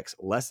Series X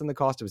less than the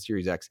cost of a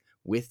Series X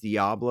with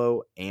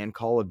Diablo and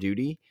Call of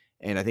Duty,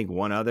 and I think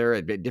one other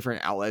at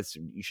different outlets.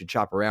 You should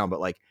shop around, but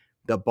like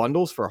the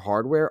bundles for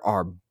hardware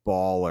are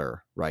baller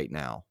right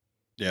now.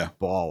 Yeah,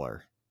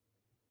 baller.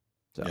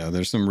 So. Yeah,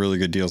 there's some really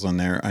good deals on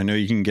there. I know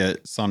you can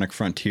get Sonic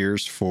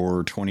Frontiers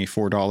for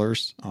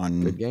 $24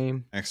 on good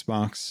game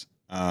Xbox.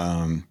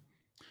 Trying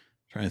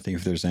to think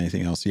if there's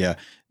anything else. Yeah,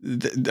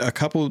 a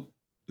couple.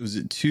 Was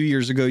it 2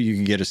 years ago? You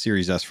could get a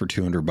Series S for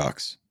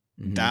 $200.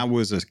 That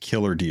was a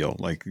killer deal.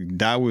 Like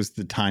that was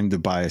the time to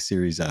buy a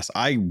Series S.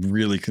 I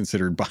really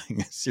considered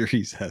buying a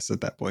Series S at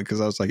that point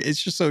because I was like,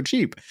 it's just so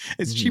cheap.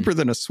 It's cheaper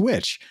than a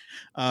Switch.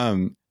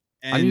 I'm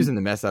using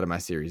the mess out of my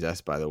Series S,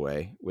 by the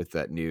way, with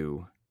that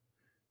new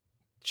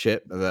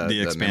chip,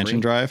 the expansion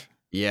memory drive.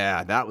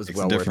 Yeah, that was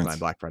well worth my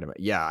Black Friday.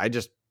 Yeah, I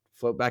just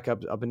float back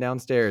up and down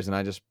stairs and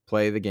I just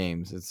play the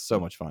games. It's so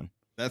much fun.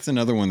 That's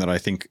another one that I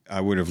think I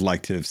would have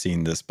liked to have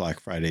seen this Black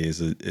Friday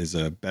is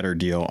a better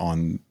deal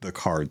on the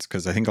cards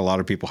because I think a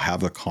lot of people have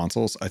the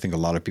consoles. I think a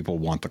lot of people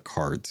want the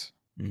cards.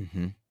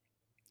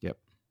 Yep.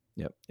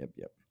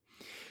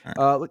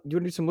 All right. Do you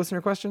want to do some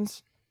listener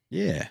questions?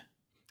 Yeah.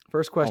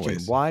 First question: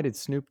 Always. Why did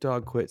Snoop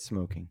Dogg quit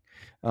smoking?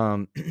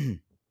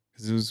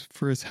 Because it was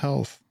for his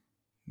health.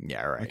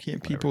 Yeah, right. Why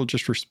can't people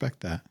just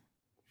respect that?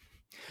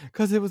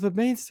 Because it was a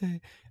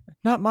mainstay,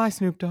 not my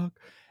Snoop Dogg.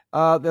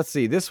 Let's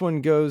see. This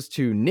one goes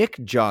to Nick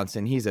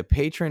Johnson. He's a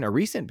patron, a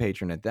recent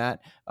patron at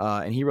that.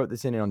 And he wrote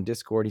this in on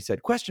Discord. He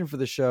said, question for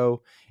the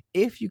show.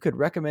 If you could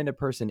recommend a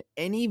person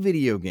any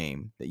video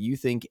game that you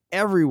think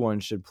everyone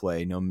should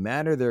play, no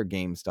matter their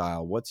game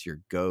style, what's your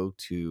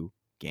go-to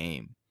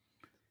game?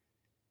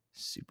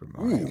 Super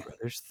Mario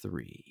Brothers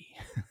 3.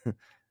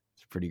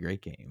 It's a pretty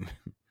great game.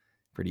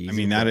 Pretty easy. I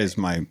mean, that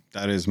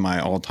is my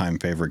all-time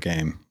favorite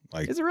game.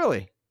 Like, is it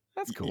really?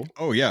 That's cool.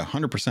 Oh yeah,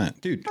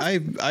 100%, dude.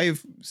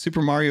 I've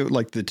Super Mario,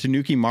 like the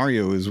Tanuki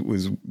Mario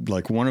was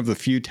like one of the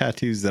few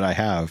tattoos that I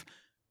have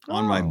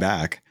on my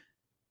back.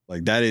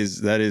 Like that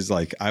is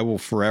like, I will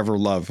forever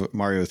love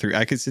Mario 3.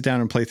 I could sit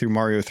down and play through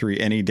Mario 3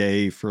 any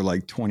day for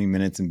like 20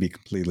 minutes and be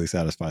completely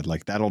satisfied.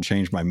 Like that'll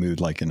change my mood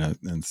like in a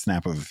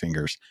snap of the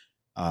fingers.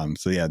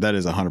 So yeah, that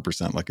is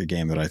 100% like a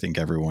game that I think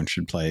everyone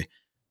should play.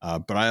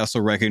 But I also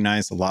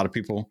recognize a lot of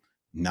people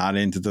not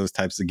into those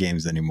types of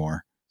games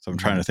anymore. So I'm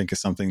trying to think of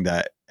something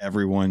that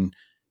everyone,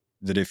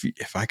 that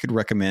if I could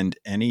recommend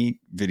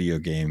any video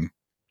game,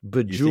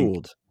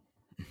 Bejeweled.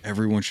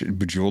 Everyone should.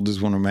 Bejeweled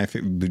is one of my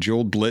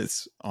Bejeweled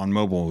Blitz on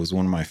mobile was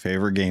one of my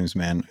favorite games,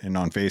 man. And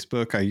on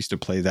Facebook, I used to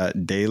play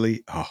that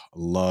daily. Oh, I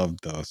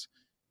loved those.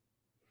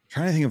 I'm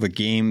trying to think of a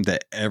game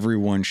that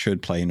everyone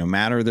should play, no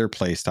matter their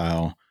play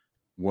style.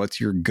 What's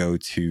your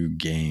go-to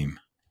game?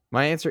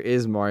 My answer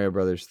is Mario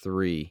Brothers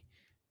 3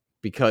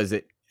 because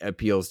it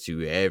appeals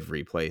to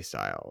every play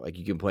style. Like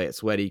you can play it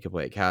sweaty, you can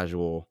play it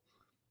casual.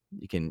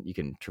 You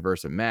can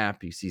traverse a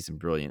map. You see some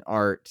brilliant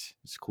art.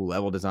 It's cool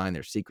level design.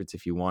 There's secrets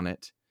if you want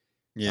it.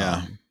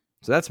 Yeah.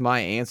 So that's my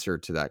answer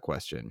to that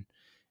question.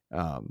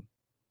 Yeah,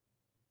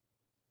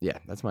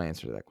 that's my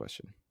answer to that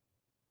question.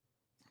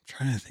 I'm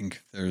trying to think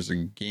if there's a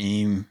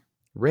game.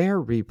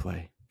 Rare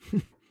replay.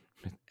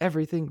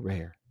 Everything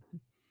rare.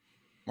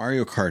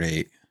 Mario Kart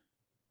 8.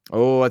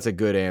 Oh, that's a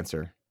good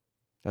answer.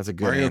 That's a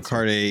good Mario answer.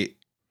 Kart 8.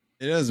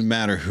 It doesn't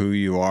matter who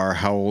you are,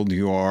 how old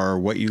you are,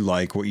 what you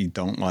like, what you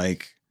don't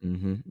like.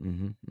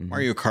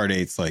 Mario Kart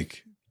 8's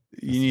like,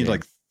 you need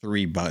like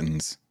 3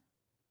 buttons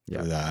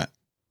for that.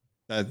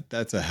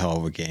 That's a hell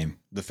of a game.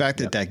 The fact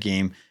that that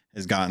game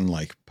has gotten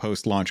like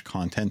post-launch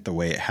content the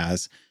way it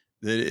has,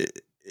 that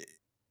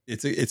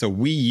it's a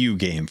Wii U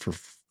game for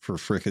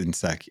frickin'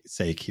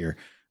 sake here.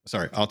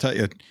 Sorry, I'll tell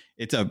you,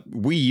 it's a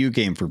Wii U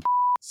game for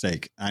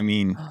sake. I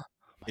mean,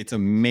 it's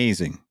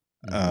amazing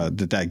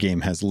that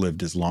game has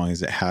lived as long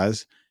as it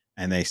has,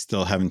 and they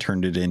still haven't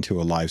turned it into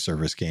a live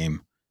service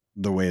game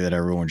the way that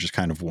everyone just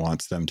kind of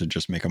wants them to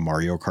just make a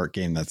Mario Kart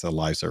game that's a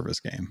live service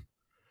game.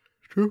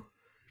 True.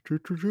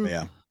 But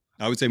yeah,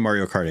 I would say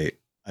Mario Kart 8.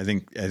 I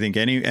think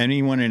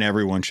anyone and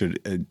everyone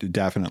should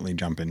definitely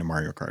jump into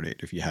Mario Kart 8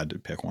 if you had to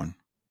pick one.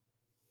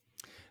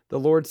 The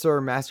Lord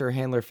Sir Master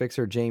Handler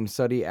Fixer James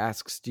Suddy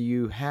asks, do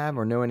you have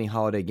or know any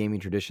holiday gaming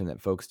tradition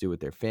that folks do with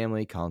their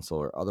family, console,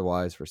 or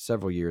otherwise? For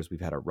several years, we've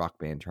had a Rock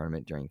Band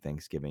tournament during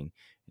Thanksgiving,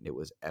 and it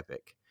was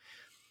epic.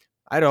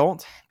 I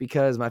don't,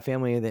 because my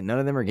family, none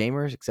of them are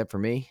gamers except for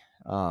me,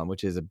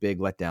 which is a big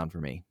letdown for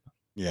me.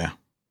 Yeah,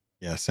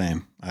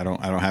 same. I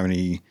don't have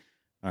any.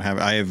 I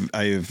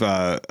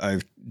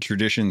have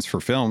traditions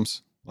for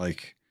films,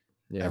 like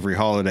every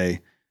holiday.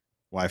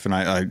 Wife and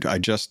I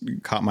just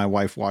caught my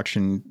wife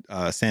watching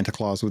Santa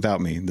Claus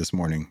Without Me this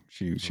morning.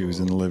 She was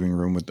in the living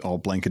room with all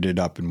blanketed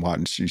up and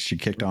watching. She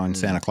kicked on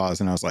Santa Claus,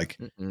 and I was like,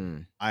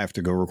 I have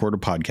to go record a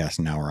podcast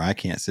now, or I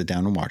can't sit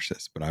down and watch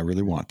this, but I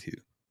really want to.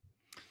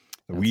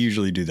 So we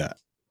usually do that.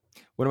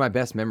 One of my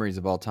best memories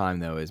of all time,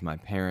 though, is my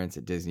parents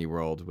at Disney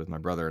World with my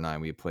brother and I.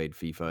 We played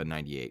FIFA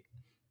 98.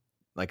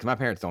 Like, my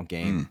parents don't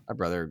game. My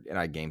brother and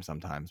I game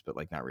sometimes, but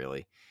like not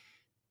really.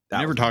 I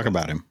never talk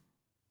about him.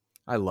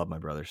 I love my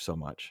brother so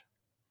much.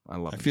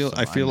 I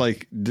feel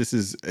like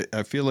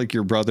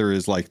your brother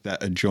is like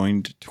that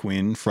adjoined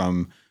twin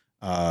from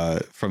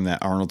that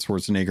Arnold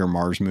Schwarzenegger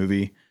Mars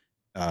movie,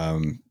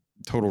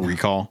 Total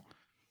Recall,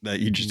 that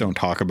you just don't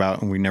talk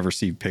about and we never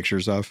see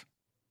pictures of.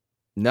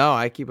 No,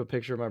 I keep a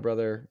picture of my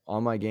brother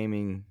on my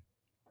gaming,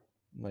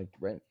 like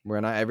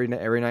when every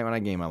night when I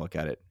game, I look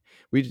at it.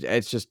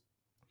 It's just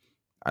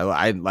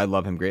I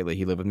love him greatly.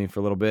 He lived with me for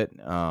a little bit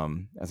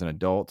as an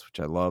adult, which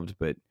I loved,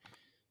 but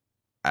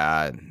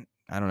I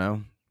don't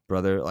know.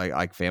 Brother,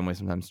 like family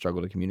sometimes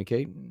struggle to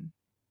communicate,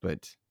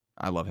 but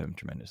I love him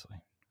tremendously.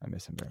 I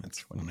miss him very much. That's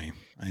funny.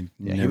 I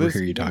never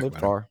hear you talk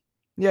about far. him.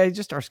 Yeah,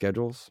 just our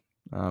schedules,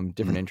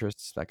 different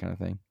interests, that kind of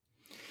thing.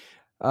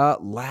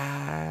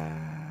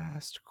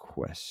 Last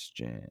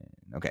question.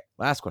 Okay,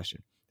 last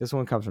question. This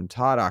one comes from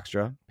Todd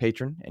Oxtra,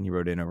 patron, and he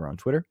wrote in over on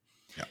Twitter.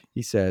 Yeah.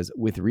 He says,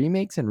 with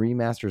remakes and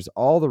remasters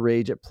all the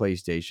rage at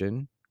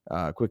PlayStation,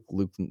 quick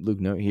Luke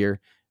note here,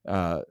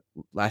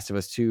 Last of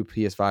Us 2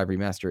 PS5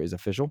 remaster is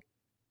official.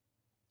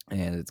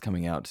 and it's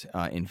coming out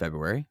in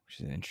February, which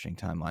is an interesting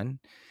timeline.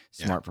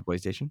 Smart for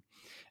PlayStation.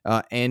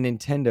 And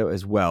Nintendo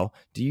as well.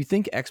 Do you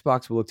think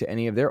Xbox will look to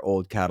any of their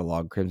old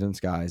catalog, Crimson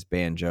Skies,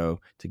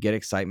 Banjo, to get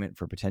excitement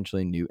for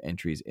potentially new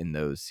entries in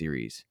those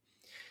series?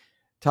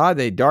 Todd,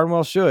 they darn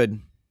well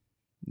should.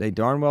 They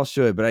darn well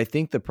should. But I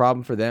think the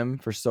problem for them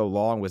for so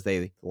long was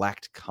they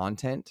lacked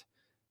content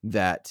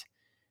that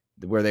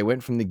where they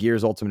went from the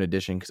Gears Ultimate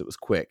Edition because it was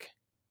quick,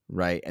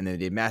 right? And then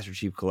they did Master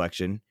Chief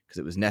Collection because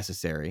it was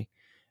necessary.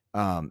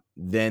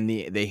 Then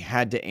they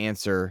had to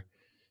answer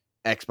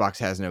Xbox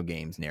has no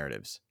games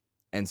narratives.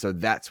 And so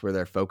that's where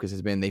their focus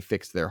has been. They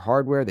fixed their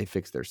hardware. They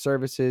fixed their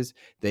services.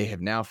 They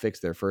have now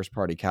fixed their first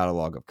party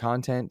catalog of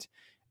content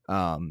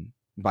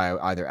by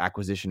either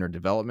acquisition or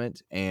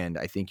development. And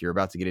I think you're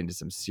about to get into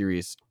some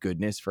serious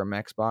goodness from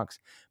Xbox.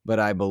 But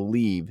I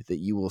believe that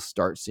you will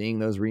start seeing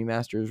those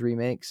remasters,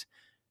 remakes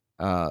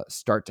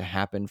start to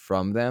happen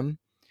from them.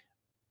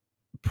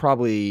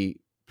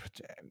 Probably,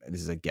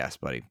 this is a guess,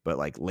 buddy, but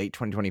like late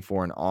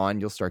 2024 and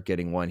on, you'll start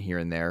getting one here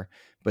and there.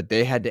 But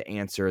they had to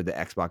answer the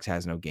Xbox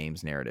has no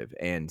games narrative.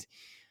 And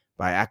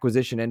by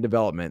acquisition and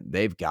development,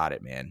 they've got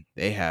it, man.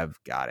 They have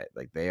got it.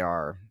 Like they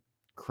are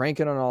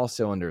cranking on all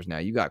cylinders now.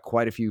 You got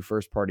quite a few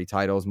first-party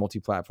titles,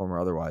 multi-platform or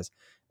otherwise,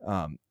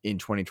 in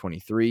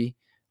 2023.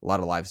 A lot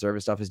of live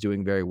service stuff is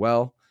doing very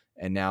well.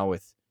 And now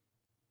with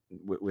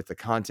the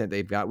content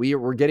they've got,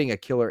 we're getting a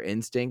Killer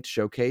Instinct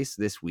showcase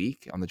this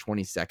week on the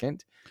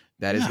 22nd.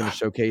 That is going to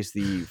showcase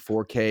the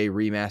 4K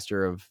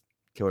remaster of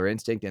Killer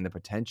Instinct and the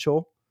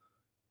potential.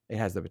 It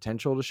has the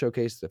potential to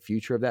showcase the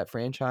future of that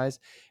franchise.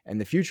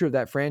 And the future of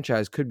that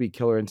franchise could be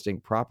Killer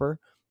Instinct proper,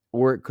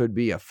 or it could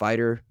be a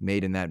fighter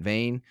made in that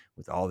vein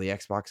with all the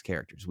Xbox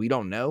characters. We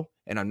don't know.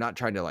 And I'm not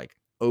trying to like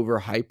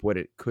overhype what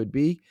it could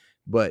be,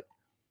 but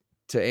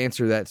to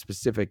answer that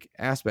specific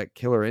aspect,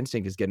 Killer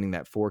Instinct is getting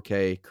that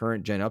 4K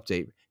current gen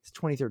update. It's a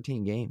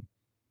 2013 game.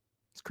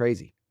 It's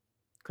crazy.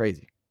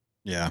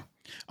 Yeah.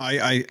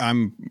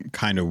 I'm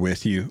kind of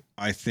with you.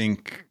 I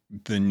think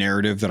the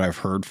narrative that I've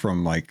heard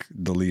from like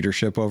the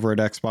leadership over at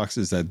Xbox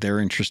is that they're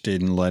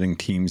interested in letting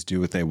teams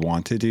do what they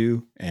want to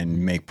do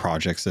and make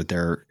projects that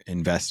they're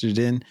invested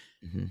in.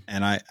 Mm-hmm.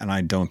 And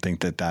I don't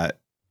think that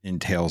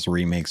entails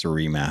remakes or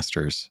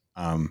remasters.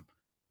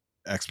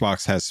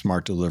 Xbox has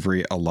smart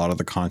delivery. A lot of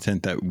the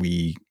content that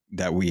we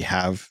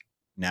have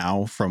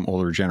now from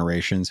older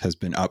generations has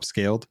been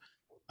upscaled.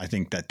 I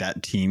think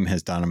that team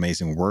has done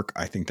amazing work.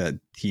 I think that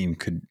team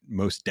could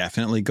most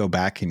definitely go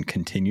back and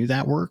continue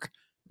that work.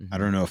 Mm-hmm. I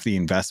don't know if the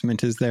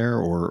investment is there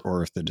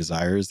or if the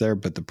desire is there,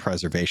 but the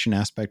preservation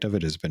aspect of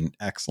it has been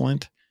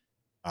excellent.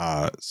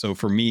 So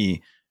for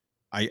me,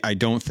 I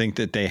don't think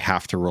that they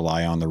have to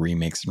rely on the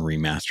remakes and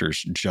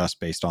remasters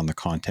just based on the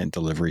content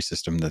delivery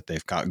system that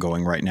they've got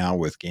going right now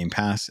with Game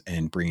Pass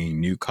and bringing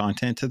new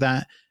content to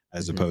that,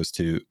 as mm-hmm. opposed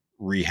to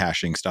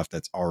rehashing stuff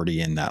that's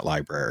already in that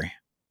library.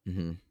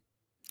 Mm-hmm.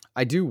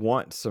 I do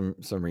want some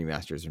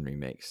remasters and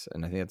remakes,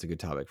 and I think that's a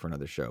good topic for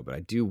another show, but I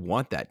do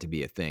want that to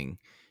be a thing,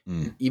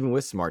 even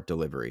with smart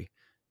delivery,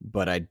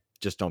 but I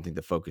just don't think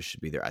the focus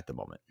should be there at the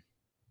moment.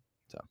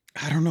 So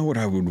I don't know what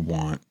I would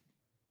want.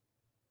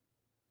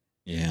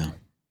 Yeah.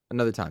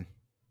 Another time.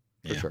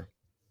 For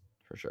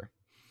sure.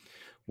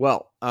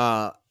 Well,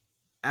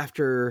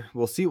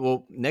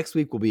 next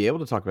week we'll be able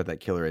to talk about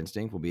that Killer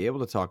Instinct. We'll be able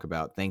to talk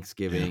about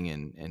Thanksgiving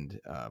and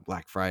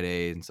Black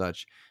Friday and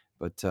such.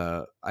 But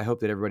I hope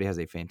that everybody has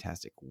a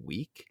fantastic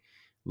week.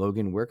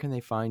 Logan, where can they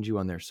find you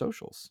on their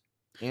socials?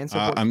 And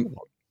support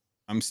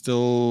I'm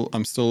still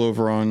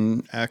over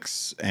on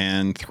X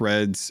and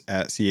Threads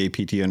at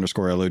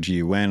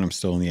CAPT_LOGUN. I'm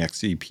still in the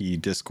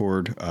XCP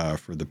Discord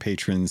for the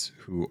patrons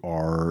who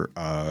are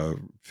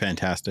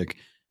fantastic.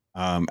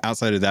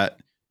 Outside of that,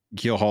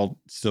 Keelhaul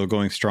still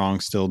going strong,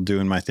 still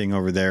doing my thing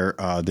over there.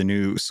 The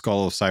new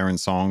Skull of Siren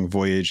Song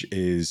Voyage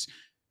is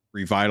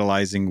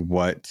revitalizing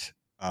what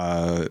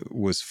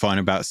was fun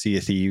about Sea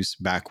of Thieves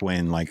back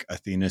when like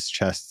Athena's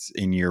chests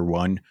in year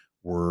one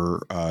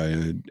were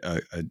a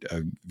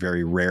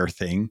very rare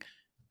thing.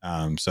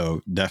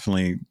 So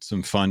definitely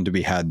some fun to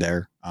be had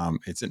there.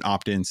 It's an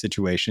opt-in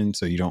situation,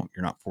 so you're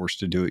not forced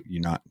to do it.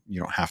 You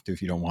don't have to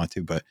if you don't want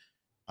to, but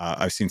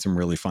I've seen some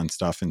really fun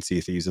stuff in Sea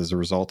of Thieves as a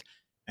result.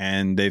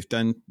 And they've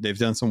done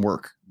some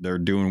work. They're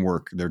doing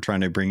work. They're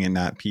trying to bring in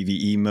that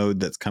PvE mode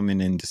that's coming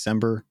in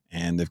December,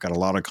 and they've got a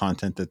lot of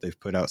content that they've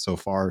put out so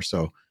far.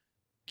 So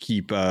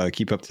keep up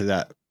to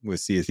that with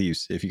Sea of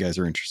Thieves if you guys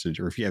are interested,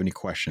 or if you have any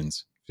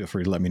questions, feel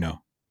free to let me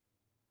know.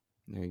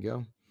 There you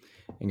go.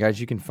 And guys,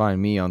 you can find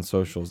me on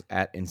socials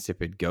at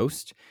Insipid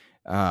Ghost.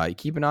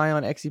 Keep an eye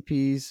on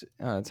XCP's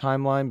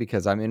timeline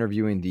because I'm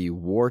interviewing the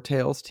War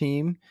Tales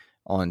team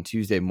on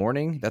Tuesday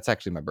morning. That's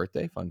actually my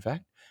birthday, fun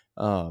fact.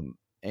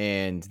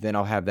 And then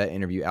I'll have that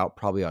interview out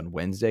probably on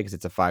Wednesday because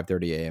it's a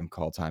 5:30 a.m.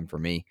 call time for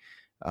me.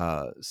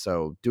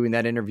 So doing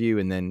that interview,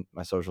 and then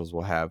my socials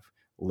will have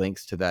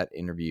links to that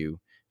interview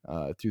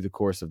through the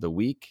course of the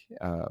week.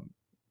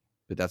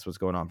 But that's what's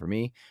going on for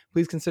me.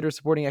 Please consider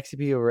supporting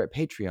XCP over at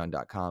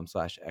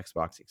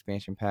patreon.com/Xbox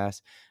Expansion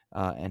Pass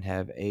and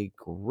have a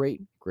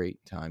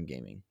great time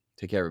gaming.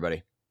 Take care,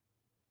 everybody.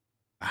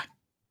 Bye.